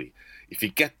Morley. If you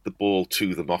get the ball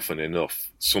to them often enough,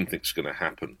 something's going to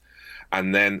happen.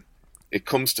 And then it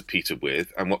comes to Peter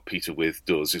With, and what Peter With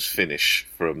does is finish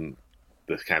from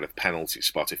the kind of penalty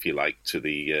spot, if you like, to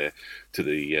the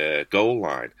goal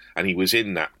line. And he was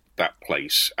in that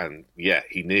place, and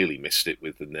he nearly missed it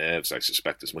with the nerves, I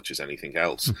suspect, as much as anything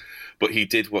else. But he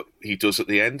did what he does at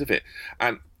the end of it.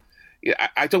 And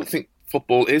I don't think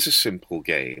football is a simple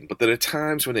game, but there are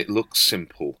times when it looks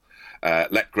simple.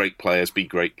 Let great players be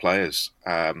great players.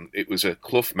 It was a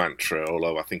Clough mantra,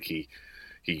 although I think he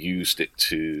used it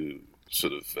to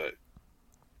sort of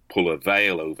pull a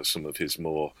veil over some of his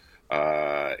more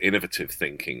innovative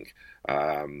thinking.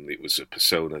 It was a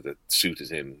persona that suited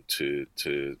him to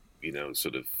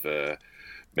sort of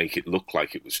make it look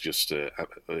like it was just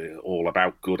all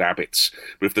about good habits.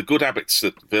 But if the good habits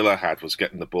that Villa had was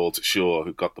getting the ball to Shaw,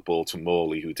 who got the ball to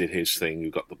Morley, who did his thing, who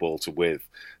got the ball to With,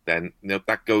 then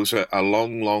that goes a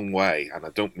long, long way. And I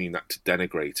don't mean that to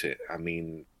denigrate it. I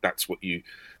mean that's what you're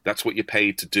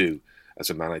paid to do as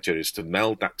a manager, is to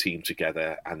meld that team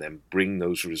together and then bring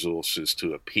those resources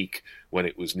to a peak when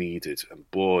it was needed. And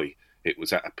boy, it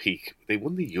was at a peak. They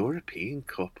won the European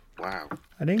Cup. Wow.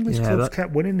 And English clubs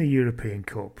kept winning the European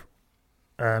Cup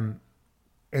in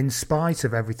spite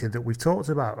of everything that we've talked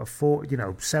about.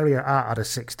 Serie A had a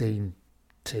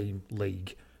 16-team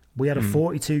league. We had a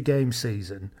 42-game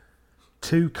season,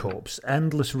 2 cups,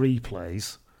 endless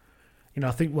replays. I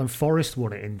think when Forest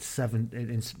won it in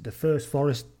the first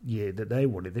Forest year that they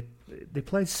won it, they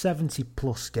played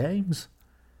 70-plus games.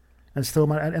 And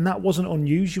still, and that wasn't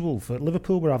unusual for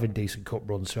Liverpool. Were having decent cup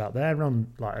runs throughout their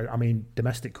run,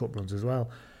 domestic cup runs as well.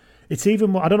 It's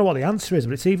even more. I don't know what the answer is,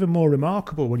 but it's even more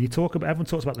remarkable when you talk about. Everyone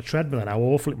talks about the treadmill and how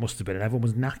awful it must have been, and everyone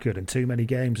was knackered and too many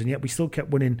games, and yet we still kept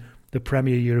winning the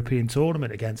Premier European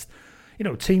tournament against,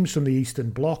 teams from the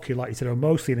Eastern Bloc who, like you said, are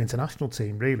mostly an international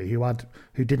team, really,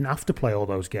 who didn't have to play all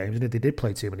those games, and if they did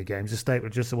play too many games, the state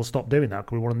would just say, "We'll stop doing that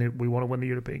because we want to win the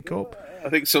European Cup." I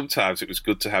think sometimes it was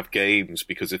good to have games,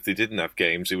 because if they didn't have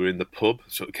games, they were in the pub,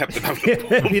 so it kept them out of the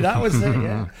pub. Maybe that was it.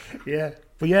 Yeah.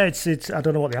 But it's. I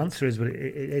don't know what the answer is, but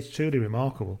it's truly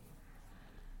remarkable.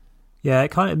 Yeah, it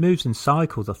kind of moves in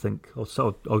cycles, I think, or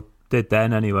did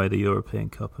then anyway. The European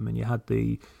Cup. I mean, you had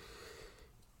you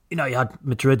had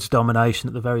Madrid's domination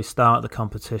at the very start of the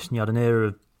competition. You had an era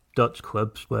of Dutch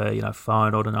clubs where,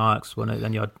 Feyenoord and Ajax won it.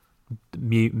 Then you had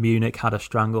Munich had a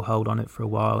stranglehold on it for a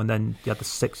while, and then you had the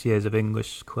 6 years of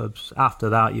English clubs. After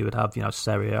that, you would have,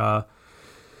 Serie A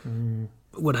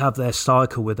would have their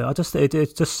cycle with it.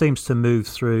 It just seems to move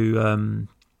through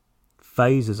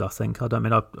phases. I think. I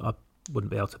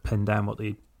wouldn't be able to pin down what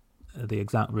the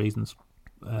exact reasons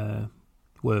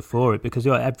were for it, because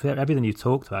everything you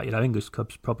talked about, English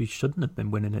clubs probably shouldn't have been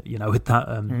winning it. With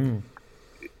that.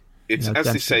 It's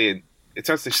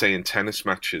as they say in tennis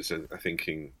matches. I think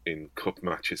in cup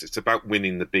matches, it's about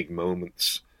winning the big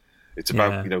moments. It's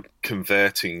about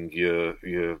converting your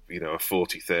a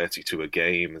 40-30 to a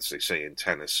game, as they say in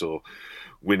tennis, or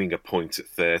winning a point at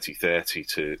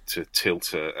 30-30 to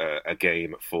tilt a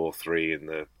game at 4-3 in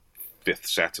the fifth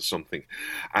set or something.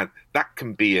 And that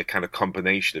can be a kind of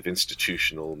combination of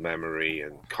institutional memory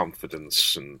and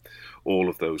confidence and all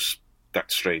of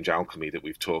that strange alchemy that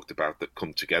we've talked about that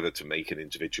come together to make an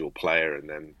individual player and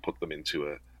then put them into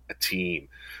a team.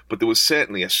 But there was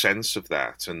certainly a sense of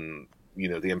that. And,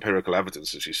 the empirical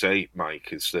evidence, as you say,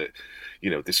 Mike, is that,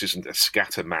 this isn't a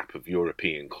scatter map of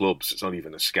European clubs. It's not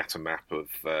even a scatter map of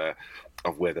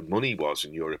where the money was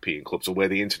in European clubs or where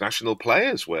the international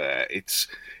players were.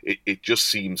 It just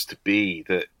seems to be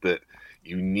that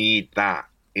you need that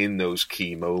in those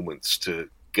key moments to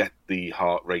get the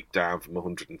heart rate down from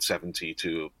 170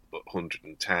 to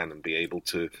 110 and be able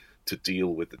to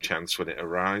deal with the chance when it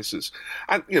arises.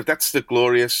 And, that's the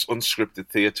glorious unscripted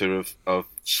theatre of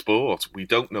sport. We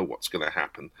don't know what's going to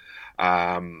happen.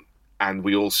 And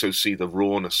we also see the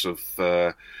rawness of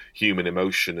human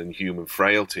emotion and human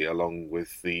frailty, along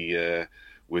with the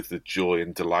joy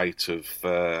and delight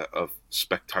of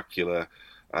spectacular,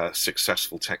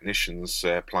 successful technicians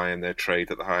plying their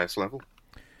trade at the highest level.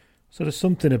 So there's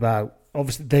something about,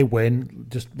 obviously they win,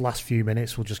 just last few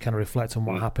minutes we'll just kind of reflect on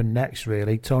what happened next,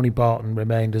 really. Tony Barton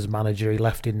remained as manager. He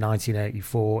left in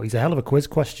 1984. He's a hell of a quiz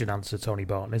question answer, Tony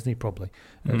Barton, isn't he, probably,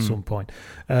 at some point.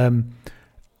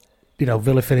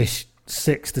 Villa finished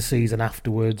 6th the season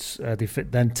afterwards, then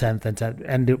 10th, then 10th,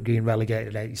 ended up getting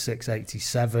relegated in 86,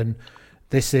 87.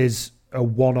 This is a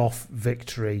one-off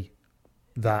victory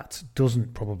that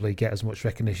doesn't probably get as much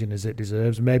recognition as it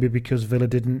deserves, maybe because Villa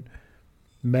didn't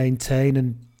maintain,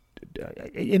 and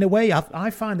in a way I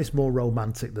find this more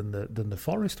romantic than the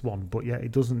Forest one, but yeah,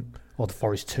 it doesn't, or the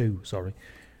Forest 2, sorry,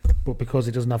 but because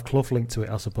it doesn't have Clough linked to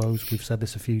it, I suppose. We've said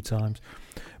this a few times,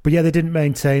 but yeah, they didn't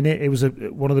maintain it. It was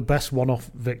one of the best one-off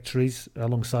victories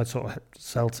alongside sort of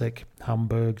Celtic,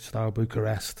 Hamburg, Steaua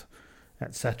Bucharest,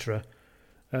 etc.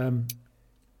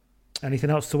 Anything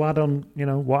else to add on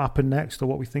what happened next or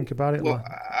what we think about it? Well,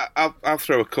 I'll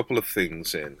throw a couple of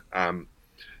things in.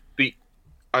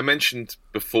 I mentioned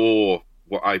before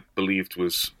what I believed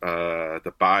was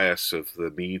the bias of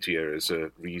the media as a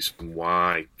reason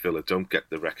why Villa don't get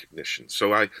the recognition.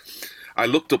 So I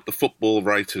looked up the Football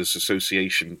Writers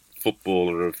Association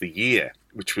Footballer of the Year,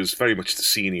 which was very much the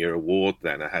senior award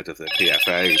then, ahead of the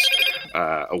PFA's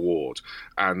award.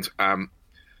 And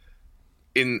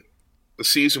in the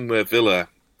season where Villa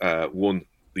won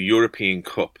the European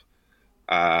Cup,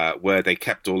 where they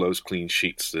kept all those clean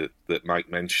sheets that Mike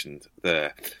mentioned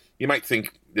there, you might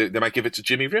think they might give it to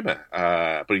Jimmy Rimmer,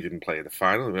 but he didn't play in the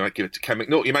final. They might give it to Ken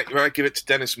McNaught. You might give it to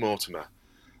Dennis Mortimer.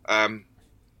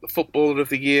 The Footballer of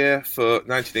the Year for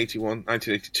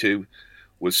 1981-1982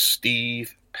 was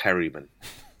Steve Perryman.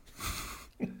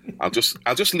 I'll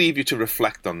just leave you to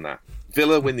reflect on that.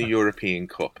 Villa win the European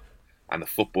Cup, and the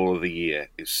Footballer of the Year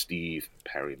is Steve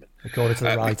Perryman. According to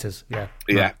the writers, yeah.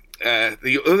 Yeah.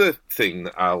 The other thing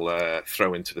that I'll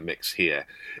throw into the mix here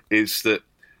is that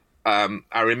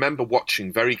I remember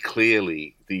watching very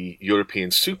clearly the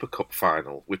European Super Cup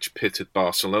final, which pitted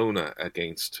Barcelona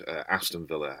against Aston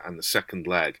Villa, and the second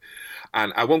leg.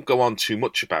 And I won't go on too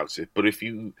much about it, but if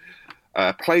you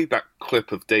played that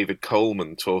clip of David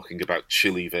Coleman talking about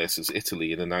Chile versus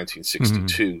Italy in the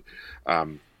 1962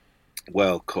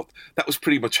 World Cup, that was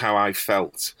pretty much how I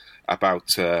felt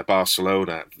about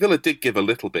Barcelona. Villa did give a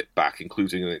little bit back,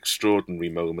 including an extraordinary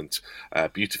moment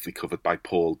beautifully covered by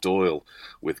Paul Doyle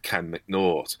with Ken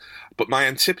McNaught. But my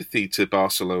antipathy to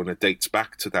Barcelona dates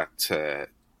back to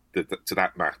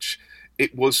that match.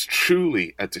 It was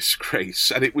truly a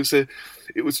disgrace, and it was a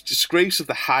disgrace of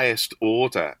the highest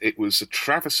order. It was a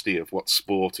travesty of what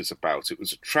sport is about. It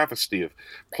was a travesty of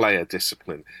player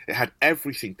discipline. It had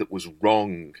everything that was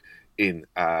wrong in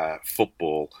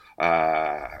football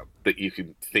that you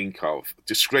can think of.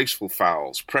 Disgraceful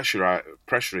fouls,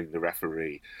 pressuring the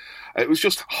referee. It was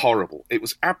just horrible. It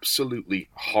was absolutely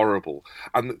horrible.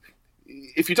 And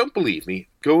if you don't believe me,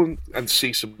 go and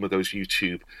see some of those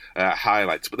YouTube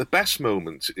highlights. But the best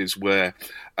moment is where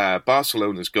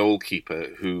Barcelona's goalkeeper,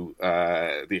 who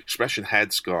the expression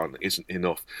 "head's gone" isn't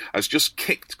enough, has just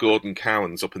kicked Gordon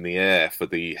Cowans up in the air for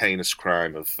the heinous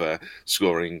crime of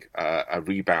scoring a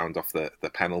rebound off the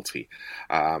penalty.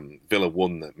 Villa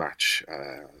won the match,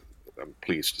 I'm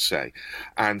pleased to say.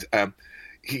 And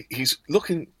he's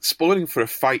spoiling for a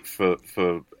fight for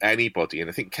anybody. And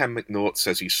I think Ken McNaught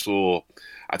says he saw,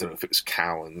 I don't know if it was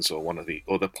Cowans or one of the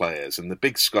other players, and the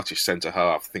big Scottish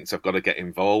centre-half thinks, I've got to get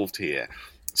involved here,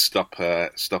 stop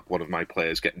one of my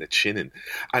players getting a chin in.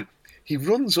 And he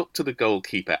runs up to the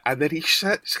goalkeeper, and then he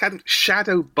kind of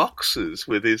shadow boxes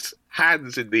with his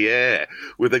hands in the air,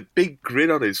 with a big grin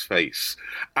on his face.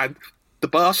 And the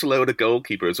Barcelona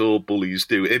goalkeeper, as all bullies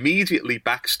do, immediately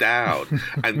backs down,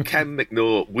 and Ken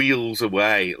McNaught wheels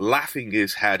away, laughing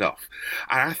his head off.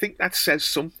 And I think that says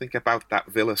something about that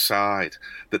Villa side,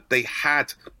 that they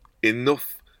had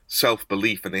enough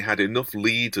self-belief and they had enough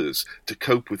leaders to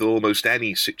cope with almost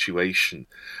any situation.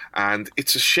 And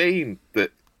it's a shame that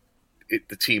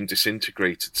the team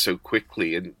disintegrated so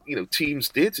quickly, and teams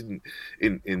did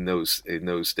in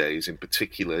those days in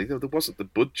particular. There wasn't the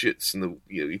budgets, and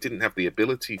you didn't have the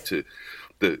ability to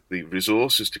the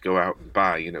resources to go out and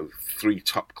buy 3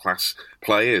 top class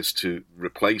players to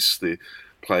replace the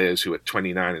players who at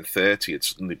 29 and 30 had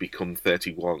suddenly become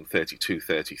 31, 32,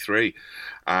 33,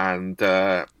 and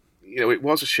it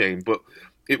was a shame, but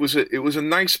it was a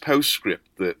nice postscript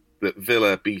that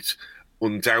Villa beat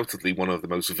undoubtedly one of the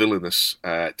most villainous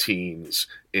teams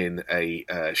in a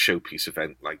showpiece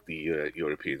event like the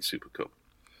European Super Cup.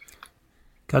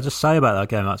 Can I just say about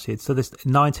that game, actually? So this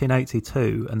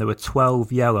 1982, and there were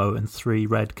 12 yellow and 3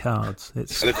 red cards. And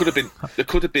there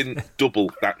could have been double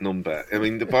that number. I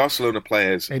mean, the Barcelona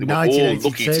players, in they were all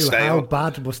lucky to stay how on.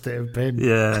 bad must it have been?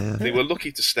 Yeah. They were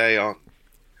lucky to stay on.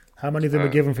 How many of them were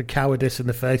given for cowardice in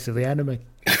the face of the enemy?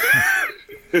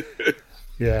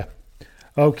 Yeah.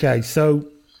 Okay, so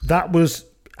that was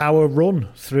our run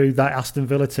through that Aston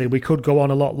Villa team. We could go on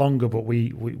a lot longer, but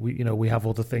we have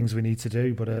other things we need to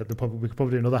do. But we could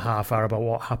probably do another half hour about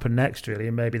what happened next, really,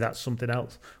 and maybe that's something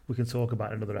else we can talk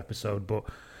about in another episode. But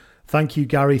thank you,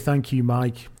 Gary. Thank you,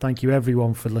 Mike. Thank you,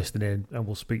 everyone, for listening, and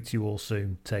we'll speak to you all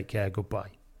soon. Take care. Goodbye.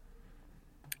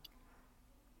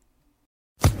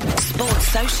 Sports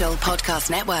Social Podcast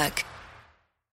Network.